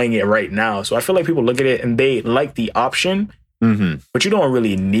not playing it right now. So I feel like people look at it and they like the option, but you don't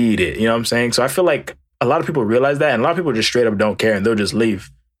really need it. You know what I'm saying? So I feel like a lot of people realize that, and a lot of people just straight up don't care and they'll just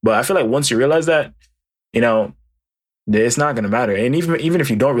leave. But I feel like once you realize that, it's not going to matter. And even if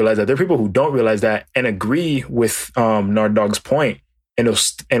you don't realize that, there are people who don't realize that and agree with Nard Dog's point and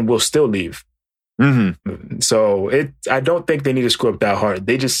will still leave. So I don't think they need to screw up that hard.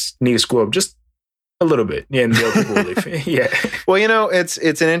 They just need to screw up just a little bit. Yeah, and the other people will leave. Yeah. Well, it's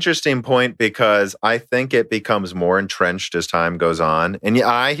an interesting point because I think it becomes more entrenched as time goes on. And yeah,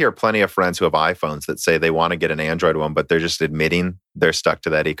 I hear plenty of friends who have iPhones that say they want to get an Android one, but they're just admitting they're stuck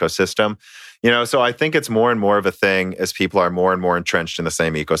to that ecosystem. So I think it's more and more of a thing as people are more and more entrenched in the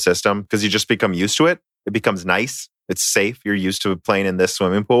same ecosystem because you just become used to it. It becomes nice. It's safe. You're used to playing in this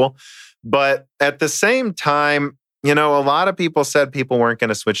swimming pool. But at the same time, a lot of people said people weren't going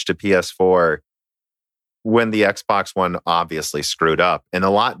to switch to PS4 when the Xbox One obviously screwed up, and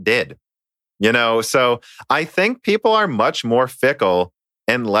a lot did. So I think people are much more fickle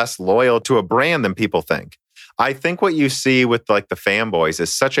and less loyal to a brand than people think. I think what you see with like the fanboys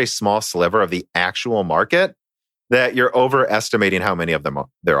is such a small sliver of the actual market that you're overestimating how many of them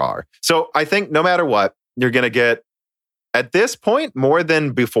there are. So I think no matter what, you're going to get, at this point, more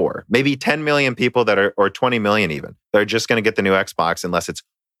than before, maybe 10 million people or 20 million even, that are just going to get the new Xbox unless it's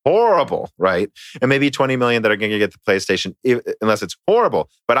horrible, right? And maybe 20 million that are going to get the PlayStation unless it's horrible.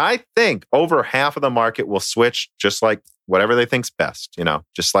 But I think over half of the market will switch just like whatever they think's best,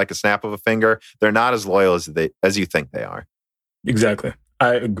 just like a snap of a finger. They're not as loyal as you think they are. Exactly.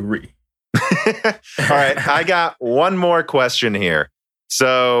 I agree. All right. I got one more question here.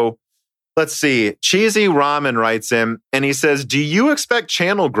 So let's see. Cheesy Ramen writes in and he says, do you expect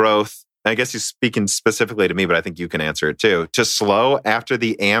channel growth? I guess he's speaking specifically to me, but I think you can answer it too, to slow after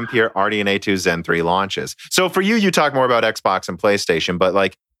the Ampere RDNA 2 Zen 3 launches. So for you talk more about Xbox and PlayStation,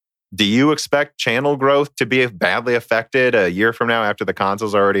 but do you expect channel growth to be badly affected a year from now after the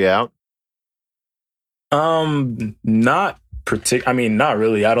console's already out? Not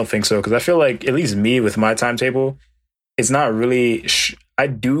really. I don't think so. Because I feel like, at least me with my timetable, it's not really... I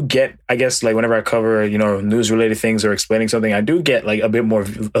do get, I guess, whenever I cover, news related things or explaining something, I do get a bit more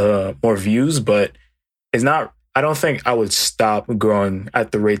views, but it's not, I don't think I would stop growing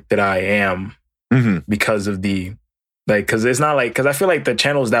at the rate that I am because of because it's not because I feel like the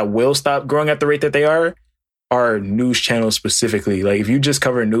channels that will stop growing at the rate that they are news channels specifically. If you just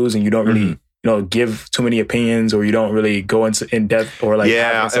cover news and you don't really, give too many opinions or you don't really go in depth or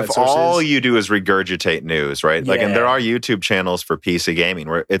if sources. All you do is regurgitate news, right? Yeah. And there are YouTube channels for PC gaming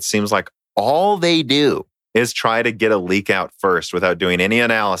where it seems like all they do is try to get a leak out first without doing any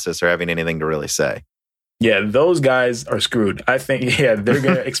analysis or having anything to really say. Yeah, those guys are screwed. I think, they're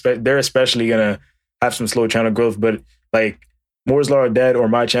going to they're especially going to have some slow channel growth, but Moore's Law are dead or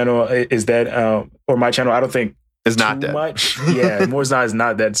my channel is dead or my channel, I don't think is not too dead. Much. Yeah, Moore's Law is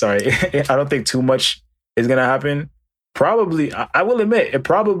not dead. Sorry. I don't think too much is going to happen. Probably, I will admit, it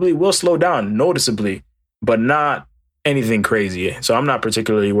probably will slow down noticeably, but not anything crazy. So I'm not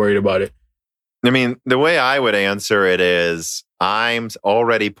particularly worried about it. I mean, the way I would answer it is I'm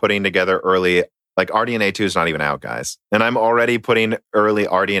already putting together early, RDNA 2 is not even out, guys. And I'm already putting early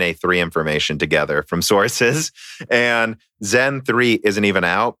RDNA 3 information together from sources. And Zen 3 isn't even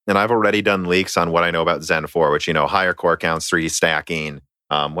out. And I've already done leaks on what I know about Zen 4, which, higher core counts, 3D stacking.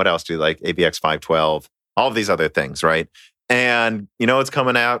 What else do you like? AVX 512, all of these other things, right? And what's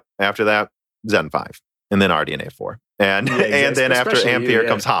coming out after that? Zen 5, and then RDNA 4. And, and then after Ampere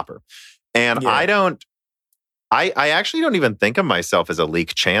comes Hopper. And I actually don't even think of myself as a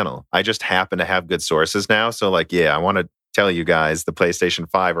leak channel. I just happen to have good sources now. So I want to tell you guys the PlayStation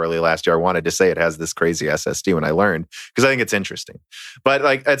 5 early last year, I wanted to say it has this crazy SSD when I learned, because I think it's interesting. But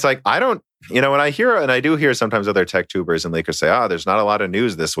I don't, when I hear, and I do hear sometimes other tech tubers and leakers say, there's not a lot of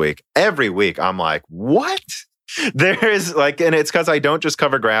news this week. Every week I'm like, what? There is and it's because I don't just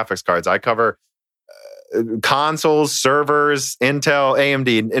cover graphics cards. I cover consoles, servers, Intel,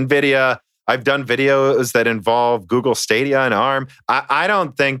 AMD, NVIDIA. I've done videos that involve Google Stadia and ARM. I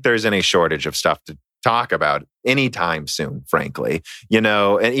don't think there's any shortage of stuff to talk about anytime soon, frankly.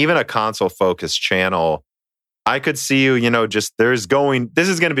 And even a console-focused channel, I could see you, this is going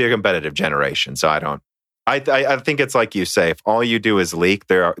to be a competitive generation. So I think it's like you say, if all you do is leak,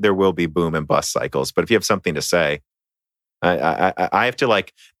 there will be boom and bust cycles. But if you have something to say, I have to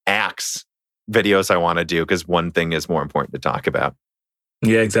axe videos I want to do because one thing is more important to talk about.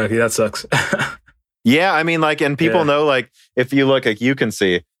 Yeah, exactly. That sucks. Yeah, I mean, and people know, if you look, you can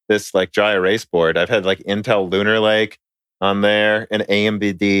see this, dry erase board. I've had, Intel Lunar Lake on there, an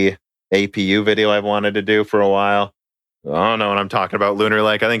AMD APU video I've wanted to do for a while. I don't know what I'm talking about, Lunar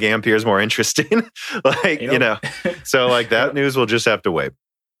Lake. I think Ampere is more interesting. So, that news will just have to wait.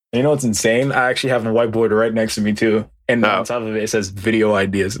 You know what's insane? I actually have a whiteboard right next to me, too. And on top of it, it says video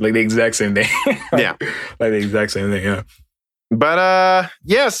ideas. The exact same thing. Yeah. The exact same thing, yeah. But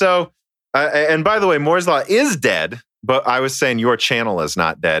so, and by the way, Moore's Law is dead, but I was saying your channel is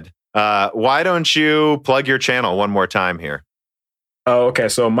not dead. Why don't you plug your channel one more time here? Oh, okay.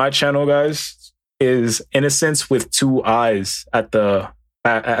 So my channel, guys, is Innocence with 2 I's at the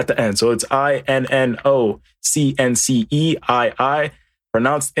end. So it's INNOCNCEII,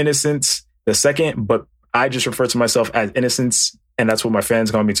 pronounced Innocence the second, but I just refer to myself as Innocence, and that's what my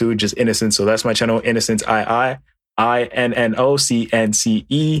fans call me too, just Innocence. So that's my channel, Innocence II, INNOCNCEII.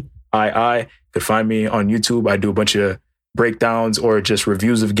 You could find me on YouTube. I do a bunch of breakdowns or just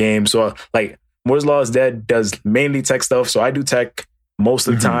reviews of games. So like Moore's Law is Dead does mainly tech stuff. So I do tech most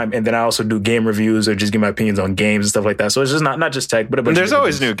of the time, and then I also do game reviews or just give my opinions on games and stuff like that. So it's just not just tech, but a bunch. There's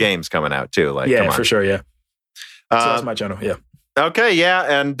always new games coming out too. Like, yeah, for sure, yeah. So that's my channel, yeah. Okay,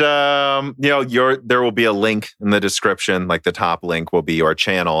 yeah, and there will be a link in the description. Like the top link will be your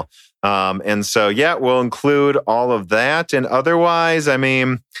channel, and so yeah, we'll include all of that. And otherwise, I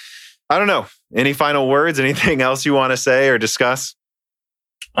mean, I don't know. Any final words? Anything else you want to say or discuss?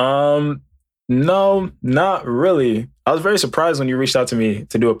 No, not really. I was very surprised when you reached out to me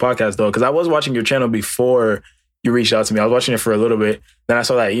to do a podcast, though, because I was watching your channel before you reached out to me. I was watching it for a little bit. Then I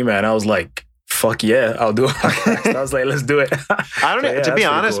saw that email, and I was like, fuck yeah, I'll do a podcast. I was like, let's do it. To be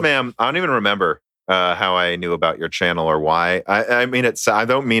honest, cool. Man, I don't even remember how I knew about your channel or why. I mean, I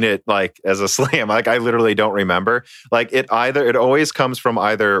don't mean it like as a slam. Like, I literally don't remember. Like, it always comes from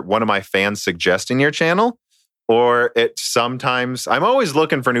either one of my fans suggesting your channel, or it sometimes, I'm always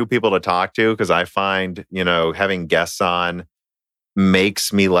looking for new people to talk to, because I find, having guests on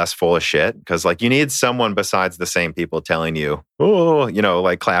makes me less full of shit, because like you need someone besides the same people telling you, oh,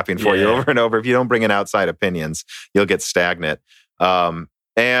 like clapping for you over and over. If you don't bring in outside opinions, you'll get stagnant. And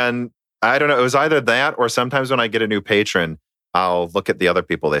I don't know, it was either that, or sometimes when I get a new patron, I'll look at the other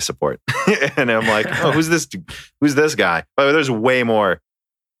people they support and I'm like, oh, who's this guy? Oh, there's way more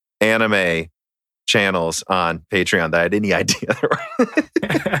anime channels on Patreon that I had any idea there were.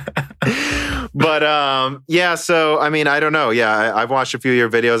 But yeah, so I mean, I don't know. Yeah, I've watched a few of your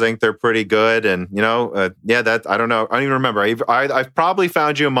videos. I think they're pretty good, and that I don't know. I don't even remember. I've probably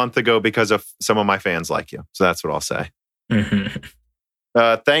found you a month ago because of some of my fans like you. So that's what I'll say.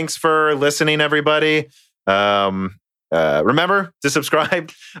 Thanks for listening, everybody. Remember to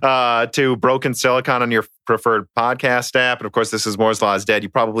subscribe to Broken Silicon on your preferred podcast app. And of course, this is Moore's Law is Dead. You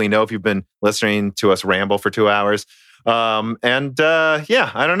probably know if you've been listening to us ramble for 2 hours. I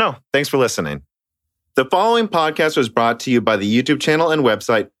don't know. Thanks for listening. The following podcast was brought to you by the YouTube channel and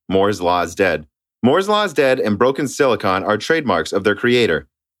website Moore's Law is Dead. Moore's Law is Dead and Broken Silicon are trademarks of their creator,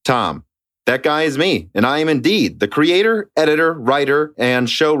 Tom. That guy is me, and I am indeed the creator, editor, writer, and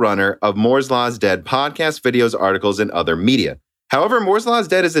showrunner of Moore's Law is Dead podcasts, videos, articles, and other media. However, Moore's Law is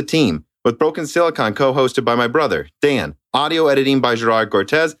Dead is a team, with Broken Silicon co-hosted by my brother, Dan, audio editing by Gerard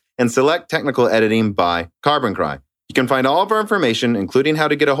Cortez, and select technical editing by Carbon Cry. You can find all of our information, including how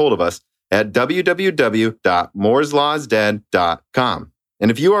to get a hold of us, at www.mooreslawsdead.com.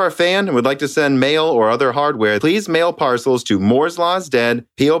 And if you are a fan and would like to send mail or other hardware, please mail parcels to Moore's Law is Dead,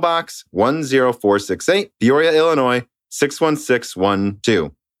 P.O. Box 10468, Peoria, Illinois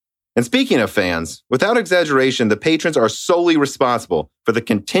 61612. And speaking of fans, without exaggeration, the patrons are solely responsible for the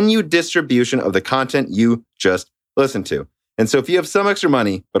continued distribution of the content you just listened to. And so if you have some extra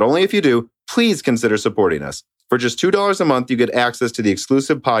money, but only if you do, please consider supporting us. For just $2 a month, you get access to the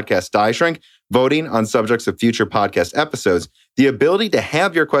exclusive podcast Die Shrink, voting on subjects of future podcast episodes, the ability to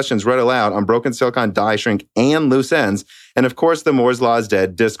have your questions read aloud on Broken Silicon, Die Shrink, and Loose Ends, and of course, the Moore's Law is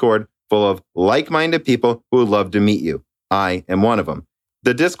Dead Discord full of like-minded people who would love to meet you. I am one of them.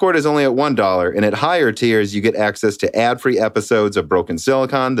 The Discord is only at $1, and at higher tiers, you get access to ad-free episodes of Broken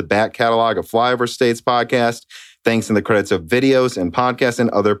Silicon, the back catalog of Flyover States podcast, thanks in the credits of videos and podcasts, and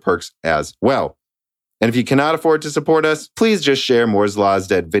other perks as well. And if you cannot afford to support us, please just share Moore's Law is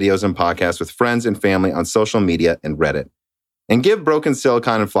Dead videos and podcasts with friends and family on social media and Reddit. And give Broken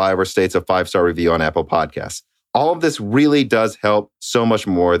Silicon and Flyover States a 5-star review on Apple Podcasts. All of this really does help so much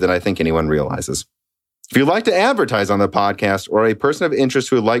more than I think anyone realizes. If you'd like to advertise on the podcast or a person of interest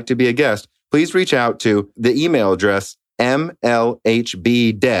who would like to be a guest, please reach out to the email address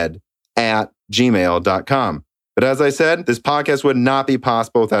mlhbdead@gmail.com. But as I said, this podcast would not be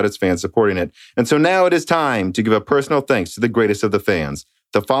possible without its fans supporting it. And so now it is time to give a personal thanks to the greatest of the fans.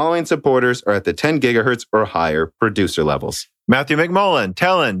 The following supporters are at the 10 gigahertz or higher producer levels. Matthew McMullen,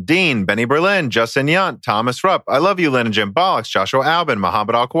 Tellin, Dean, Benny Berlin, Justin Yunt, Thomas Rupp, I Love You, Lynn and Jim Bollocks, Joshua Albin,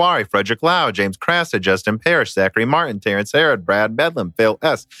 Mohammed Al-Kwari, Frederick Lau, James Crasta, Justin Parrish, Zachary Martin, Terrence Herod, Brad Bedlam, Phil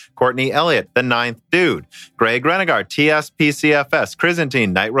S., Courtney Elliott, The Ninth Dude, Greg Renegar, TSPCFS,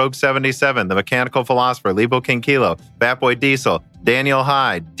 Chrysantine, Night Rogue 77, The Mechanical Philosopher, Lebo King Kilo, Batboy Diesel, Daniel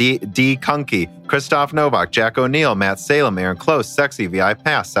Hyde, D. Kunke, Christoph Novak, Jack O'Neill, Matt Salem, Aaron Close, Sexy, VI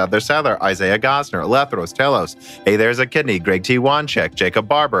Pass, Sadler, Isaiah Gosner, Lethros, Telos, Hey There's a Kidney, Greg T. Wanchek, Jacob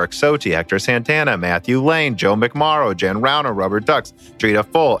Barber, Exoti, Hector Santana, Matthew Lane, Joe McMorrow, Jen Rauner, Rubber Ducks, Drita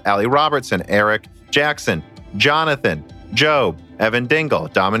Full, Ali Robertson, Eric Jackson, Jonathan, Job, Evan Dingle,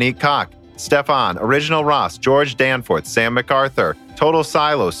 Dominique Koch, Stefan, Original Ross, George Danforth, Sam MacArthur, Total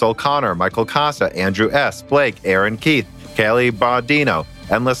Silo, Sol Connor, Michael Costa, Andrew S., Blake, Aaron Keith, Kelly Baudino,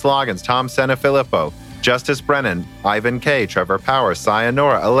 Endless Loggins, Tom Senefilippo, Justice Brennan, Ivan K., Trevor Powers,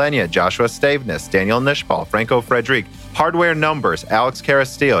 Sayonara, Elenia, Joshua Staveness, Daniel Nishpal, Franco Frederic, Hardware Numbers, Alex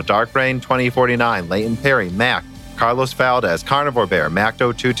Carastillo, Dark Brain 2049, Leighton Perry, Mac, Carlos Valdez, Carnivore Bear,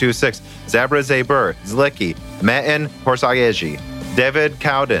 Macdo226, Zabra Zabur, Zlicky, Metin Horsageji, David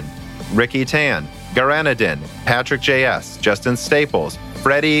Cowden, Ricky Tan, Garanadin, Patrick J.S., Justin Staples,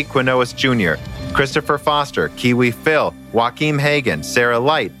 Freddie Quinoas Jr., Christopher Foster, Kiwi Phil, Joaquim Hagan, Sarah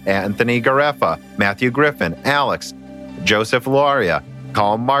Light, Anthony Garefa, Matthew Griffin, Alex, Joseph Loria,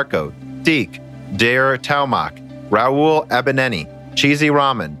 Colin Marco, Deke, Dare Taumak, Raul Abaneni, Cheesy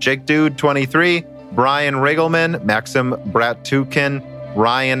Ramen, Jake Dude 23, Brian Riggleman, Maxim Bratukin,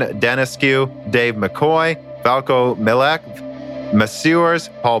 Ryan Deniscu, Dave McCoy, Valko Milek, Messrs,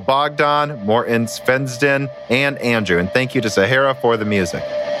 Paul Bogdan, Morton Svensden, and Andrew. And thank you to Sahara for the music.